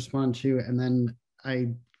chance to respond to, and then I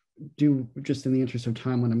do, just in the interest of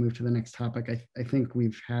time, want to move to the next topic. I think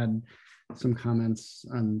we've had some comments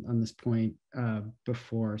on this point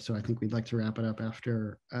before, so I think we'd like to wrap it up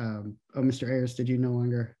after. Oh, Mr. Ayers, did you no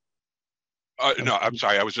longer? No, I'm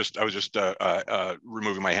sorry. I was just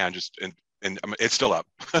removing my hand, and it's still up.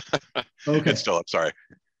 Okay. It's still up. Sorry.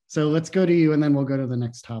 So let's go to you, and then we'll go to the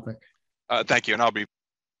next topic. Thank you, and I'll be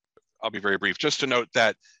very brief. Just to note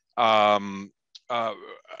that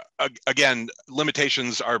again,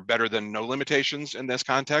 limitations are better than no limitations in this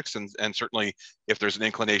context, and certainly if there's an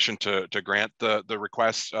inclination to grant the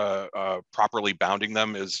requests, properly bounding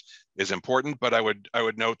them is important. But I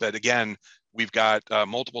would note that again, we've got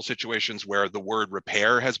multiple situations where the word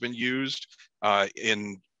repair has been used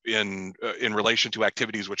in relation to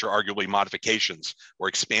activities which are arguably modifications or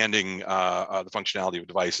expanding the functionality of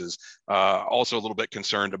devices. Also a little bit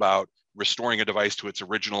concerned about restoring a device to its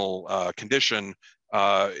original condition.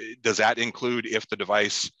 Does that include if the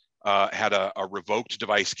device had a revoked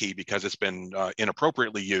device key because it's been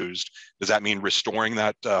inappropriately used? Does that mean restoring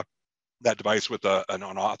that device with an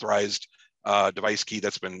unauthorized device key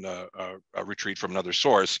that's been retrieved from another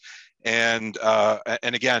source. And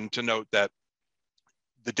again, to note that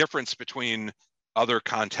the difference between other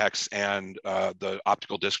contexts and the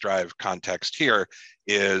optical disk drive context here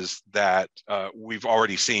is that we've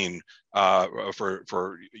already seen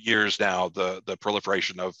for years now the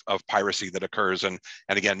proliferation of piracy that occurs, and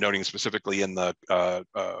again, noting specifically in the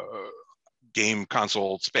game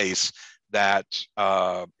console space that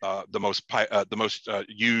the most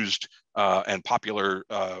used and popular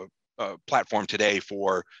platform today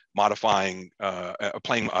for modifying,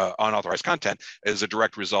 playing unauthorized content is a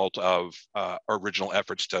direct result of original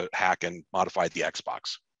efforts to hack and modify the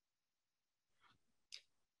Xbox.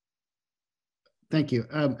 Thank you.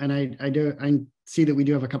 And I see that we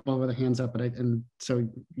do have a couple of other hands up, but and so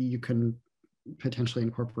you can potentially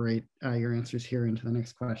incorporate your answers here into the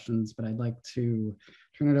next questions, but I'd like to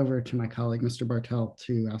turn it over to my colleague, Mr. Bartel,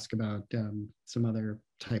 to ask about some other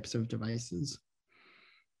types of devices.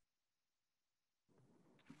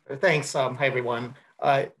 Thanks. Hi, everyone.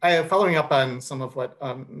 I am following up on some of what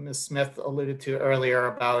Ms. Smith alluded to earlier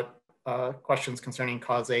about questions concerning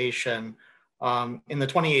causation. In the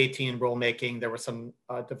 2018 rulemaking, there were some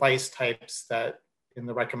device types that in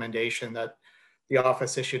the recommendation that the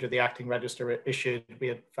office issued or the acting register issued, we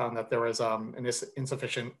had found that there was an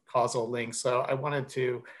insufficient causal link. So I wanted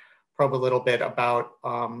to probe a little bit about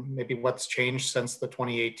maybe what's changed since the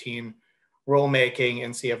 2018 rulemaking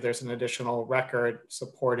and see if there's an additional record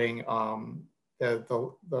supporting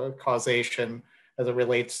the causation as it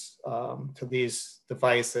relates to these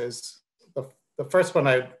devices. The first one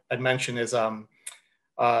I'd mention is a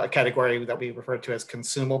category that we refer to as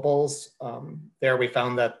consumables. There we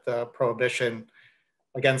found that the prohibition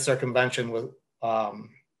against circumvention was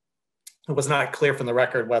not clear from the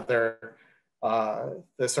record whether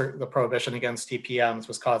the prohibition against TPMs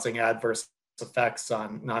was causing adverse effects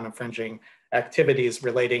on non-infringing activities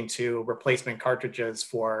relating to replacement cartridges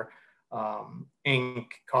for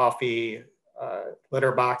ink, coffee,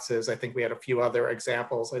 litter boxes. I think we had a few other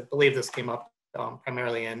examples. I believe this came up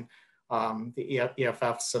primarily in the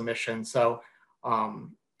EFF submission. So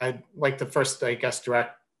I'd like to first, I guess,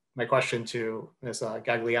 direct my question to Ms.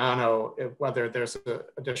 Gagliano, whether there's an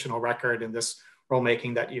additional record in this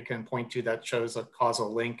rulemaking that you can point to that shows a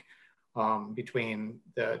causal link between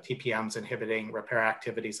the TPMs inhibiting repair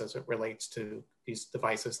activities as it relates to these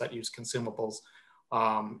devices that use consumables.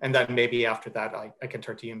 And then maybe after that, I can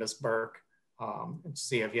turn to you, Ms. Burke, and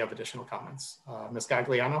see if you have additional comments. Ms.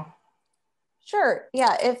 Gagliano? Sure,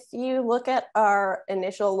 yeah, if you look at our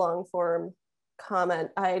initial long form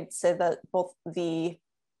comment, I'd say that both the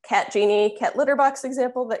cat genie, cat litter box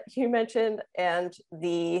example that you mentioned and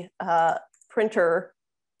the printer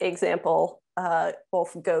example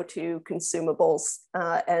both go to consumables.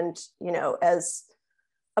 And, you know, as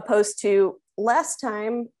opposed to last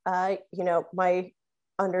time, you know, my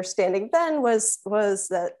understanding then was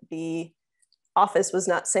that the office was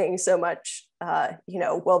not saying so much, you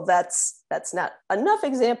know, well, that's not enough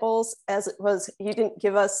examples, as it was, you didn't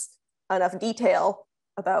give us enough detail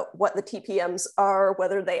about what the TPMs are,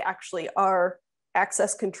 whether they actually are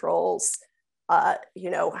access controls, you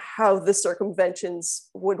know, how the circumventions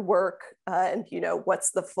would work, and, you know,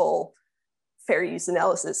 what's the full fair use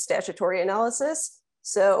analysis, statutory analysis.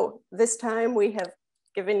 So this time we have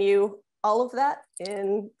given you all of that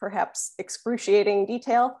in perhaps excruciating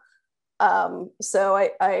detail. So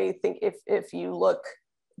I think if you look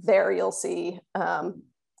there, you'll see,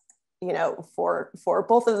 you know, for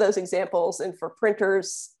both of those examples and for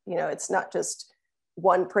printers, you know, it's not just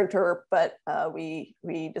one printer, but we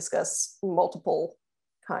discuss multiple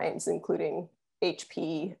kinds, including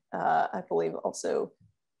HP, I believe also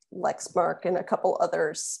Lexmark and a couple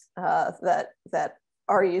others that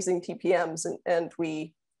are using TPMs, and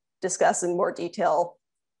we discuss in more detail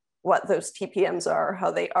what those TPMs are,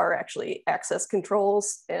 how they are actually access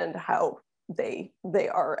controls, and how they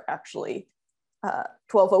are actually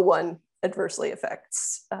 1201 adversely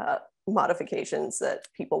affects modifications that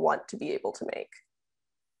people want to be able to make.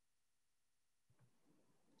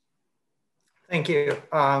 Thank you,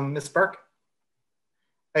 Ms. Burke.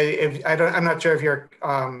 I'm not sure if your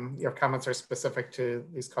comments are specific to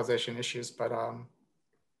these causation issues, but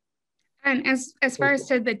and as far as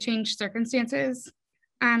to the changed circumstances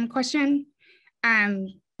question,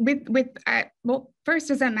 well,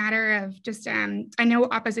 first, as a matter of just, I know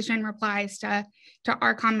opposition replies to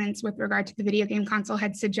our comments with regard to the video game console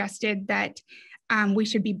had suggested that we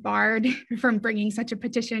should be barred from bringing such a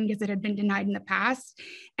petition because it had been denied in the past.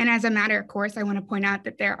 And as a matter of course, I want to point out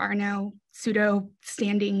that there are no pseudo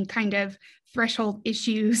standing kind of threshold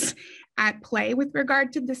issues at play with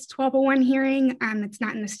regard to this 1201 hearing. It's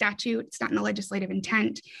not in the statute, it's not in the legislative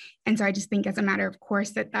intent. And so I just think as a matter of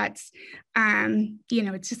course that's,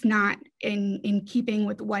 it's just not in keeping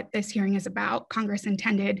with what this hearing is about. Congress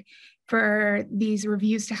intended for these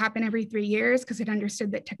reviews to happen every 3 years because it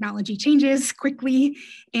understood that technology changes quickly,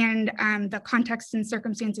 and the context and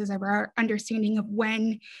circumstances of our understanding of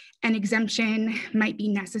when an exemption might be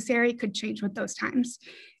necessary could change with those times.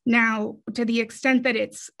 Now, to the extent that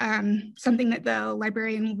it's something that the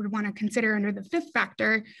librarian would want to consider under the fifth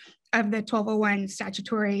factor of the 1201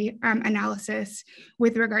 statutory analysis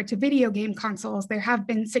with regard to video game consoles, there have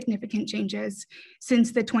been significant changes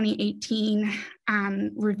since the 2018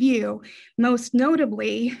 review. Most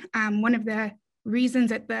notably, one of the reasons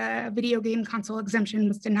that the video game console exemption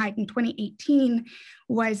was denied in 2018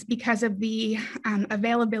 was because of the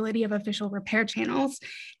availability of official repair channels.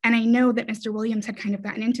 And I know that Mr. Williams had kind of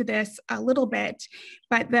gotten into this a little bit,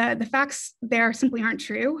 but the facts there simply aren't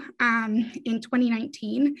true. In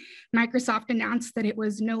 2019, Microsoft announced that it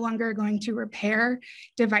was no longer going to repair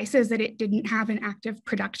devices that it didn't have in active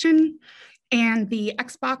production. And the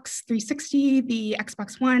Xbox 360, the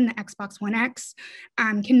Xbox One, the Xbox One X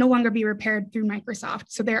can no longer be repaired through Microsoft.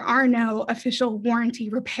 So there are no official warranty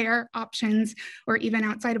repair options or even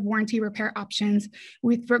outside of warranty repair options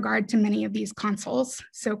with regard to many of these consoles.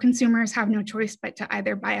 So consumers have no choice but to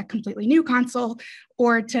either buy a completely new console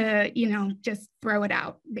or to, just throw it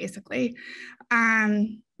out, basically.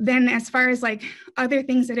 Then as far as like other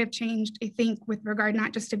things that have changed, I think with regard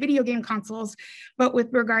not just to video game consoles, but with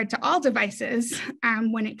regard to all devices,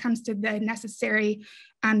 when it comes to the necessity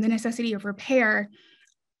of repair,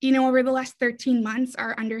 over the last 13 months,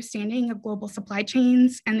 our understanding of global supply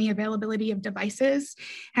chains and the availability of devices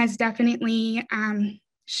has definitely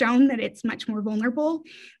shown that it's much more vulnerable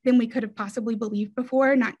than we could have possibly believed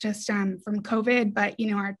before, not just from COVID, but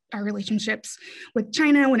our relationships with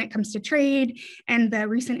China when it comes to trade, and the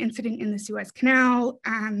recent incident in the Suez Canal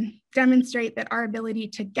demonstrate that our ability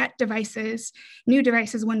to get new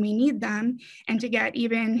devices when we need them, and to get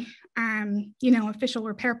even official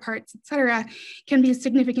repair parts, et cetera, can be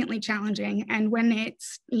significantly challenging. And when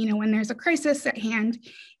when there's a crisis at hand,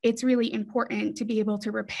 it's really important to be able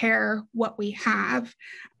to repair what we have,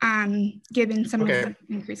 given some of the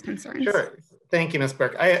increased concerns. Sure. Thank you, Ms.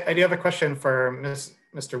 Burke. I do have a question for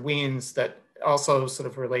Mr. Wiens that also sort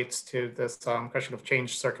of relates to this question of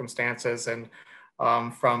changed circumstances and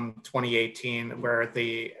from 2018, where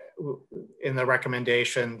in the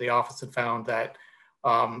recommendation, the office had found that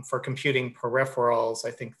for computing peripherals,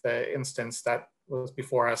 I think the instance that was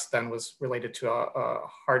before us then was related to a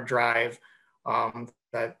hard drive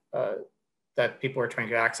that people were trying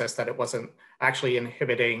to access, that it wasn't actually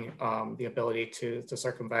inhibiting the ability to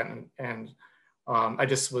circumvent. And I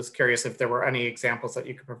just was curious if there were any examples that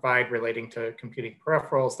you could provide relating to computing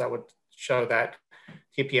peripherals that would show that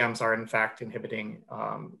TPMs are in fact inhibiting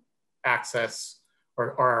access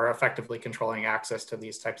or are effectively controlling access to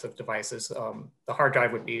these types of devices. The hard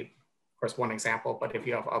drive would be, of course, one example, but if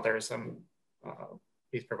you have others,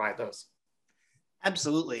 please provide those.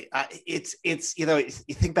 Absolutely. It's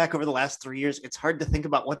you think back over the last 3 years, it's hard to think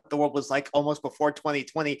about what the world was like almost before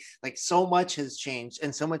 2020. Like so much has changed,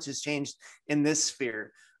 and so much has changed in this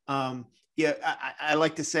sphere. I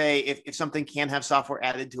like to say if something can have software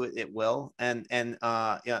added to it, it will. And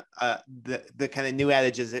the kind of new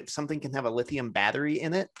adage is if something can have a lithium battery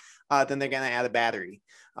in it, then they're going to add a battery.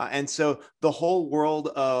 And so the whole world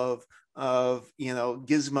of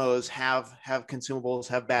gizmos have consumables,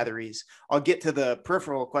 have batteries. I'll get to the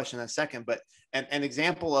peripheral question in a second, but an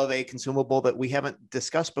example of a consumable that we haven't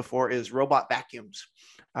discussed before is robot vacuums.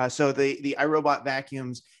 So the iRobot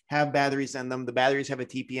vacuums have batteries in them. The batteries have a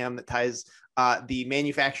TPM that ties the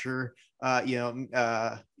manufacturer,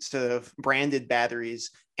 sort of branded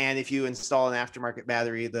batteries. And if you install an aftermarket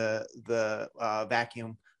battery, the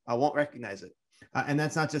vacuum won't recognize it. And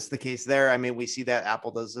that's not just the case there. I mean, we see that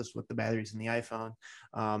Apple does this with the batteries in the iPhone.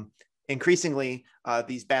 Increasingly,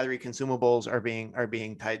 these battery consumables are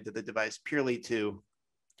being tied to the device purely to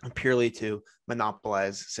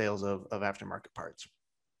monopolize sales of aftermarket parts,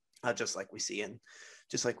 just like we see in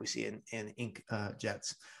ink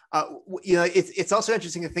jets. It's also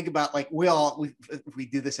interesting to think about, like we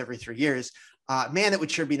do this every 3 years. Man, it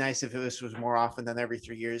would sure be nice if this was more often than every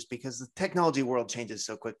 3 years, because the technology world changes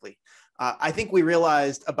so quickly. I think we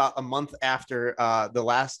realized about a month after the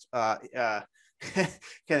last kind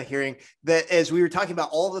of hearing that as we were talking about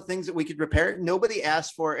all the things that we could repair, nobody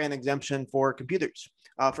asked for an exemption for computers,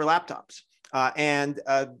 for laptops.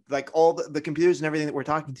 Like all the computers and everything that we're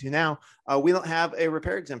talking to now, we don't have a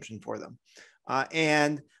repair exemption for them.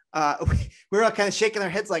 we're all kind of shaking our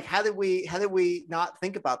heads like, how did we not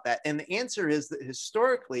think about that? And the answer is that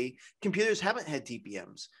historically, computers haven't had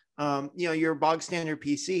TPMs. Your bog standard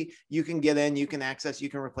PC, you can get in, you can access, you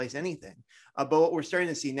can replace anything. But what we're starting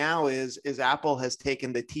to see now is Apple has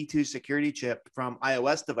taken the T2 security chip from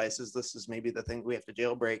iOS devices. This is maybe the thing we have to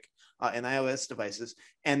jailbreak in iOS devices,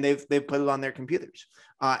 and they've put it on their computers.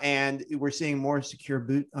 And we're seeing more secure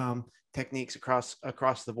boot techniques across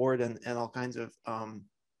the board and all kinds of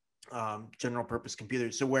general purpose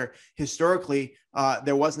computers. So where historically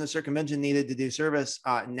there wasn't a circumvention needed to do service,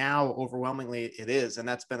 now overwhelmingly it is, and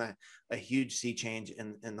that's been a huge sea change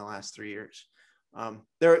in the last 3 years.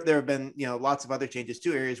 There have been lots of other changes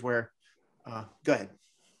to areas where. Go ahead.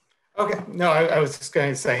 Okay, no, I was just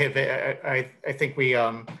going to say that I think we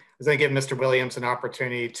was going to give Mr. Williams an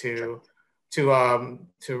opportunity to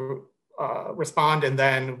respond, and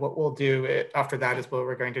then what we'll do after that is what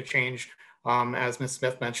we're going to change. As Ms.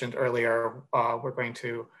 Smith mentioned earlier, we're going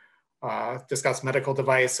to discuss medical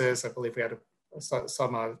devices. I believe we had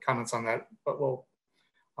some comments on that, but we'll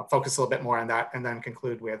focus a little bit more on that and then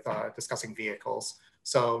conclude with discussing vehicles.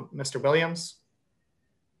 So, Mr. Williams?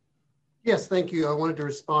 Yes, thank you. I wanted to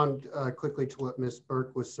respond quickly to what Ms.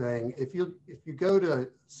 Burke was saying. If you go to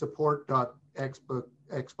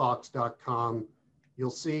support.xbox.com, you'll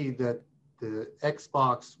see that the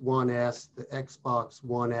Xbox One S, the Xbox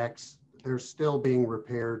One X, they're still being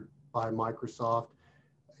repaired by Microsoft.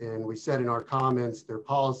 And we said in our comments, their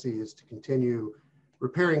policy is to continue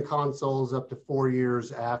repairing consoles up to 4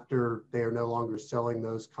 years after they are no longer selling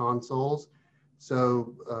those consoles.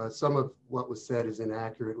 So some of what was said is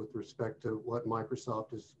inaccurate with respect to what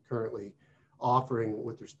Microsoft is currently offering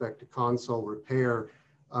with respect to console repair.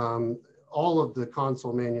 All of the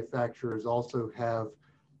console manufacturers also have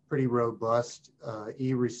pretty robust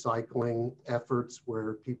e-recycling efforts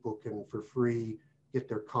where people can, for free, get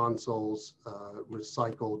their consoles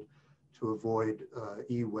recycled to avoid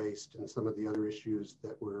e-waste and some of the other issues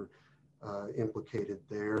that were implicated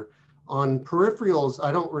there. On peripherals,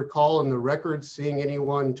 I don't recall in the records seeing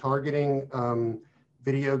anyone targeting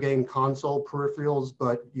video game console peripherals,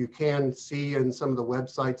 but you can see in some of the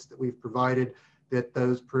websites that we've provided that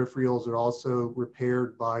those peripherals are also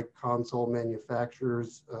repaired by console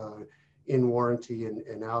manufacturers in warranty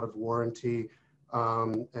and out of warranty.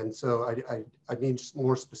 And so I need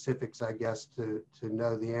more specifics, I guess, to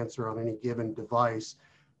know the answer on any given device.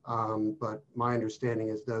 But my understanding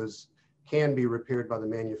is those can be repaired by the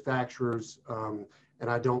manufacturers. And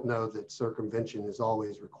I don't know that circumvention is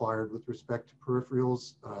always required with respect to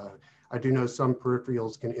peripherals. I do know some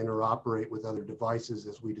peripherals can interoperate with other devices,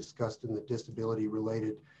 as we discussed in the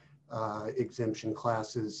disability-related exemption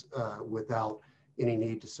classes without any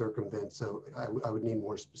need to circumvent. So I would need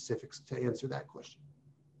more specifics to answer that question.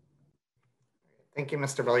 Thank you,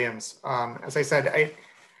 Mr. Williams. As I said,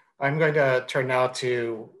 I'm going to turn now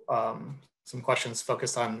to some questions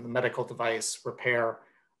focused on the medical device repair.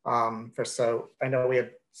 So I know we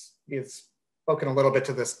had spoken a little bit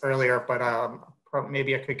to this earlier, but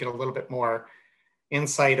maybe I could get a little bit more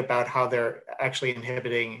insight about how they're actually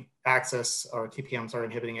inhibiting access, or TPMs are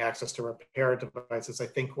inhibiting access to repair devices. I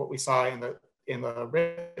think what we saw in the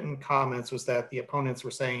written comments was that the opponents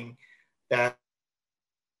were saying that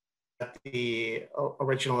the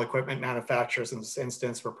original equipment manufacturers in this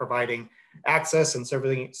instance were providing access and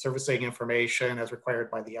servicing information as required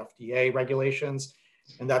by the FDA regulations,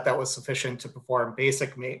 and that was sufficient to perform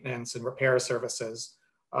basic maintenance and repair services.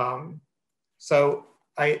 So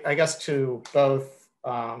I guess to both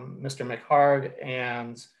Mr. McHarg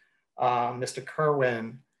and Mr.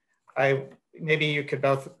 Kerwin, maybe you could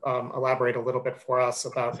both elaborate a little bit for us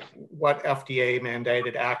about what FDA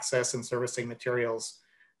mandated access and servicing materials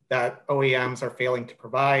that OEMs are failing to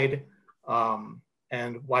provide,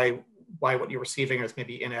 and why what you're receiving is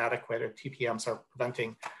maybe inadequate, or TPMs are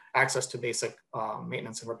preventing access to basic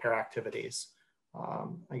maintenance and repair activities.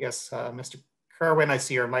 I guess, Mr. Kerwin, I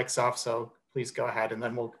see your mic's off, so please go ahead, and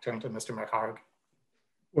then we'll turn to Mr. McHarg.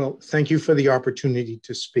 Well, thank you for the opportunity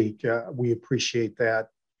to speak. We appreciate that.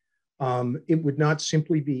 It would not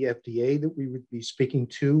simply be FDA that we would be speaking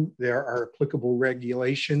to. There are applicable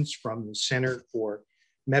regulations from the Center for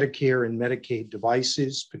Medicare and Medicaid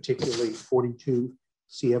Devices, particularly 42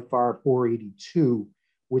 CFR 482,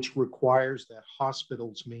 which requires that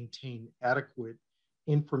hospitals maintain adequate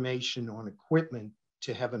information on equipment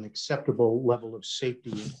to have an acceptable level of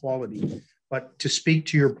safety and quality. But to speak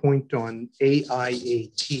to your point on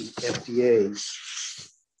AIAT, FDA,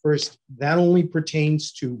 first, that only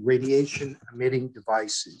pertains to radiation emitting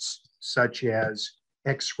devices, such as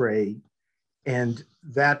X-ray And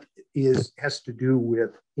that has to do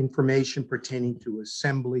with information pertaining to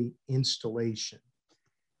assembly installation.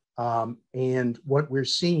 And what we're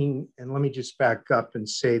seeing, and let me just back up and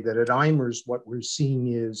say that at Eimers, what we're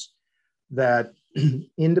seeing is that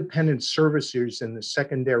independent servicers in the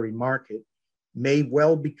secondary market may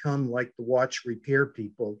well become like the watch repair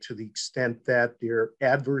people to the extent that they're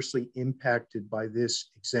adversely impacted by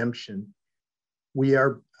this exemption. We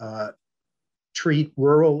are treat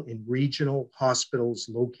rural and regional hospitals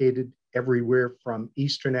located everywhere from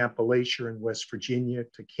Eastern Appalachia and West Virginia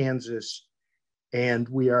to Kansas. And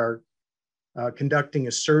we are conducting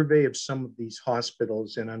a survey of some of these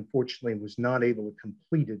hospitals, and unfortunately was not able to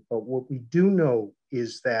complete it. But what we do know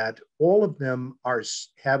is that all of them are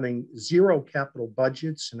having zero capital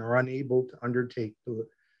budgets and are unable to undertake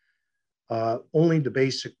only the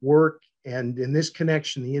basic work. And in this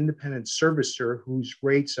connection, the independent servicer, whose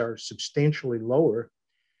rates are substantially lower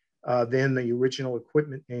than the original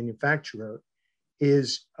equipment manufacturer,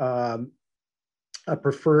 is a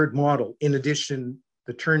preferred model. In addition,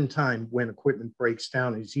 the turn time when equipment breaks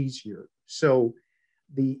down is easier. So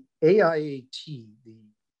the AIAT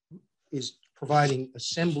is providing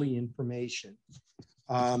assembly information,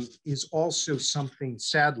 is also something,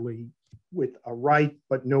 sadly, with a right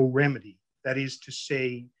but no remedy. That is to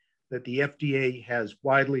say that the FDA has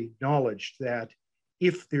widely acknowledged that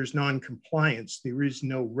if there's non-compliance, there is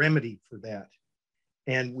no remedy for that.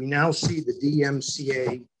 And we now see the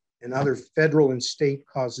DMCA and other federal and state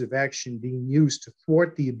causes of action being used to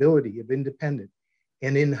thwart the ability of independent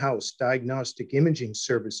and in-house diagnostic imaging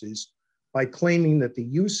services by claiming that the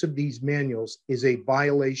use of these manuals is a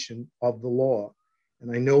violation of the law.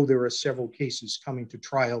 And I know there are several cases coming to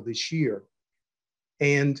trial this year.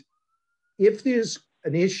 And if there's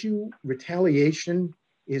an issue, retaliation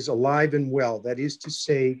is alive and well. That is to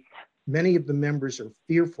say, many of the members are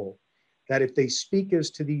fearful that if they speak as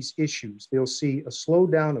to these issues, they'll see a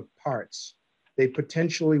slowdown of parts. They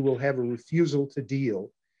potentially will have a refusal to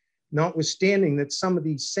deal, notwithstanding that some of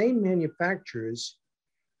these same manufacturers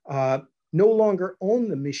no longer own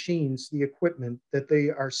the machines, the equipment that they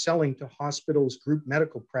are selling to hospitals, group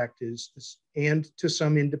medical practices, and to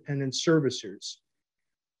some independent servicers.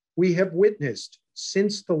 We have witnessed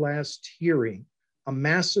since the last hearing a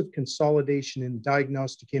massive consolidation in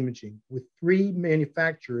diagnostic imaging, with 3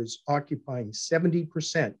 manufacturers occupying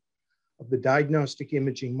 70% of the diagnostic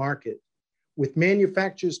imaging market, with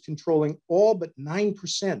manufacturers controlling all but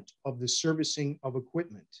 9% of the servicing of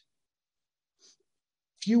equipment.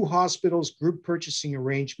 Few hospitals, group purchasing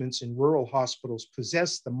arrangements in rural hospitals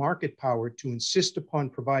possess the market power to insist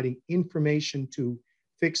upon providing information to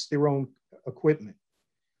fix their own equipment.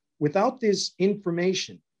 Without this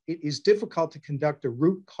information, it is difficult to conduct a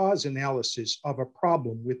root cause analysis of a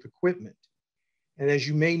problem with equipment. And as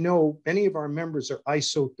you may know, many of our members are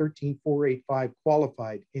ISO 13485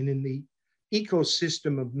 qualified. And in the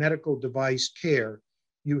ecosystem of medical device care,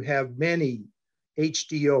 you have many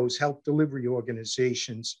HDOs, health delivery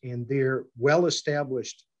organizations, and their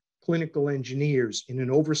well-established clinical engineers in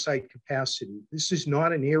an oversight capacity. This is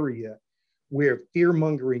not an area where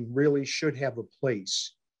fear-mongering really should have a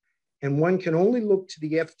place. And one can only look to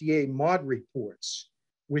the FDA MOD reports,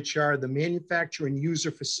 which are the manufacturer and user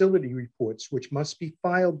facility reports, which must be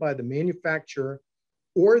filed by the manufacturer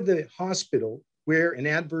or the hospital where an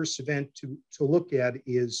adverse event to look at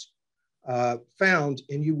is found.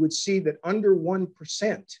 And you would see that under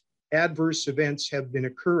 1% adverse events have been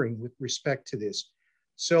occurring with respect to this.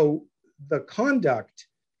 So the conduct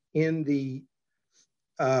in the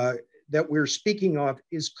that we're speaking of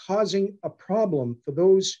is causing a problem for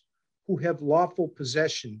those who have lawful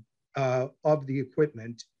possession of the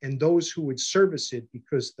equipment and those who would service it,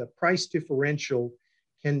 because the price differential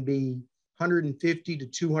can be 150 to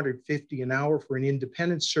 250 an hour for an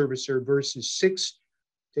independent servicer versus 600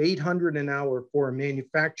 to 800 an hour for a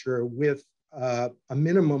manufacturer with a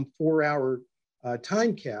minimum 4-hour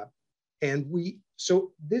time cap. And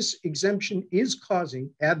so this exemption is causing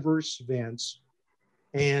adverse events.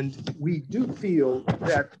 And we do feel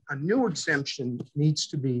that a new exemption needs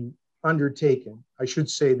to be undertaken. I should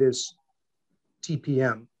say this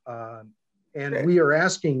TPM. And we are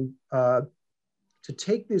asking to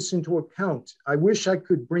take this into account. I wish I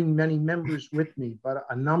could bring many members with me, but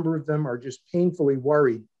a number of them are just painfully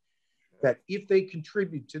worried that if they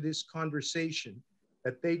contribute to this conversation,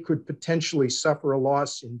 that they could potentially suffer a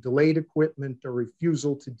loss in delayed equipment or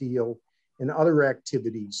refusal to deal and other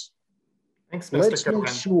activities. Thanks, Mr. Let's make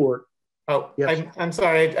sure. Oh, yes. I'm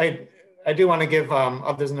sorry. I do want to give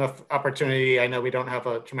others enough opportunity. I know we don't have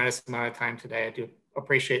a tremendous amount of time today. I do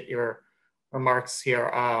appreciate your remarks here.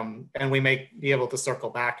 And we may be able to circle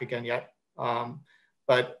back again yet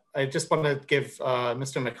But I just want to give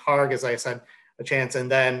Mr. McHarg, as I said, a chance,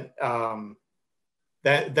 and then I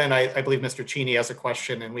believe Mr. Cheney has a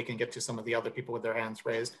question, and we can get to some of the other people with their hands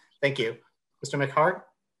raised. Thank you. Mr. McHarg?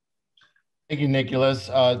 Thank you, Nicholas.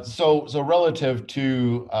 So relative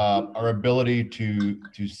to our ability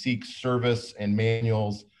to seek service and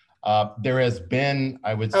manuals, there has been,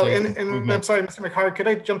 I would say, and I'm sorry, Mr. McHarg, could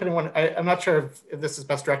I jump in one? I'm not sure if this is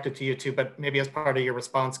best directed to you too, but maybe as part of your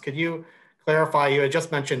response, could you clarify, you had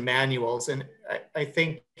just mentioned manuals, and I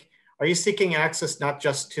think, are you seeking access not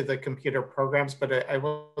just to the computer programs, but I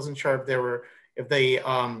wasn't sure if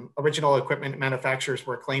the original equipment manufacturers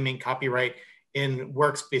were claiming copyright in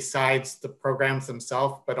works besides the programs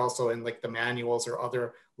themselves, but also in like the manuals or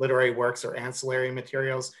other literary works or ancillary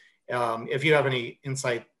materials. If you have any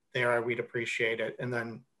insight there, we'd appreciate it. And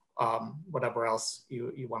then whatever else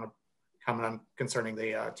you want to comment on concerning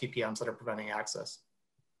the TPMs that are preventing access.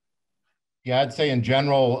 Yeah, I'd say in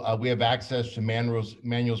general, we have access to manuals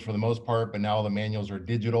for the most part, but now the manuals are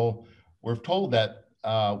digital. We're told that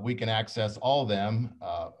we can access all of them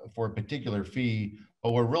for a particular fee.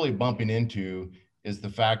 What we're really bumping into is the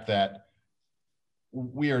fact that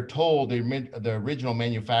we are told the original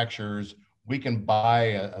manufacturers, we can buy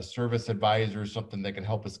a service advisor, something that can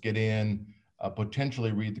help us get in,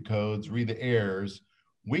 potentially read the codes, read the errors.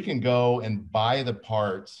 We can go and buy the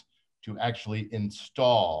parts to actually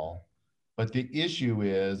install. But the issue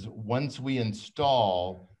is once we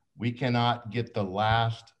install, we cannot get the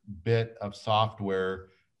last bit of software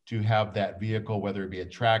to have that vehicle, whether it be a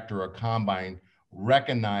tractor or a combine,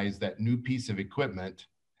 recognize that new piece of equipment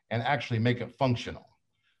and actually make it functional.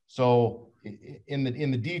 So in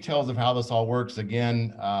the details of how this all works,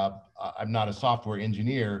 again, I'm not a software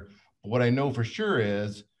engineer, but what I know for sure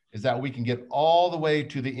is that we can get all the way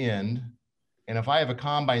to the end. And if I have a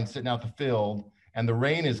combine sitting out the field and the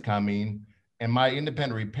rain is coming and my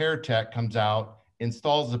independent repair tech comes out,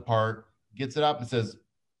 installs the part, gets it up and says,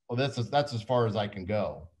 well, that's as far as I can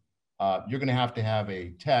go. You're gonna have to have a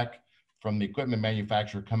tech from the equipment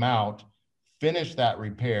manufacturer come out, finish that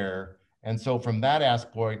repair. And so from that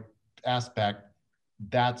aspect,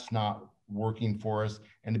 that's not working for us.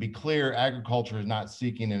 And to be clear, agriculture is not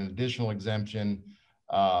seeking an additional exemption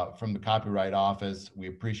from the Copyright Office. We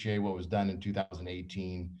appreciate what was done in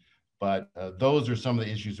 2018, but those are some of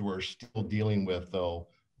the issues we're still dealing with though,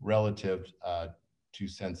 relative to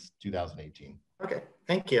since 2018. Okay,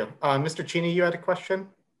 thank you. Mr. Cheney, you had a question?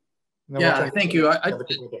 Yeah, thank you.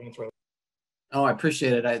 Oh, I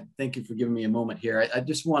appreciate it. I thank you for giving me a moment here. I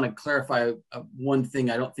just want to clarify one thing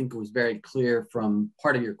I don't think was very clear from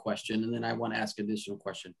part of your question, and then I want to ask an additional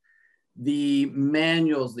question. The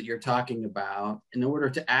manuals that you're talking about, in order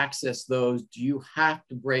to access those, do you have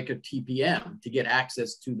to break a TPM to get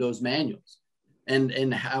access to those manuals?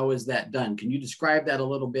 And how is that done? Can you describe that a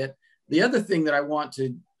little bit? The other thing that I want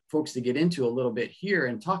folks to get into a little bit here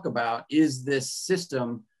and talk about is this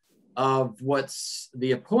system of what's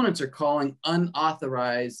the opponents are calling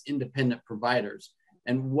unauthorized independent providers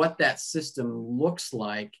and what that system looks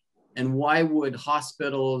like, and why would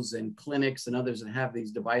hospitals and clinics and others that have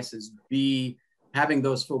these devices be having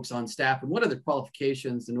those folks on staff, and what are the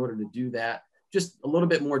qualifications in order to do that? Just a little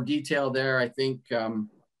bit more detail there, I think,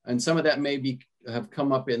 and some of that maybe have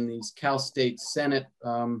come up in these Cal State Senate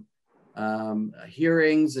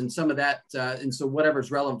hearings and some of that, and so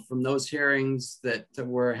whatever's relevant from those hearings that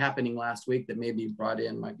were happening last week that may be brought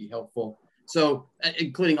in might be helpful. So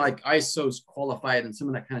including like ISO's qualified and some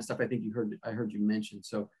of that kind of stuff, I think I heard you mention.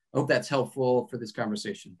 So I hope that's helpful for this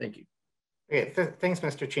conversation. Thank you. Okay, thanks,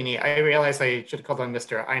 Mr. Cheney. I realized I should have called on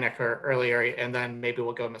Mr. Einecker earlier, and then maybe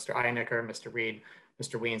we'll go Mr. Einecker, Mr. Reed,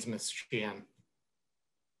 Mr. Weens, Ms. Sheehan.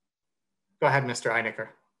 Go ahead, Mr. Einecker.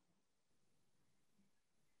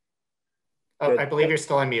 Oh, I believe you're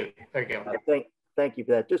still on mute. There you go. Thank you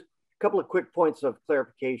for that. Just a couple of quick points of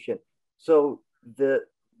clarification. So the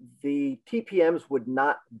TPMs would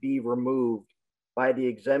not be removed by the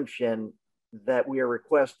exemption that we are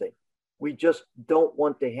requesting. We just don't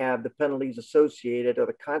want to have the penalties associated or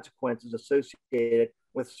the consequences associated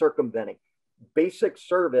with circumventing. Basic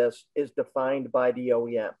service is defined by the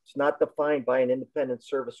OEM. It's not defined by an independent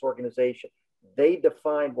service organization. They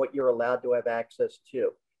define what you're allowed to have access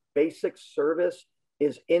to. Basic service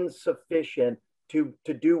is insufficient to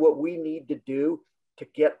do what we need to do to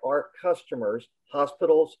get our customers,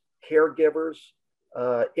 hospitals, caregivers,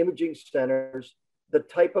 imaging centers, the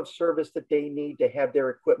type of service that they need to have their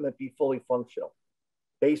equipment be fully functional.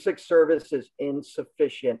 Basic service is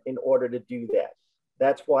insufficient in order to do that.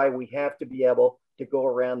 That's why we have to be able to go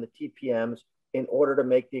around the TPMs in order to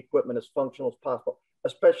make the equipment as functional as possible,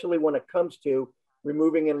 especially when it comes to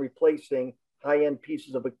removing and replacing high-end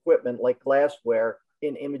pieces of equipment like glassware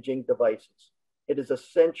in imaging devices. It is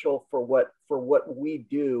essential for what we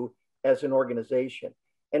do as an organization.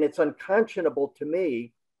 And it's unconscionable to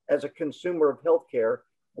me as a consumer of healthcare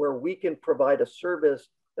where we can provide a service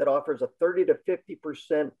that offers a 30 to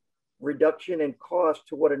 50% reduction in cost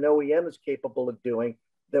to what an OEM is capable of doing,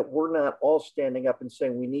 that we're not all standing up and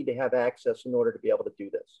saying we need to have access in order to be able to do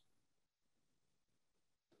this.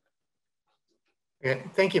 Okay,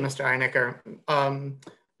 thank you, Mr. Einecker.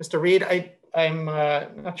 Mr. Reed, I'm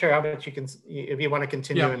not sure how much you can, if you want to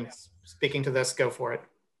continue in speaking to this, go for it.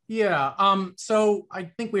 Yeah, so I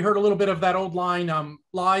think we heard a little bit of that old line,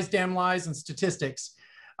 lies, damn lies, and statistics.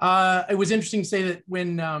 It was interesting to say that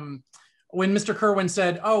when Mr. Kerwin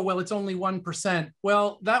said, oh, well, it's only 1%.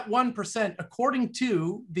 Well, that 1%, according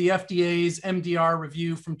to the FDA's MDR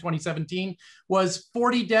review from 2017, was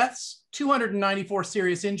 40 deaths, 294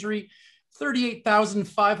 serious injury,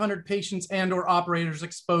 38,500 patients and or operators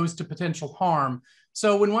exposed to potential harm.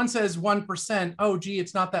 So when one says 1%, oh, gee,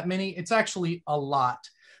 it's not that many, it's actually a lot.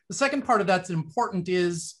 The second part of that's important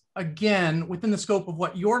is, again, within the scope of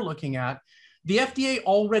what you're looking at, the FDA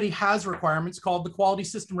already has requirements called the Quality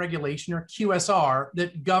System Regulation, or QSR,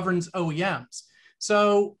 that governs OEMs.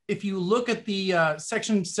 So if you look at the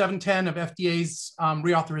Section 710 of FDA's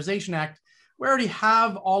Reauthorization Act, we already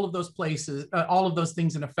have all of those places, all of those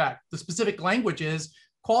things in effect. The specific language is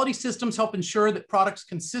quality systems help ensure that products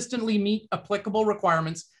consistently meet applicable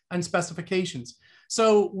requirements and specifications.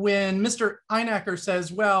 So when Mr. Einecker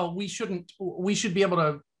says, well, we should be able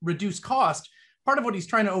to reduce cost, part of what he's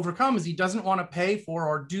trying to overcome is he doesn't want to pay for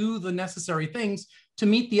or do the necessary things to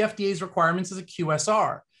meet the FDA's requirements as a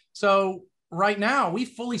QSR. So right now, we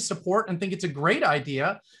fully support and think it's a great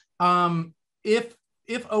idea.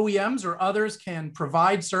 If OEMs or others can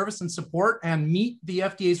provide service and support and meet the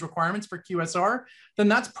FDA's requirements for QSR, then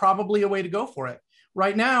that's probably a way to go for it.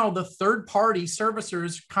 Right now, the third-party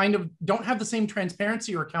servicers kind of don't have the same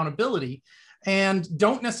transparency or accountability and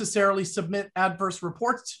don't necessarily submit adverse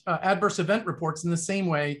event reports in the same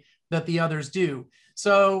way that the others do.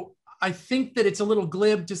 So I think that it's a little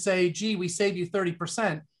glib to say, gee, we saved you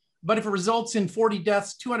 30%. But if it results in 40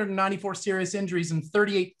 deaths, 294 serious injuries, and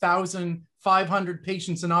 38,500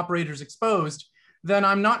 patients and operators exposed, then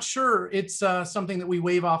I'm not sure it's something that we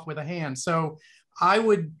wave off with a hand. So I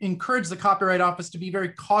would encourage the Copyright Office to be very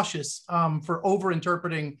cautious for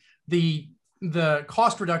over-interpreting the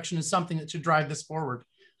cost reduction as something that should drive this forward,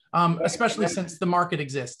 especially since the market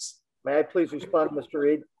exists. May I please respond, Mr.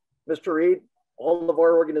 Reed? Mr. Reed, all of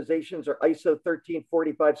our organizations are ISO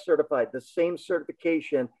 13485 certified, the same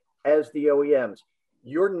certification as the OEMs.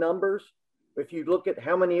 Your numbers, if you look at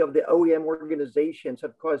how many of the OEM organizations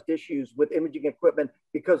have caused issues with imaging equipment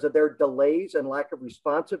because of their delays and lack of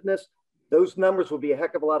responsiveness, those numbers will be a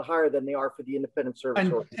heck of a lot higher than they are for the independent service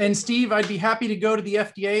organizations. And Steve, I'd be happy to go to the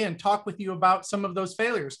FDA and talk with you about some of those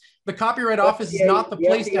failures. The Copyright Office is not the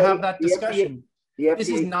place to have that discussion. This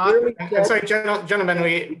is not. I'm sorry,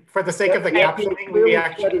 gentlemen, for the sake of the captioning, we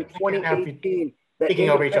actually in 2018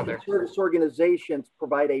 speaking over each other. Service organizations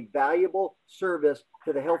provide a valuable service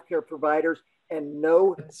to the healthcare providers, and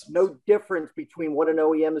no difference between what an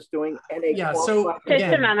OEM is doing and a just a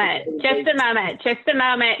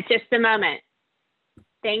moment.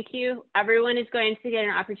 Thank you. Everyone is going to get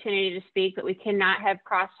an opportunity to speak, but we cannot have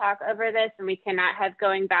crosstalk over this, and we cannot have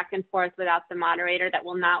going back and forth without the moderator. That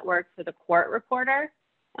will not work for the court reporter.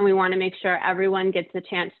 And we want to make sure everyone gets a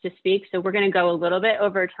chance to speak. So we're going to go a little bit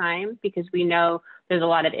over time because we know there's a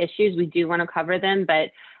lot of issues. We do want to cover them,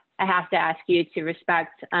 but I have to ask you to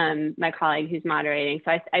respect my colleague who's moderating.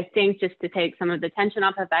 So I think just to take some of the tension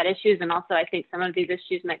off of that issues, and also I think some of these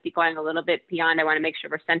issues might be going a little bit beyond. I want to make sure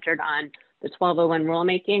we're centered on the 1201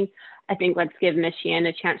 rulemaking. I think let's give Ms. Sheehan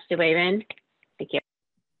a chance to weigh in. Thank you.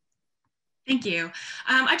 Thank you.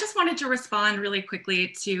 I just wanted to respond really quickly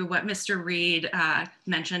to what Mr. Reed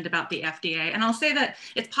mentioned about the FDA. And I'll say that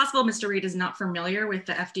it's possible Mr. Reed is not familiar with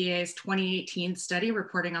the FDA's 2018 study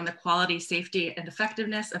reporting on the quality, safety, and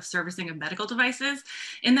effectiveness of servicing of medical devices.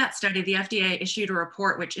 In that study, the FDA issued a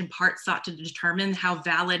report which in part sought to determine how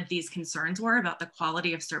valid these concerns were about the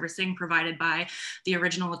quality of servicing provided by the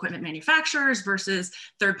original equipment manufacturers versus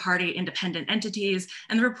third-party independent entities.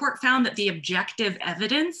 And the report found that the objective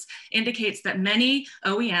evidence indicates states that many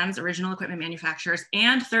OEMs, original equipment manufacturers,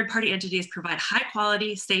 and third-party entities provide high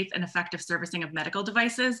quality, safe, and effective servicing of medical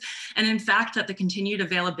devices. And in fact, that the continued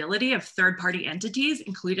availability of third-party entities,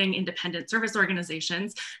 including independent service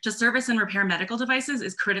organizations, to service and repair medical devices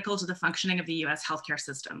is critical to the functioning of the US healthcare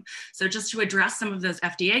system. So just to address some of those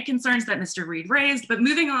FDA concerns that Mr. Reed raised, but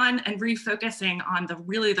moving on and refocusing on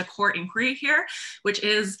really the core inquiry here, which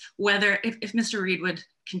is whether, if Mr. Reed would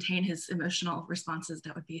contain his emotional responses,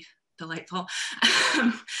 that would be delightful.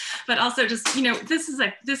 But also just, you know, this is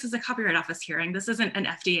a Copyright Office hearing. This isn't an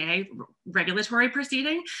FDA regulatory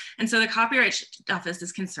proceeding. And so the Copyright Office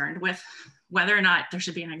is concerned with whether or not there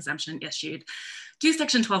should be an exemption issued to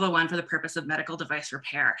Section 1201 for the purpose of medical device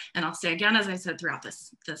repair. And I'll say again, as I said throughout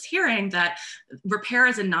this hearing, that repair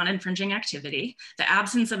is a non-infringing activity. The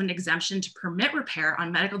absence of an exemption to permit repair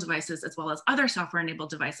on medical devices as well as other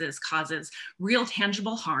software-enabled devices causes real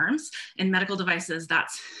tangible harms in medical devices.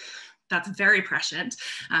 That's very prescient.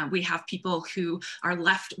 We have people who are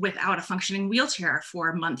left without a functioning wheelchair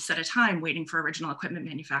for months at a time, waiting for original equipment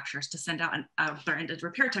manufacturers to send out a branded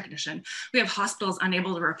repair technician. We have hospitals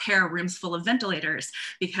unable to repair rooms full of ventilators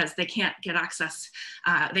because they can't get access.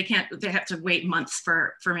 They have to wait months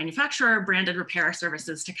for manufacturer branded repair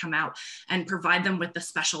services to come out and provide them with the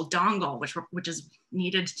special dongle, which is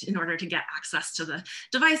needed in order to get access to the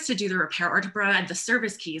device to do the repair, or to provide the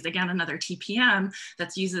service keys, again, another TPM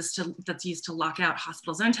that's used to lock out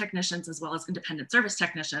hospital's own technicians as well as independent service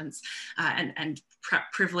technicians and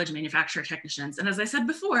privileged manufacturer technicians. And as I said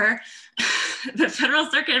before, the Federal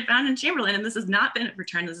Circuit found in Chamberlain, and this has not been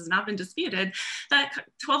returned, this has not been disputed, that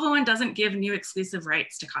 1201 doesn't give new exclusive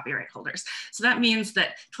rights to copyright holders. So that means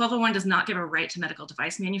that 1201 does not give a right to medical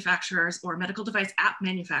device manufacturers or medical device app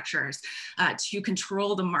manufacturers to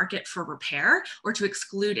control the market for repair or to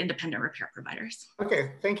exclude independent repair providers.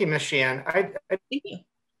 Okay, thank you, Ms. Sheehan. Thank you.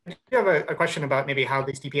 I do have a question about maybe how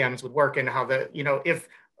these TPMs would work and how if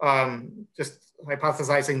just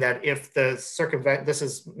hypothesizing that if the this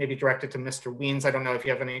is maybe directed to Mr. Wiens, I don't know if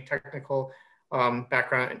you have any technical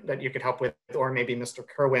background that you could help with, or maybe Mr.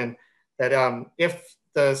 Kerwin, that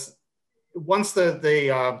once the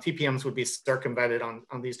TPMs would be circumvented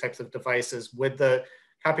on these types of devices, would the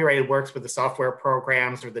copyrighted works with the software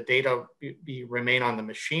programs or the data remain on the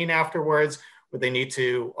machine afterwards? Would they need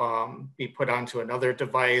to be put onto another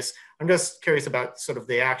device? I'm just curious about sort of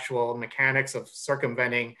the actual mechanics of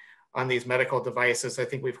circumventing on these medical devices. I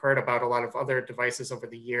think we've heard about a lot of other devices over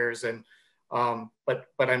the years, and but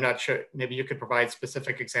I'm not sure, maybe you could provide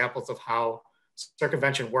specific examples of how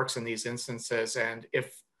circumvention works in these instances, and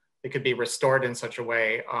if it could be restored in such a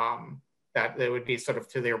way that it would be sort of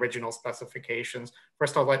to the original specifications.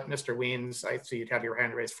 First, I'll let Mr. Wiens, I see you'd have your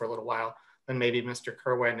hand raised for a little while, then maybe Mr.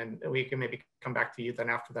 Kerwin, and we can maybe come back to you then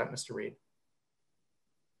after that, Mr. Reed.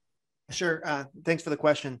 Sure, thanks for the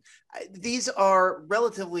question. These are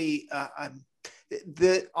relatively,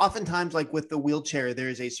 oftentimes, like with the wheelchair, there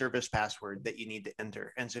is a service password that you need to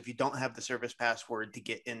enter. And so if you don't have the service password to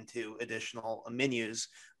get into additional menus,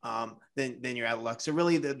 then you're out of luck. So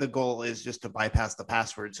really the goal is just to bypass the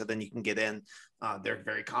password so then you can get in. There are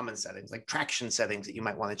very common settings like traction settings that you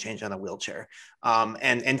might want to change on a wheelchair.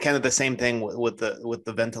 And kind of the same thing with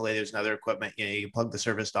the ventilators and other equipment. You plug the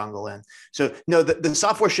service dongle in. So no, the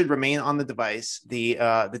software should remain on the device. The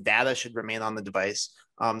data should remain on the device.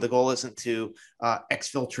 The goal isn't to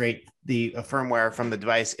exfiltrate the firmware from the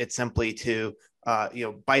device. It's simply to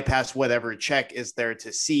bypass whatever check is there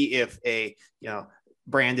to see if a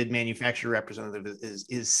branded manufacturer representative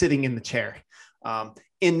is sitting in the chair.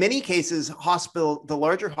 In many cases, the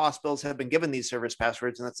larger hospitals have been given these service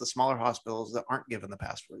passwords, and it's the smaller hospitals that aren't given the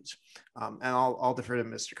passwords. And I'll defer to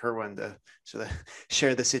Mr. Kerwin to sort of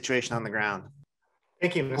share the situation on the ground.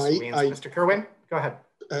 Thank you, Mr. Wiens. Mr. Kerwin, go ahead.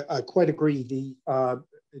 I quite agree. The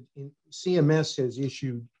CMS has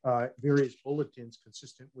issued various bulletins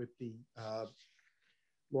consistent with the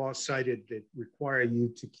law cited that require you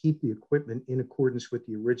to keep the equipment in accordance with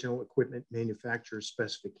the original equipment manufacturer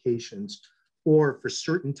specifications, or for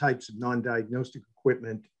certain types of non-diagnostic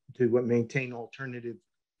equipment to maintain alternative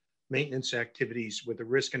maintenance activities with a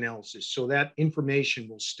risk analysis. So that information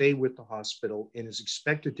will stay with the hospital and is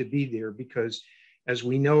expected to be there because, as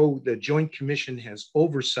we know, the Joint Commission has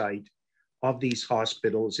oversight of these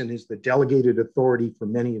hospitals and is the delegated authority for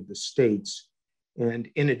many of the states. And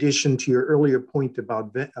in addition to your earlier point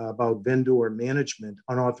about vendor management,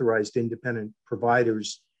 unauthorized independent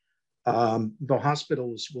providers, the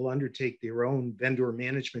hospitals will undertake their own vendor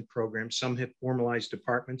management programs. Some have formalized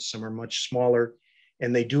departments, some are much smaller,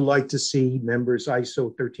 and they do like to see members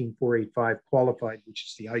ISO 13485 qualified, which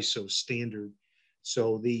is the ISO standard.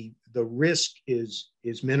 So the risk is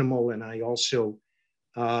minimal. And I also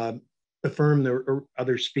affirm the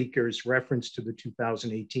other speakers' reference to the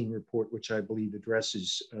 2018 report, which I believe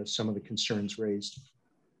addresses some of the concerns raised.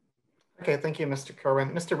 Okay, thank you, Mr.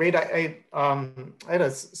 Kerwin. Mr. Reed, I had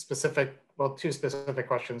a specific, well, two specific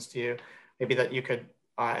questions to you, maybe that you could,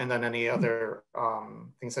 and then any other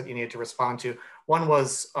things that you needed to respond to. One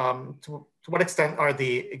was, to what extent are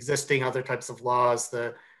the existing other types of laws,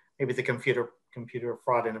 maybe the Computer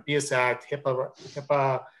Fraud and Abuse Act,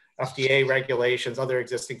 HIPAA, FDA regulations, other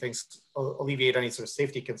existing things alleviate any sort of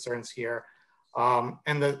safety concerns here?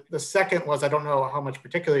 And the second was, I don't know how much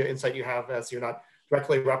particular insight you have, as you're not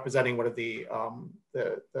directly representing one of the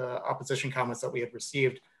opposition comments that we had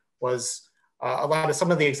received, was a lot of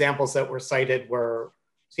some of the examples that were cited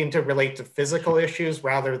seemed to relate to physical issues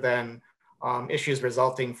rather than issues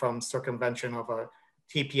resulting from circumvention of a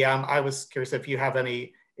TPM. I was curious if you have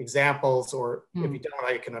any examples, or if you don't,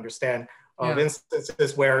 I can understand, of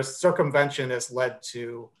instances where circumvention has led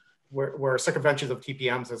to, where circumvention of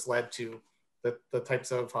TPMs has led to the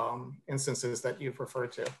types of instances that you've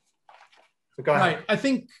referred to. So go ahead.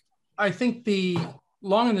 Right. I think the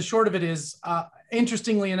long and the short of it is,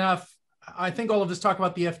 interestingly enough, I think all of this talk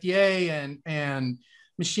about the FDA and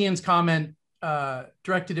Ms. Sheehan's comment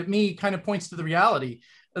directed at me kind of points to the reality.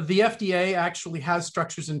 The FDA actually has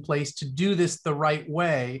structures in place to do this the right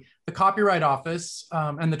way. The Copyright Office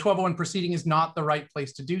and the 1201 proceeding is not the right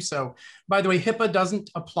place to do so. By the way, HIPAA doesn't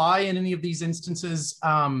apply in any of these instances.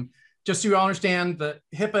 Just so you all understand, the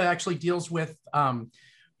HIPAA actually deals with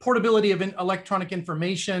portability of electronic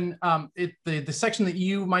information. The section that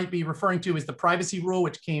you might be referring to is the privacy rule,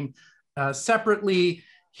 which came separately.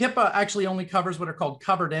 HIPAA actually only covers what are called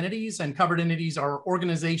covered entities, and covered entities are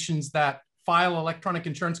organizations that file electronic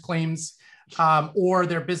insurance claims or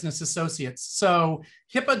their business associates. So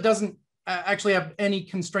HIPAA doesn't actually have any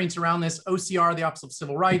constraints around this. OCR, the Office of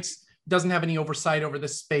Civil Rights, doesn't have any oversight over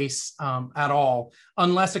this space at all,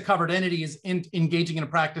 unless a covered entity is engaging in a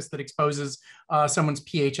practice that exposes someone's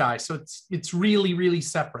PHI. So it's really, really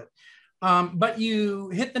separate. But you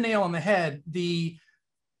hit the nail on the head. The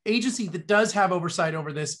agency that does have oversight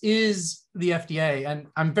over this is the FDA. And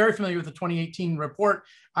I'm very familiar with the 2018 report.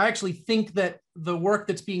 I actually think that the work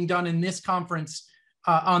that's being done in this conference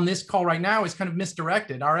on this call right now is kind of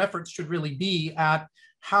misdirected. Our efforts should really be at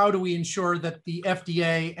how do we ensure that the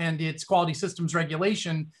FDA and its quality systems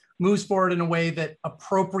regulation moves forward in a way that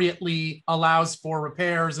appropriately allows for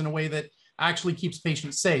repairs in a way that actually keeps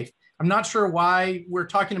patients safe. I'm not sure why we're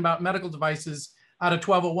talking about medical devices at a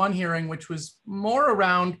 1201 hearing, which was more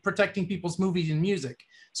around protecting people's movies and music.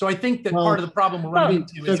 So I think that part of the problem we're running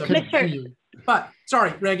into is a venue. But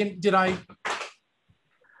sorry, Reagan, did I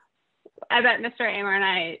bet Mr. Amer and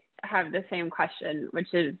I have the same question,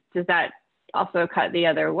 which is, does that also cut the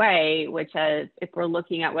other way, which is if we're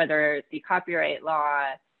looking at whether the copyright law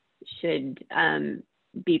should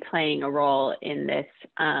be playing a role in this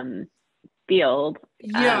field,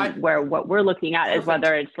 where what we're looking at is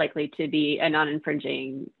whether it's likely to be a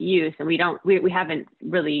non-infringing use. And we haven't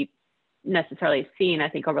really necessarily seen, I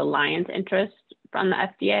think, a reliant interest from the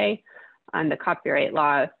FDA on the copyright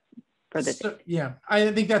law for this. So, yeah,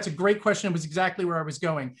 I think that's a great question. It was exactly where I was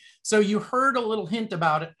going. So you heard a little hint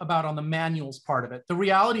about it, on the manuals part of it. The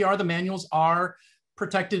reality are the manuals are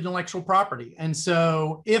protected intellectual property. And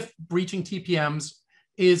so if breaching TPMs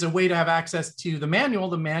is a way to have access to the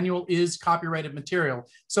manual is copyrighted material.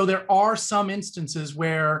 So there are some instances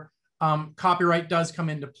where copyright does come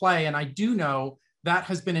into play. And I do know that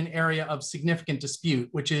has been an area of significant dispute,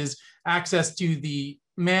 which is access to the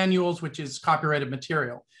manuals, which is copyrighted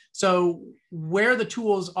material. So where the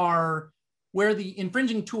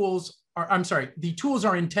infringing tools are, the tools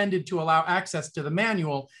are intended to allow access to the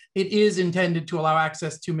manual, it is intended to allow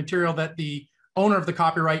access to material that the owner of the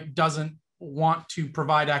copyright doesn't want to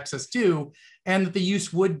provide access to, and that the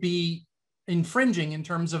use would be infringing in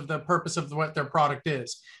terms of the purpose of what their product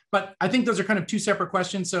is. But I think those are kind of two separate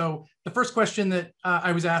questions. So the first question that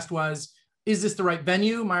I was asked was, is this the right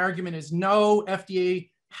venue? My argument is no, FDA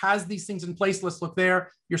has these things in place. Let's look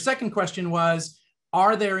there. Your second question was,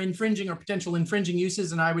 are there infringing or potential infringing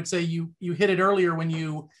uses? And I would say you hit it earlier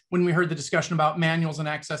when we heard the discussion about manuals and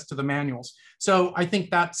access to the manuals. So I think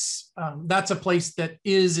that's a place that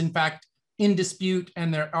is in fact in dispute,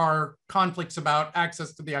 and there are conflicts about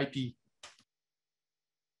access to the IP.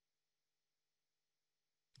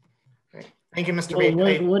 Okay. Thank you, Mr.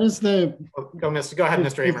 Reed. What is the... Go ahead,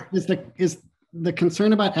 Mr. Amer. Is the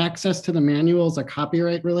concern about access to the manuals a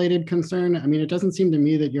copyright related concern? I mean, it doesn't seem to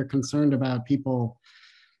me that you're concerned about people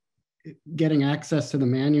getting access to the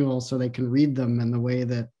manuals so they can read them in the way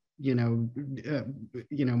that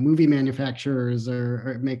movie manufacturers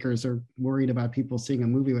or makers are worried about people seeing a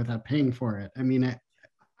movie without paying for it. I mean,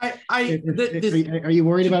 are you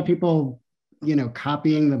worried about people,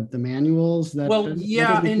 copying the manuals? That doesn't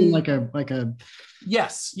seem like a.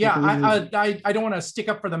 Yes, yeah. I don't want to stick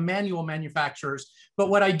up for the manual manufacturers, but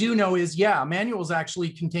what I do know is, yeah, manuals actually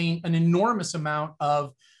contain an enormous amount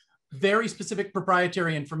of very specific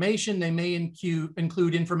proprietary information. They may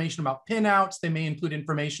include information about pinouts. They may include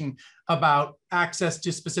information about access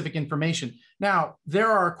to specific information. Now, there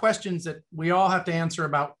are questions that we all have to answer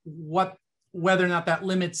about whether or not that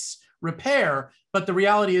limits repair. But the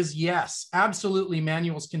reality is, yes, absolutely,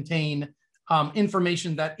 manuals contain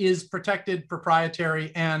information that is protected,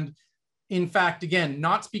 proprietary, and in fact, again,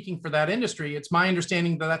 not speaking for that industry, it's my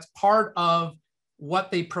understanding that that's part of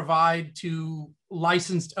what they provide to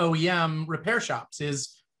licensed OEM repair shops.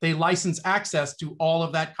 Is they license access to all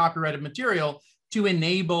of that copyrighted material to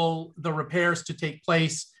enable the repairs to take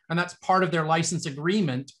place. And that's part of their license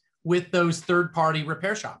agreement with those third-party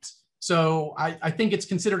repair shops. So I think it's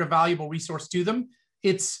considered a valuable resource to them.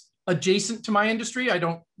 It's adjacent to my industry. I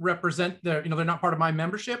don't represent they're not part of my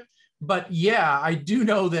membership, but yeah, I do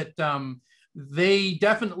know that they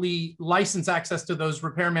definitely license access to those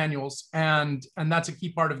repair manuals, and that's a key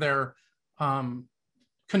part of their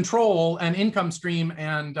control and income stream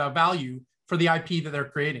and value for the IP that they're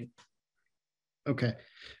creating. Okay.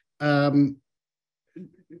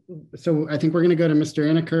 So I think we're going to go to Mr.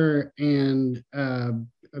 Inneker and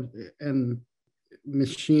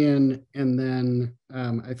Ms. Sheehan, and then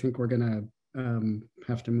I think we're going to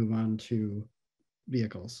have to move on to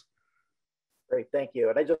vehicles. Great, thank you.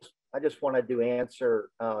 And I just wanted to answer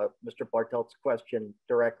Mr. Bartel's question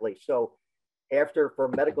directly. So for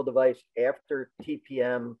medical device, after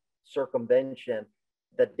TPM circumvention,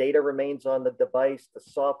 the data remains on the device, the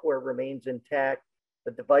software remains intact,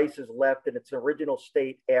 the device is left in its original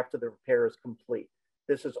state after the repair is complete.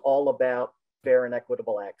 This is all about fair and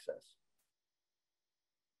equitable access.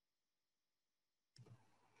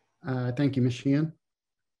 Thank you, Ms. Sheehan.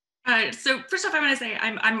 So first off, I want to say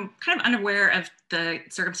I'm kind of unaware of the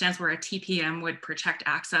circumstance where a TPM would protect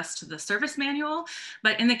access to the service manual,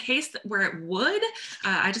 but in the case where it would,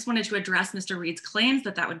 I just wanted to address Mr. Reed's claims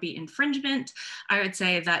that would be infringement. I would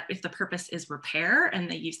say that if the purpose is repair and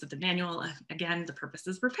the use of the manual, again, the purpose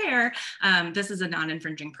is repair, this is a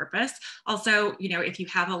non-infringing purpose. Also, if you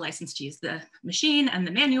have a license to use the machine and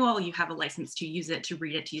the manual, you have a license to use it, to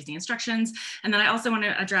read it, to use the instructions. And then I also want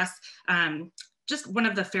to address just one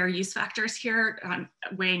of the fair use factors here,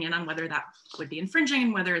 weighing in on whether that would be infringing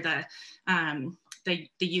and whether the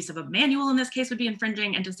use of a manual in this case would be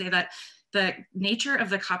infringing, and to say that the nature of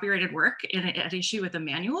the copyrighted work at issue with the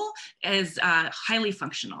manual is highly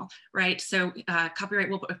functional, right? So copyright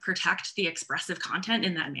will protect the expressive content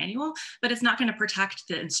in that manual, but it's not going to protect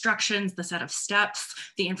the instructions, the set of steps,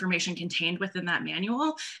 the information contained within that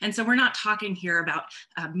manual. And so we're not talking here about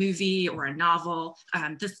a movie or a novel.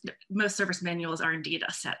 Most service manuals are indeed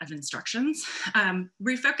a set of instructions.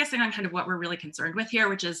 Refocusing on kind of what we're really concerned with here,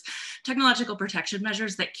 which is technological protection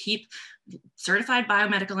measures that keep certified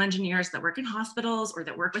biomedical engineers that work in hospitals or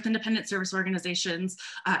that work with independent service organizations,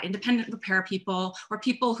 independent repair people, or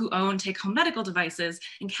people who own take-home medical devices,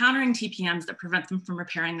 encountering TPMs that prevent them from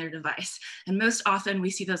repairing their device. And most often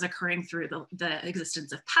we see those occurring through the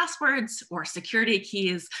existence of passwords or security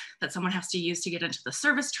keys that someone has to use to get into the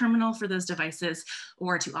service terminal for those devices,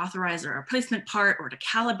 or to authorize a replacement part, or to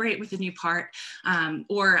calibrate with a new part,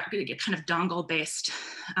 or kind of dongle-based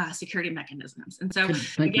security mechanisms. And so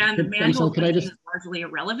again, the manual is largely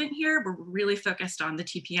irrelevant here. We're really focused on the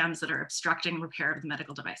TPMs that are obstructing repair of the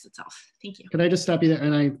medical device itself. Thank you. Could I just stop you there?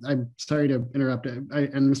 And I'm sorry to interrupt. And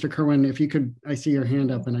Mr. Kerwin, if you could, I see your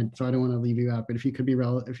hand up, and so I don't want to leave you out, but if you could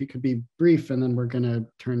be brief, and then we're going to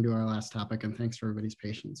turn to our last topic. And thanks for everybody's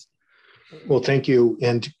patience. Well, thank you.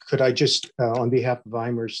 And could I just, on behalf of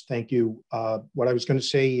IMERS, thank you. What I was going to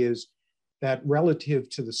say is that relative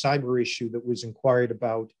to the cyber issue that was inquired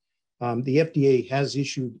about, the FDA has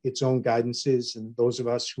issued its own guidances, and those of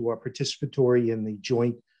us who are participatory in the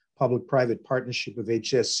joint public-private partnership of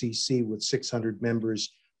HSCC with 600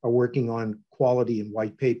 members are working on quality and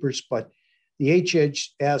white papers. But the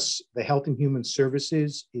HHS, the Health and Human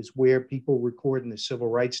Services, is where people record in the Civil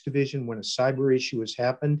Rights Division when a cyber issue has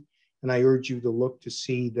happened. And I urge you to look to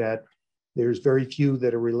see that there's very few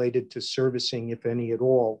that are related to servicing, if any at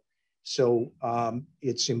all. So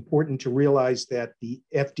it's important to realize that the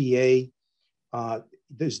FDA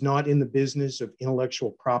is not in the business of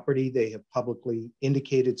intellectual property. They have publicly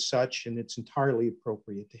indicated such, and it's entirely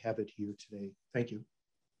appropriate to have it here today. Thank you.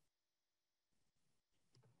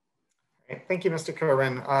 Thank you, Mr.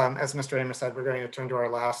 Kerwin. As Mr. Amer said, we're going to turn to our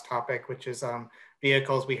last topic, which is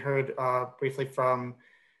vehicles. We heard briefly from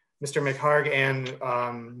Mr. McHarg and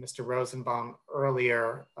Mr. Rosenbaum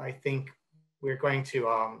earlier. I think we're going to,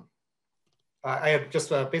 I have just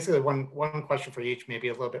basically one question for each, maybe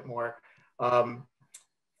a little bit more.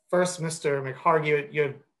 First, Mr. McHarg, you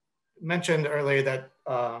had mentioned earlier that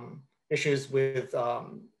issues with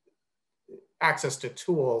access to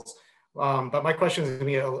tools. But my question is going to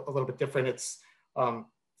be a little bit different. It's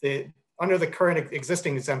under the current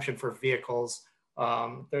existing exemption for vehicles,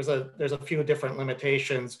 there's a few different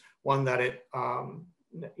limitations. One, that it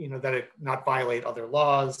that it not violate other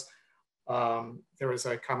laws. There was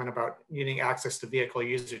a comment about needing access to vehicle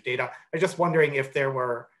user data. I was just wondering if there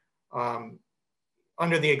were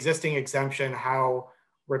under the existing exemption, how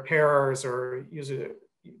repairers or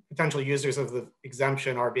potential users of the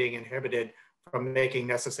exemption are being inhibited from making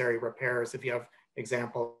necessary repairs. If you have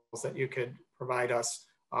examples that you could provide us,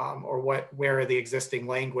 or where the existing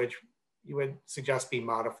language you would suggest be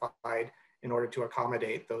modified in order to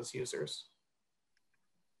accommodate those users.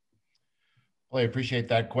 Well, I appreciate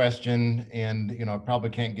that question, and I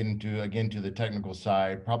probably can't get into again to the technical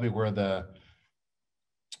side. Probably where the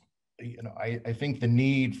I think the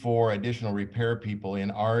need for additional repair people in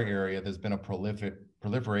our area, there's been a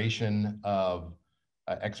proliferation of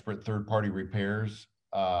expert third-party repairs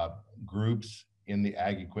groups in the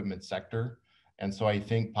ag equipment sector. And so I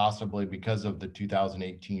think possibly because of the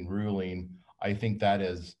 2018 ruling, I think that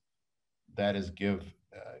is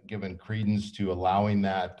given credence to allowing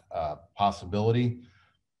that possibility.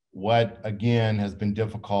 What again has been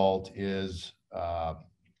difficult is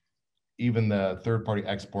even the third-party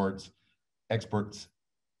experts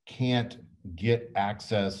can't get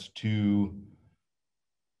access to.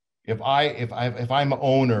 If I'm an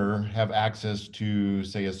owner, have access to,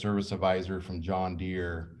 say, a service advisor from John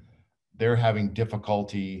Deere, they're having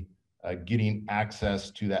difficulty getting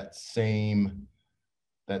access to that same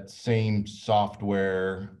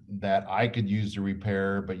software that I could use to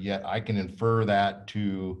repair, but yet I can infer that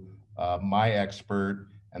to my expert,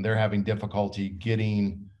 and they're having difficulty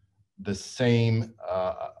getting the same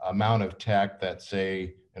amount of tech that,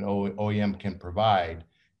 say, an OEM can provide.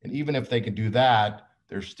 And even if they could do that,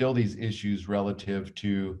 there's still these issues relative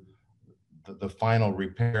to the final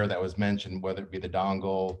repair that was mentioned, whether it be the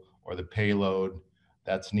dongle or the payload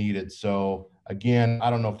that's needed. So again, I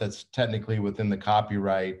don't know if that's technically within the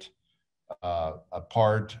copyright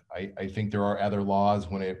part. I think there are other laws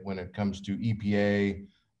when it comes to EPA,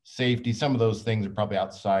 safety. Some of those things are probably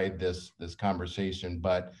outside this conversation,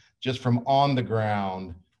 but just from on the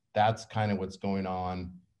ground, that's kind of what's going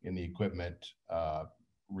on in the equipment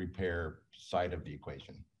repair side of the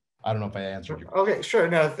equation. I don't know if I answered your question. Okay, sure.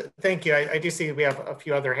 No, thank you. I do see we have a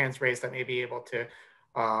few other hands raised that may be able to,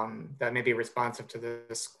 that may be responsive to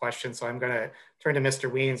this question. So I'm going to turn to Mr.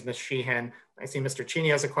 Weens, Ms. Sheehan. I see Mr. Cheney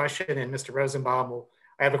has a question, and Mr. Rosenbaum,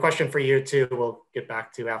 I have a question for you too. We'll get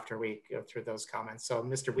back to after we go through those comments. So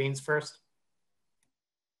Mr. Weens first.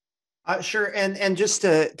 Sure, and just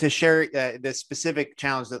to share the specific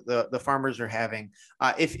challenge that the farmers are having,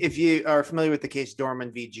 if you are familiar with the case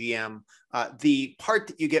Dorman v. GM, the part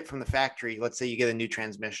that you get from the factory, let's say you get a new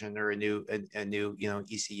transmission or a new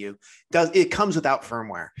ECU, it comes without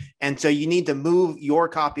firmware, and so you need to move your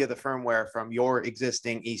copy of the firmware from your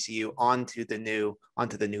existing ECU onto the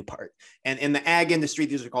new part. And in the ag industry,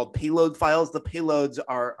 these are called payload files. The payloads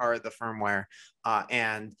are the firmware,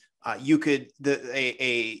 and you could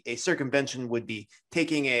a circumvention would be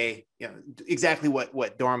taking exactly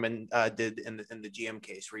what Dorman did in the GM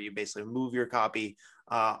case, where you basically move your copy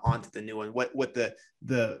onto the new one. What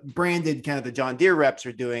the branded kind of the John Deere reps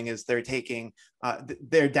are doing is they're taking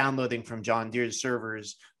they're downloading from John Deere's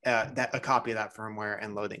servers a copy of that firmware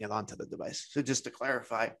and loading it onto the device. So just to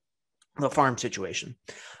clarify the farm situation.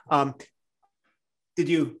 Did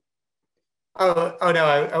you? Oh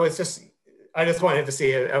no, I just wanted to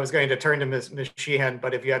see, I was going to turn to Ms. Sheehan,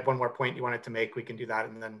 but if you had one more point you wanted to make, we can do that,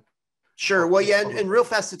 and then. Sure. Well, yeah, and real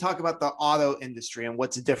fast to talk about the auto industry and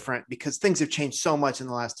what's different, because things have changed so much in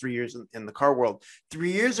the last 3 years in the car world.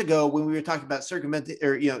 3 years ago, when we were talking about circumventing,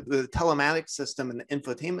 or the telematics system and the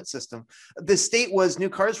infotainment system, the state was new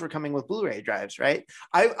cars were coming with Blu-ray drives, right?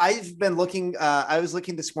 I've been looking. I was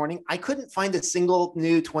looking this morning. I couldn't find a single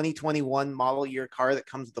new 2021 model year car that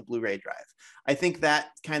comes with a Blu-ray drive. I think that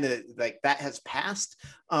kind of that has passed,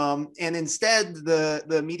 and instead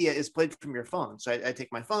the media is played from your phone. So I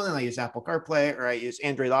take my phone and I use Apple CarPlay or I use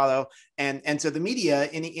Android Auto, and so the media,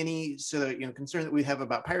 any sort of concern that we have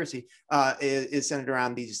about piracy is centered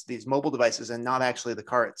around these mobile devices and not actually the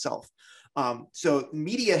car itself. So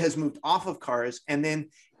media has moved off of cars, and then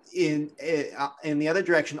in the other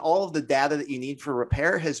direction, all of the data that you need for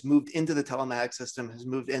repair has moved into the telematics system, has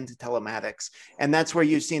moved into telematics. And that's where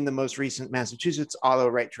you've seen the most recent Massachusetts auto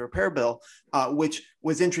right to repair bill, which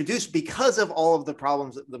was introduced because of all of the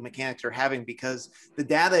problems that the mechanics are having, because the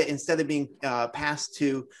data, instead of being passed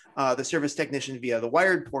to the service technician via the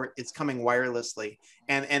wired port, it's coming wirelessly.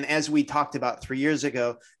 And as we talked about 3 years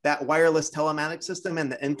ago, that wireless telematics system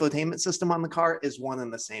and the infotainment system on the car is one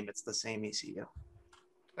and the same. It's the same ECU.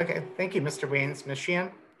 Okay, thank you, Mr. Weens. Ms.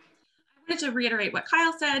 Sheehan? I wanted to reiterate what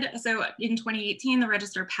Kyle said. So in 2018, the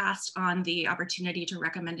Register passed on the opportunity to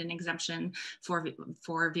recommend an exemption for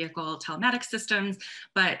vehicle telematics systems.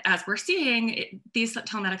 But as we're seeing, these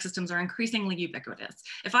telematics systems are increasingly ubiquitous.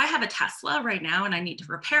 If I have a Tesla right now and I need to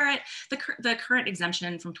repair it, the current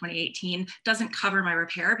exemption from 2018 doesn't cover my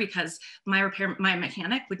repair, because my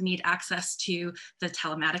mechanic would need access to the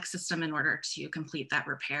telematics system in order to complete that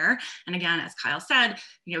repair. And again, as Kyle said,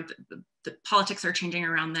 the politics are changing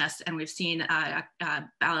around this, and we've seen a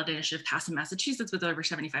ballot initiative pass in Massachusetts with over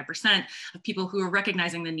 75% of people who are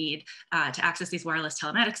recognizing the need to access these wireless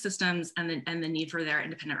telematics systems, and the need for their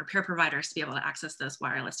independent repair providers to be able to access those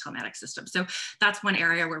wireless telematics systems. So that's one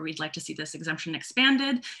area where we'd like to see this exemption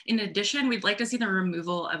expanded. In addition, we'd like to see the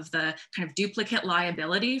removal of the kind of duplicate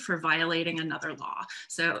liability for violating another law.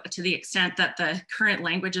 So to the extent that the current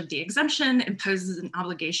language of the exemption imposes an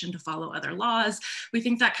obligation to follow other laws, we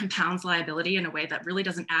think that compounds liability in a way that really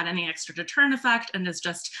doesn't add any extra deterrent effect, and is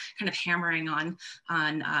just kind of hammering on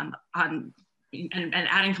and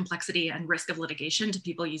adding complexity and risk of litigation to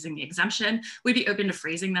people using the exemption. We'd be open to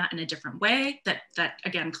phrasing that in a different way that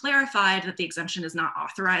again clarified that the exemption is not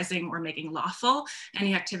authorizing or making lawful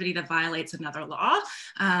any activity that violates another law.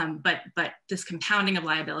 But this compounding of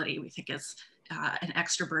liability, we think, is an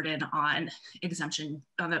extra burden on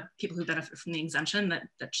the people who benefit from the exemption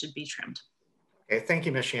that should be trimmed. Okay, thank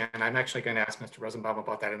you, Ms. Sheehan. I'm actually going to ask Mr. Rosenbaum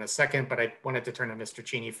about that in a second, but I wanted to turn to Mr.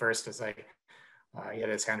 Cheney first, as he had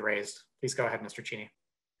his hand raised. Please go ahead, Mr. Cheney.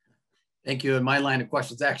 Thank you. And my line of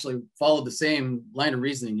questions actually followed the same line of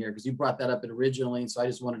reasoning here, because you brought that up originally. And so I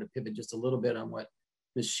just wanted to pivot just a little bit on what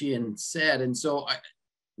Ms. Sheehan said. And so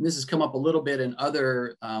this has come up a little bit in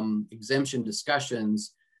other exemption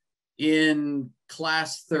discussions. In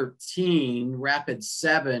class 13, rapid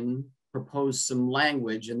 7 proposed some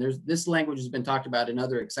language, and this language has been talked about in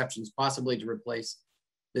other exceptions, possibly to replace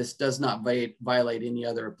 "this does not violate any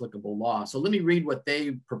other applicable law." So let me read what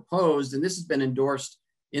they proposed, and this has been endorsed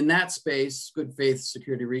in that space, good faith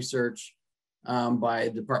security research by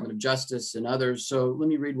the Department of Justice and others. So let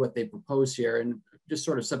me read what they propose here and just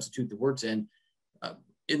sort of substitute the words in.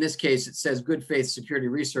 In this case, it says good faith security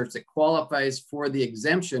research that qualifies for the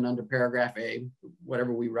exemption under paragraph A,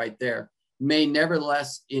 whatever we write there, may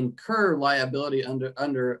nevertheless incur liability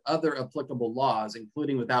under other applicable laws,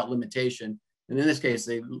 including without limitation. And in this case,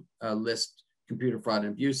 they list Computer Fraud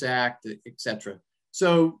and Abuse Act, etc.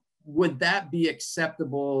 So would that be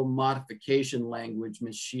acceptable modification language,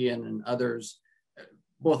 Ms. Sheehan and others,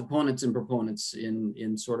 both opponents and proponents,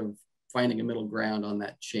 in sort of finding a middle ground on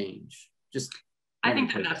that change? I think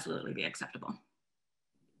that would absolutely be acceptable.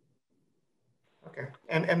 Okay,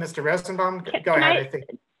 and Mr. Rosenbaum, go ahead. I think.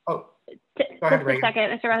 Oh. Go ahead, just a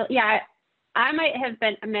second, Mr. Russell. Yeah, I might have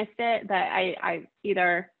missed it, but I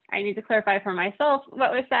either I need to clarify for myself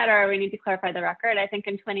what was said, or we need to clarify the record. I think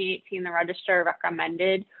in 2018, the Register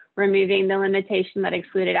recommended removing the limitation that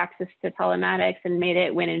excluded access to telematics and made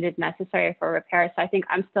it when it is necessary for repair. So I think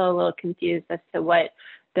I'm still a little confused as to what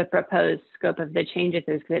the proposed scope of the changes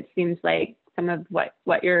is, because it seems like some of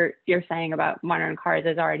what you're saying about modern cars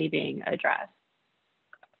is already being addressed.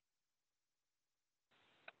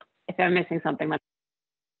 If I'm missing something.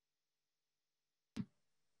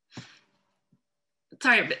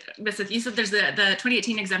 Sorry, Ms. Smith, you said there's the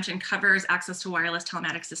 2018 exemption covers access to wireless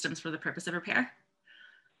telematics systems for the purpose of repair?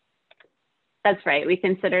 That's right. We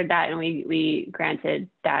considered that, and we granted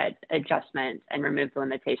that adjustment and removed the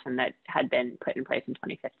limitation that had been put in place in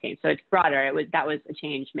 2015. So it's broader. That was a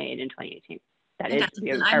change made in 2018. That is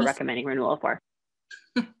we are recommending renewal for.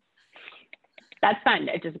 That's fun.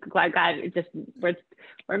 I just glad it just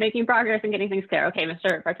we're making progress and getting things clear. Okay,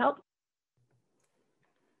 Mr. Bartelt.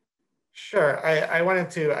 Sure. I wanted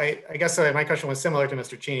to. I guess my question was similar to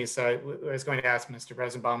Mr. Cheney, so I was going to ask Mr.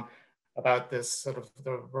 Rosenbaum about this sort of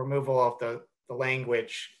the removal of the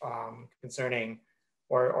language concerning,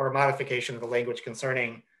 or modification of the language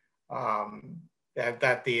concerning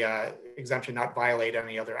that the exemption not violate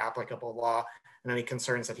any other applicable law, and any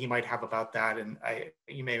concerns that he might have about that. And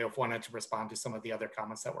you may have wanted to respond to some of the other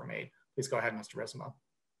comments that were made. Please go ahead, Mr. Rosenbaum.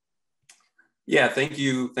 Yeah, thank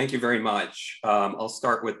you very much. I'll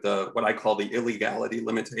start with what I call the illegality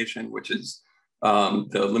limitation, which is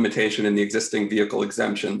the limitation in the existing vehicle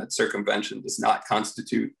exemption that circumvention does not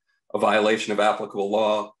constitute a violation of applicable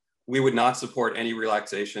law. We would not support any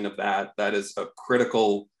relaxation of that. That is a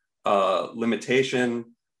critical limitation.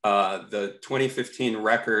 The 2015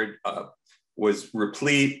 record was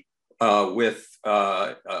replete with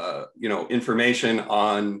information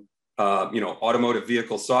on automotive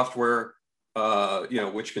vehicle software,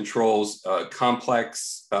 which controls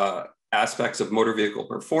complex aspects of motor vehicle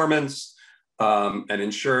performance and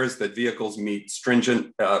ensures that vehicles meet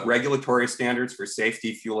stringent regulatory standards for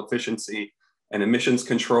safety, fuel efficiency, and emissions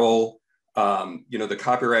control. The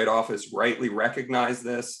Copyright Office rightly recognized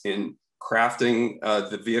this in crafting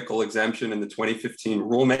the vehicle exemption in the 2015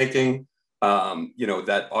 rulemaking.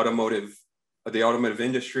 That the automotive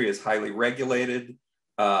industry is highly regulated,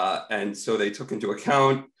 and so they took into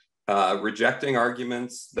account rejecting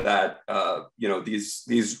arguments that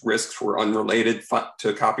these risks were unrelated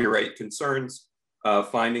to copyright concerns,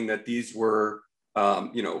 finding that these were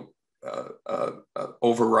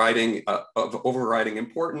overriding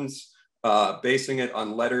importance, basing it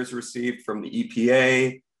on letters received from the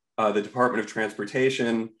EPA, the Department of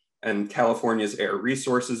Transportation, and California's Air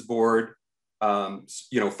Resources Board.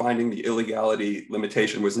 Finding the illegality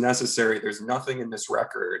limitation was necessary. There's nothing in this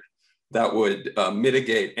record that would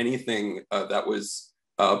mitigate anything that was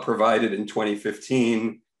provided in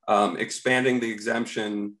 2015. Expanding the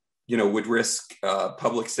exemption, would risk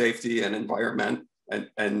public safety and environment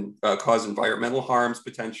and cause environmental harms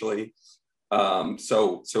potentially.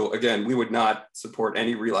 So again, we would not support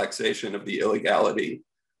any relaxation of the illegality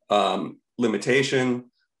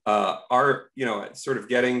limitation. Sort of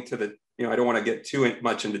getting to the, I don't want to get too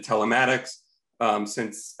much into telematics,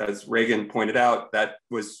 since, as Reagan pointed out, that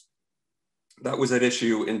was at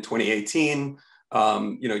issue in 2018.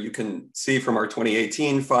 You can see from our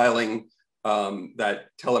 2018 filing that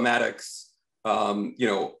telematics,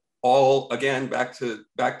 all again back to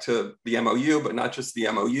the MOU, but not just the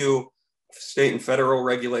MOU, state and federal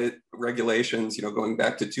regulations, going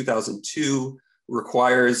back to 2002,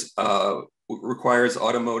 requires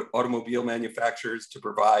automobile manufacturers to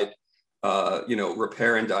provide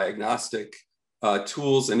repair and diagnostic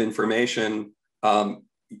tools and information to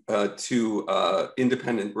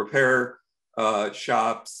independent repair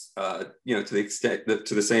shops, to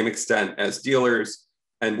the same extent as dealers.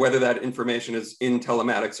 And whether that information is in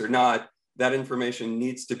telematics or not, that information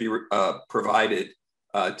needs to be provided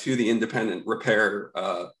to the independent repair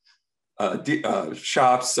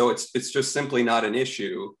shops. So it's just simply not an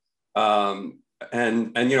issue.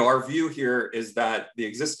 And our view here is that the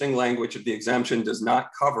existing language of the exemption does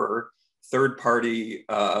not cover third-party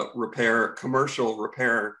commercial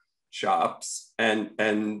repair shops, and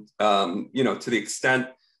to the extent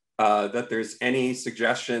that there's any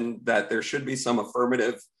suggestion that there should be some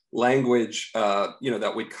affirmative language,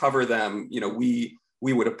 that would cover them, we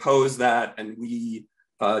would oppose that, and we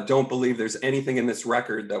don't believe there's anything in this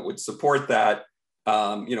record that would support that.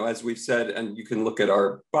 As we've said, and you can look at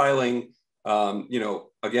our filing,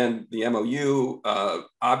 again, the MOU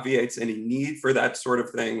obviates any need for that sort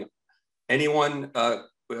of thing. Anyone,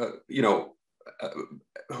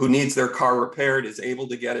 who needs their car repaired is able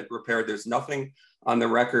to get it repaired. There's nothing on the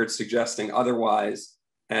record suggesting otherwise.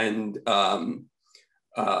 And of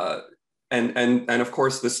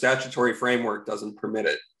course, the statutory framework doesn't permit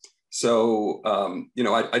it. So, I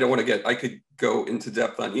don't want to I could go into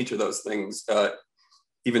depth on each of those things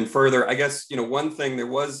even further. I guess, one thing, there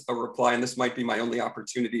was a reply, and this might be my only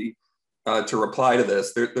opportunity to reply to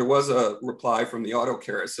this. There was a reply from the Auto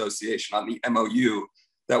Care Association on the MOU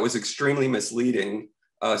that was extremely misleading,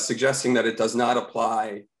 suggesting that it does not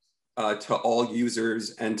apply to all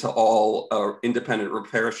users and to all independent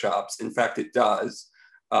repair shops. In fact, it does.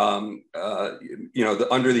 Under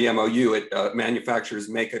the MOU, manufacturers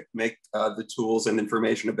make the tools and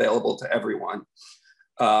information available to everyone.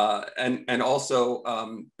 And also,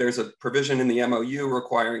 there's a provision in the MOU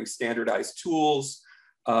requiring standardized tools.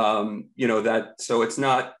 So it's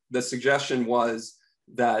not, the suggestion was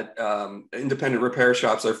that independent repair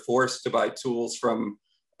shops are forced to buy tools from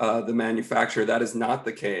the manufacturer. That is not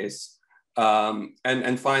the case.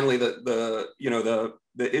 And finally, the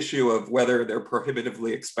issue of whether they're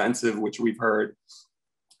prohibitively expensive, which we've heard.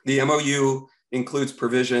 The MOU includes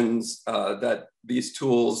provisions that these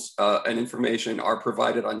tools and information are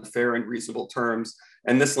provided on fair and reasonable terms.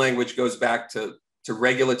 And this language goes back to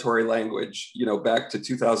regulatory language, back to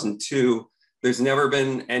 2002. There's never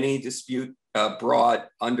been any dispute brought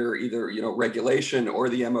under either, regulation or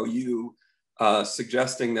the MOU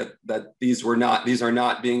suggesting that these are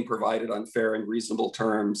not being provided on fair and reasonable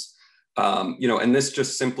terms. And this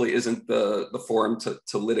just simply isn't the forum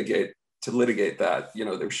to litigate that.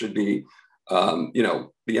 There should be, the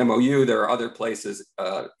MOU. There are other places,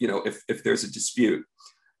 if there's a dispute.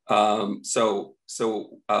 So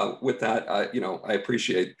with that, I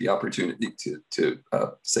appreciate the opportunity to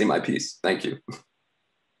say my piece. Thank you.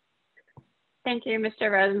 Thank you,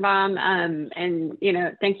 Mr. Rosenbaum. And,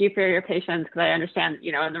 thank you for your patience, because I understand,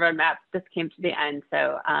 in the roadmap, this came to the end.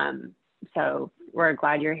 So we're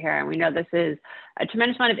glad you're here. And we know this is a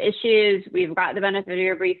tremendous amount of issues. We've got the benefit of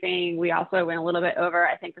your briefing. We also went a little bit over.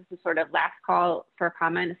 I think this is sort of last call for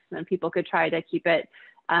comments, and people could try to keep it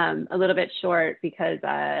a little bit short, because,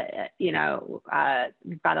 we've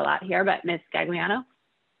got a lot here. But Ms. Gagliano?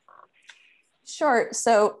 Sure.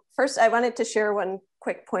 So first, I wanted to share one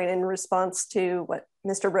quick point in response to what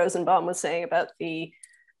Mr. Rosenbaum was saying about the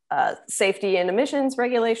safety and emissions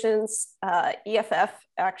regulations. EFF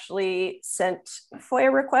actually sent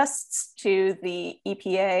FOIA requests to the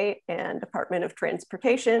EPA and Department of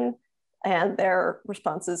Transportation, and their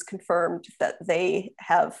responses confirmed that they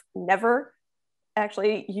have never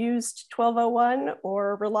actually used 1201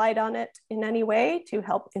 or relied on it in any way to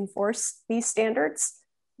help enforce these standards.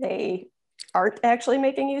 They aren't actually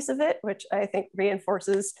making use of it, which I think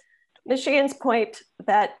reinforces Ms. Sheehan's point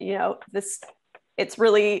that, it's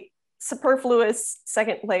really superfluous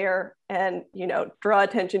second layer, and, draw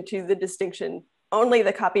attention to the distinction. Only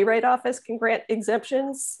the Copyright Office can grant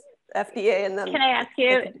exemptions, FDA and then— Can I ask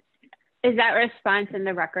you, is that response in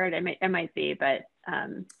the record? It might be, but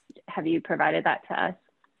have you provided that to us?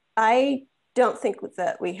 I don't think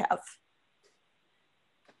that we have.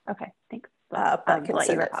 Okay, thanks. I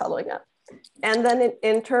consider it following up. And then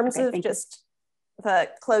in terms of just the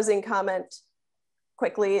closing comment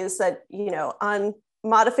quickly is that, on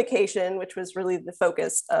modification, which was really the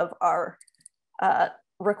focus of our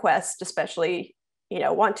request, especially,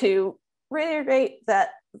 want to reiterate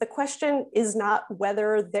that the question is not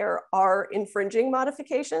whether there are infringing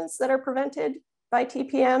modifications that are prevented by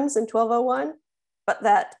TPMs in 1201, but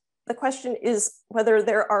that the question is whether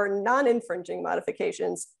there are non-infringing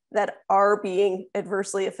modifications that are being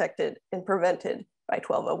adversely affected and prevented by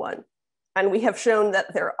 1201. And we have shown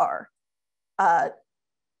that there are.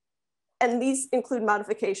 And these include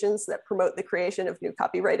modifications that promote the creation of new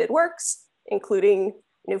copyrighted works, including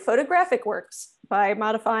new photographic works by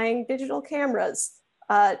modifying digital cameras,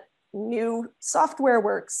 new software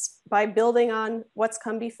works by building on what's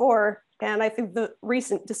come before. And I think the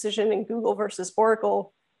recent decision in Google versus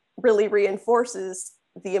Oracle really reinforces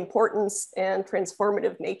the importance and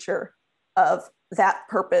transformative nature of that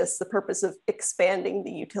purpose, the purpose of expanding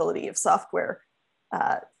the utility of software.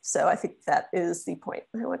 So I think that is the point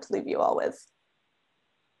I want to leave you all with.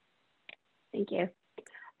 Thank you.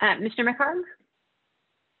 Mr. McCarm?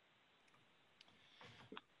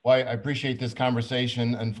 Well, I appreciate this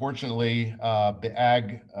conversation. Unfortunately, the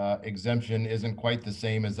ag exemption isn't quite the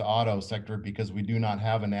same as the auto sector, because we do not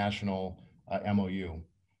have a national MOU.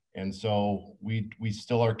 And so we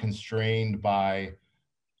still are constrained by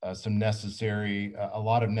a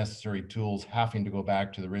lot of necessary tools having to go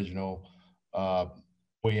back to the original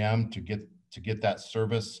OEM to get that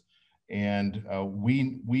service. And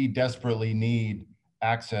we desperately need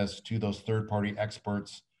access to those third-party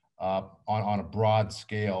experts on a broad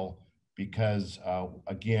scale, because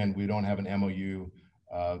again, we don't have an MOU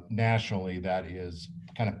nationally that is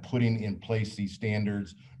kind of putting in place these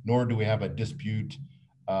standards, nor do we have a dispute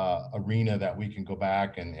arena that we can go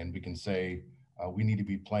back and we can say we need to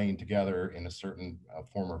be playing together in a certain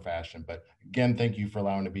form or fashion. But again, thank you for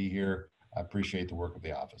allowing me to be here. I appreciate the work of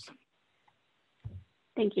the office.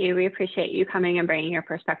 Thank you. We appreciate you coming and bringing your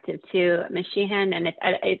perspective too, Ms. Sheehan. And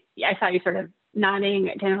I saw you sort of nodding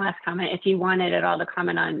during the last comment. If you wanted at all to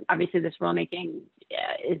comment on, obviously this rulemaking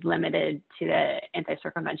is limited to the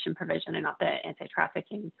anti-circumvention provision and not the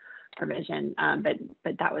anti-trafficking provision.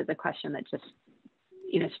 But that was a question that just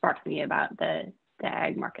sparked me about the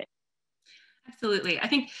ag market. Absolutely. I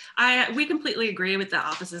think we completely agree with the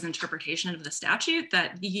office's interpretation of the statute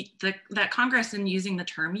that that Congress, in using the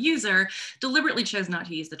term user, deliberately chose not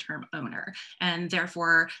to use the term owner. And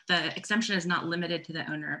therefore, the exemption is not limited to the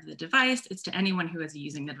owner of the device. It's to anyone who is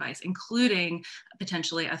using the device, including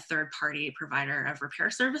potentially a third-party provider of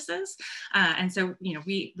repair services. And so,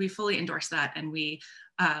 we fully endorse that, and we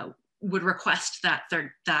would request that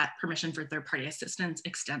permission for third-party assistance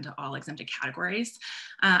extend to all exempted categories.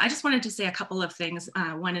 I just wanted to say a couple of things,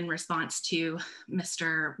 one in response to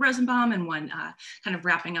Mr. Rosenbaum and one kind of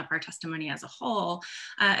wrapping up our testimony as a whole,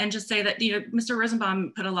 and just say that Mr.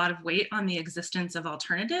 Rosenbaum put a lot of weight on the existence of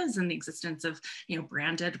alternatives and the existence of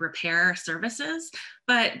branded repair services,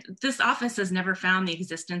 but this office has never found the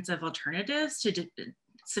existence of alternatives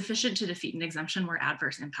sufficient to defeat an exemption where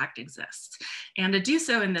adverse impact exists. And to do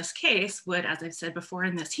so in this case would, as I've said before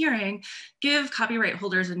in this hearing, give copyright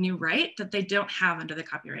holders a new right that they don't have under the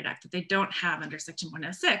Copyright Act, that they don't have under Section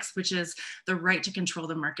 106, which is the right to control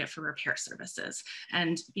the market for repair services.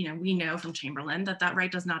 And we know from Chamberlain that that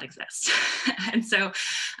right does not exist. And so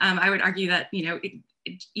I would argue that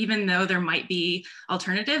even though there might be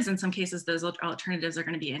alternatives, in some cases those alternatives are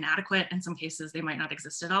going to be inadequate, in some cases they might not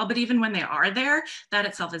exist at all, but even when they are there, that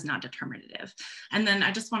itself is not determinative. And then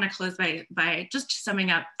I just want to close by just summing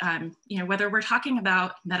up, whether we're talking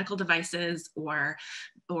about medical devices or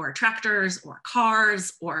tractors or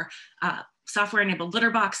cars or software-enabled litter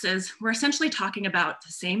boxes, we're essentially talking about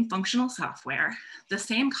the same functional software, the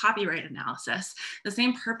same copyright analysis, the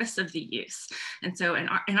same purpose of the use. And so in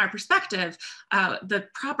our perspective, the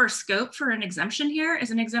proper scope for an exemption here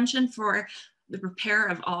is an exemption for the repair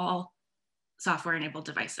of all software-enabled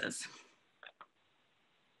devices.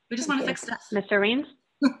 We just want to fix stuff. Mr. Weems?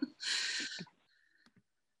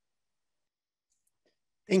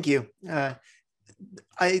 Thank you.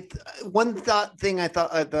 One thing I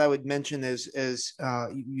thought that I would mention is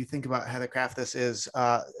you think about how to craft this is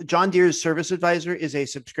John Deere's Service Advisor is a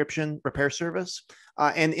subscription repair service,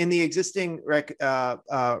 and in the existing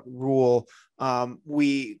rule,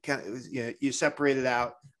 you separated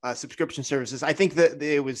out subscription services. I think that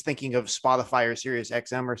it was thinking of Spotify or Sirius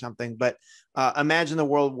XM or something, but imagine the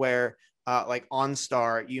world where like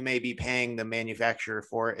OnStar, you may be paying the manufacturer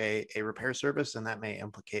for a repair service, and that may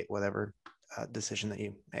implicate whatever decision that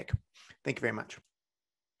you make. Thank you very much.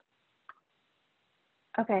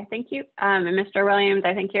 Okay, thank you. And Mr. Williams,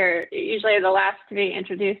 I think you're usually the last to be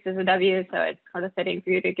introduced as a W, so it's kind of fitting for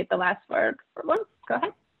you to get the last word for one. Go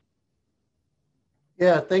ahead.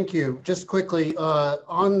 Yeah, thank you. Just quickly,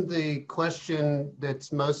 on the question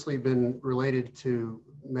that's mostly been related to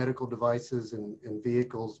medical devices and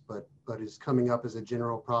vehicles, but is coming up as a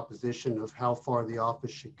general proposition of how far the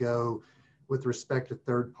office should go with respect to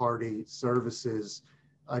third-party services,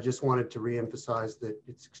 I just wanted to reemphasize that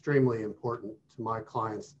it's extremely important to my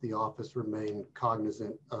clients that the office remain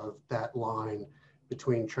cognizant of that line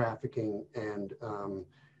between trafficking and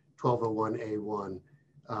 1201A1.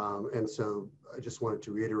 And so I just wanted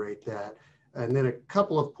to reiterate that. And then a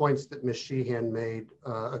couple of points that Ms. Sheehan made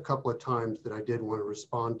a couple of times that I did want to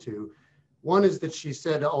respond to. One is that she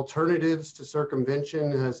said alternatives to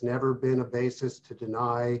circumvention has never been a basis to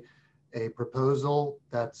deny a proposal.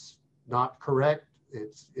 That's not correct.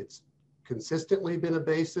 It's consistently been a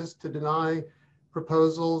basis to deny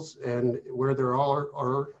proposals, and where there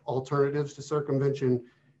are alternatives to circumvention,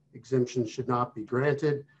 exemptions should not be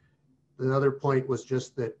granted. The other point was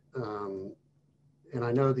just that, and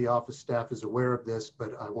I know the office staff is aware of this,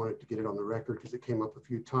 but I wanted to get it on the record because it came up a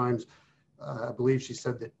few times. I believe she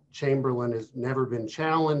said that Chamberlain has never been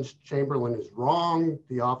challenged. Chamberlain is wrong.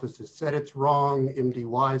 The office has said it's wrong.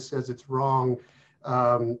 MDY says it's wrong.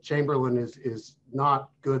 Chamberlain is not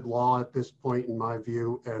good law at this point, in my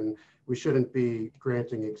view, and we shouldn't be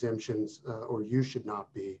granting exemptions, or you should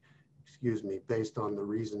not be, excuse me, based on the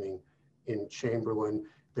reasoning in Chamberlain.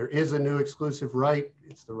 There is a new exclusive right.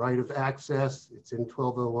 It's the right of access. It's in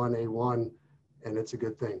 1201A1, and it's a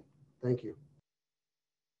good thing. Thank you.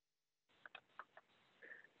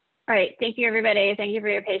 All right, thank you, everybody. Thank you for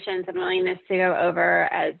your patience and willingness to go over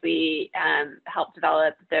as we help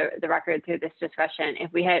develop the record through this discussion.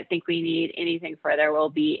 If we think we need anything further, we'll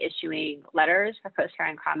be issuing letters for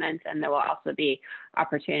post-hearing comments, and there will also be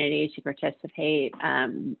opportunity to participate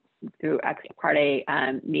through ex parte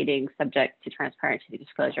meetings subject to transparency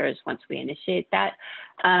disclosures once we initiate that.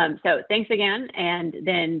 So thanks again. And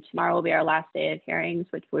then tomorrow will be our last day of hearings,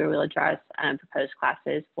 which we will address proposed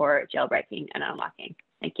classes for jailbreaking and unlocking.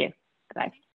 Thank you. Bye.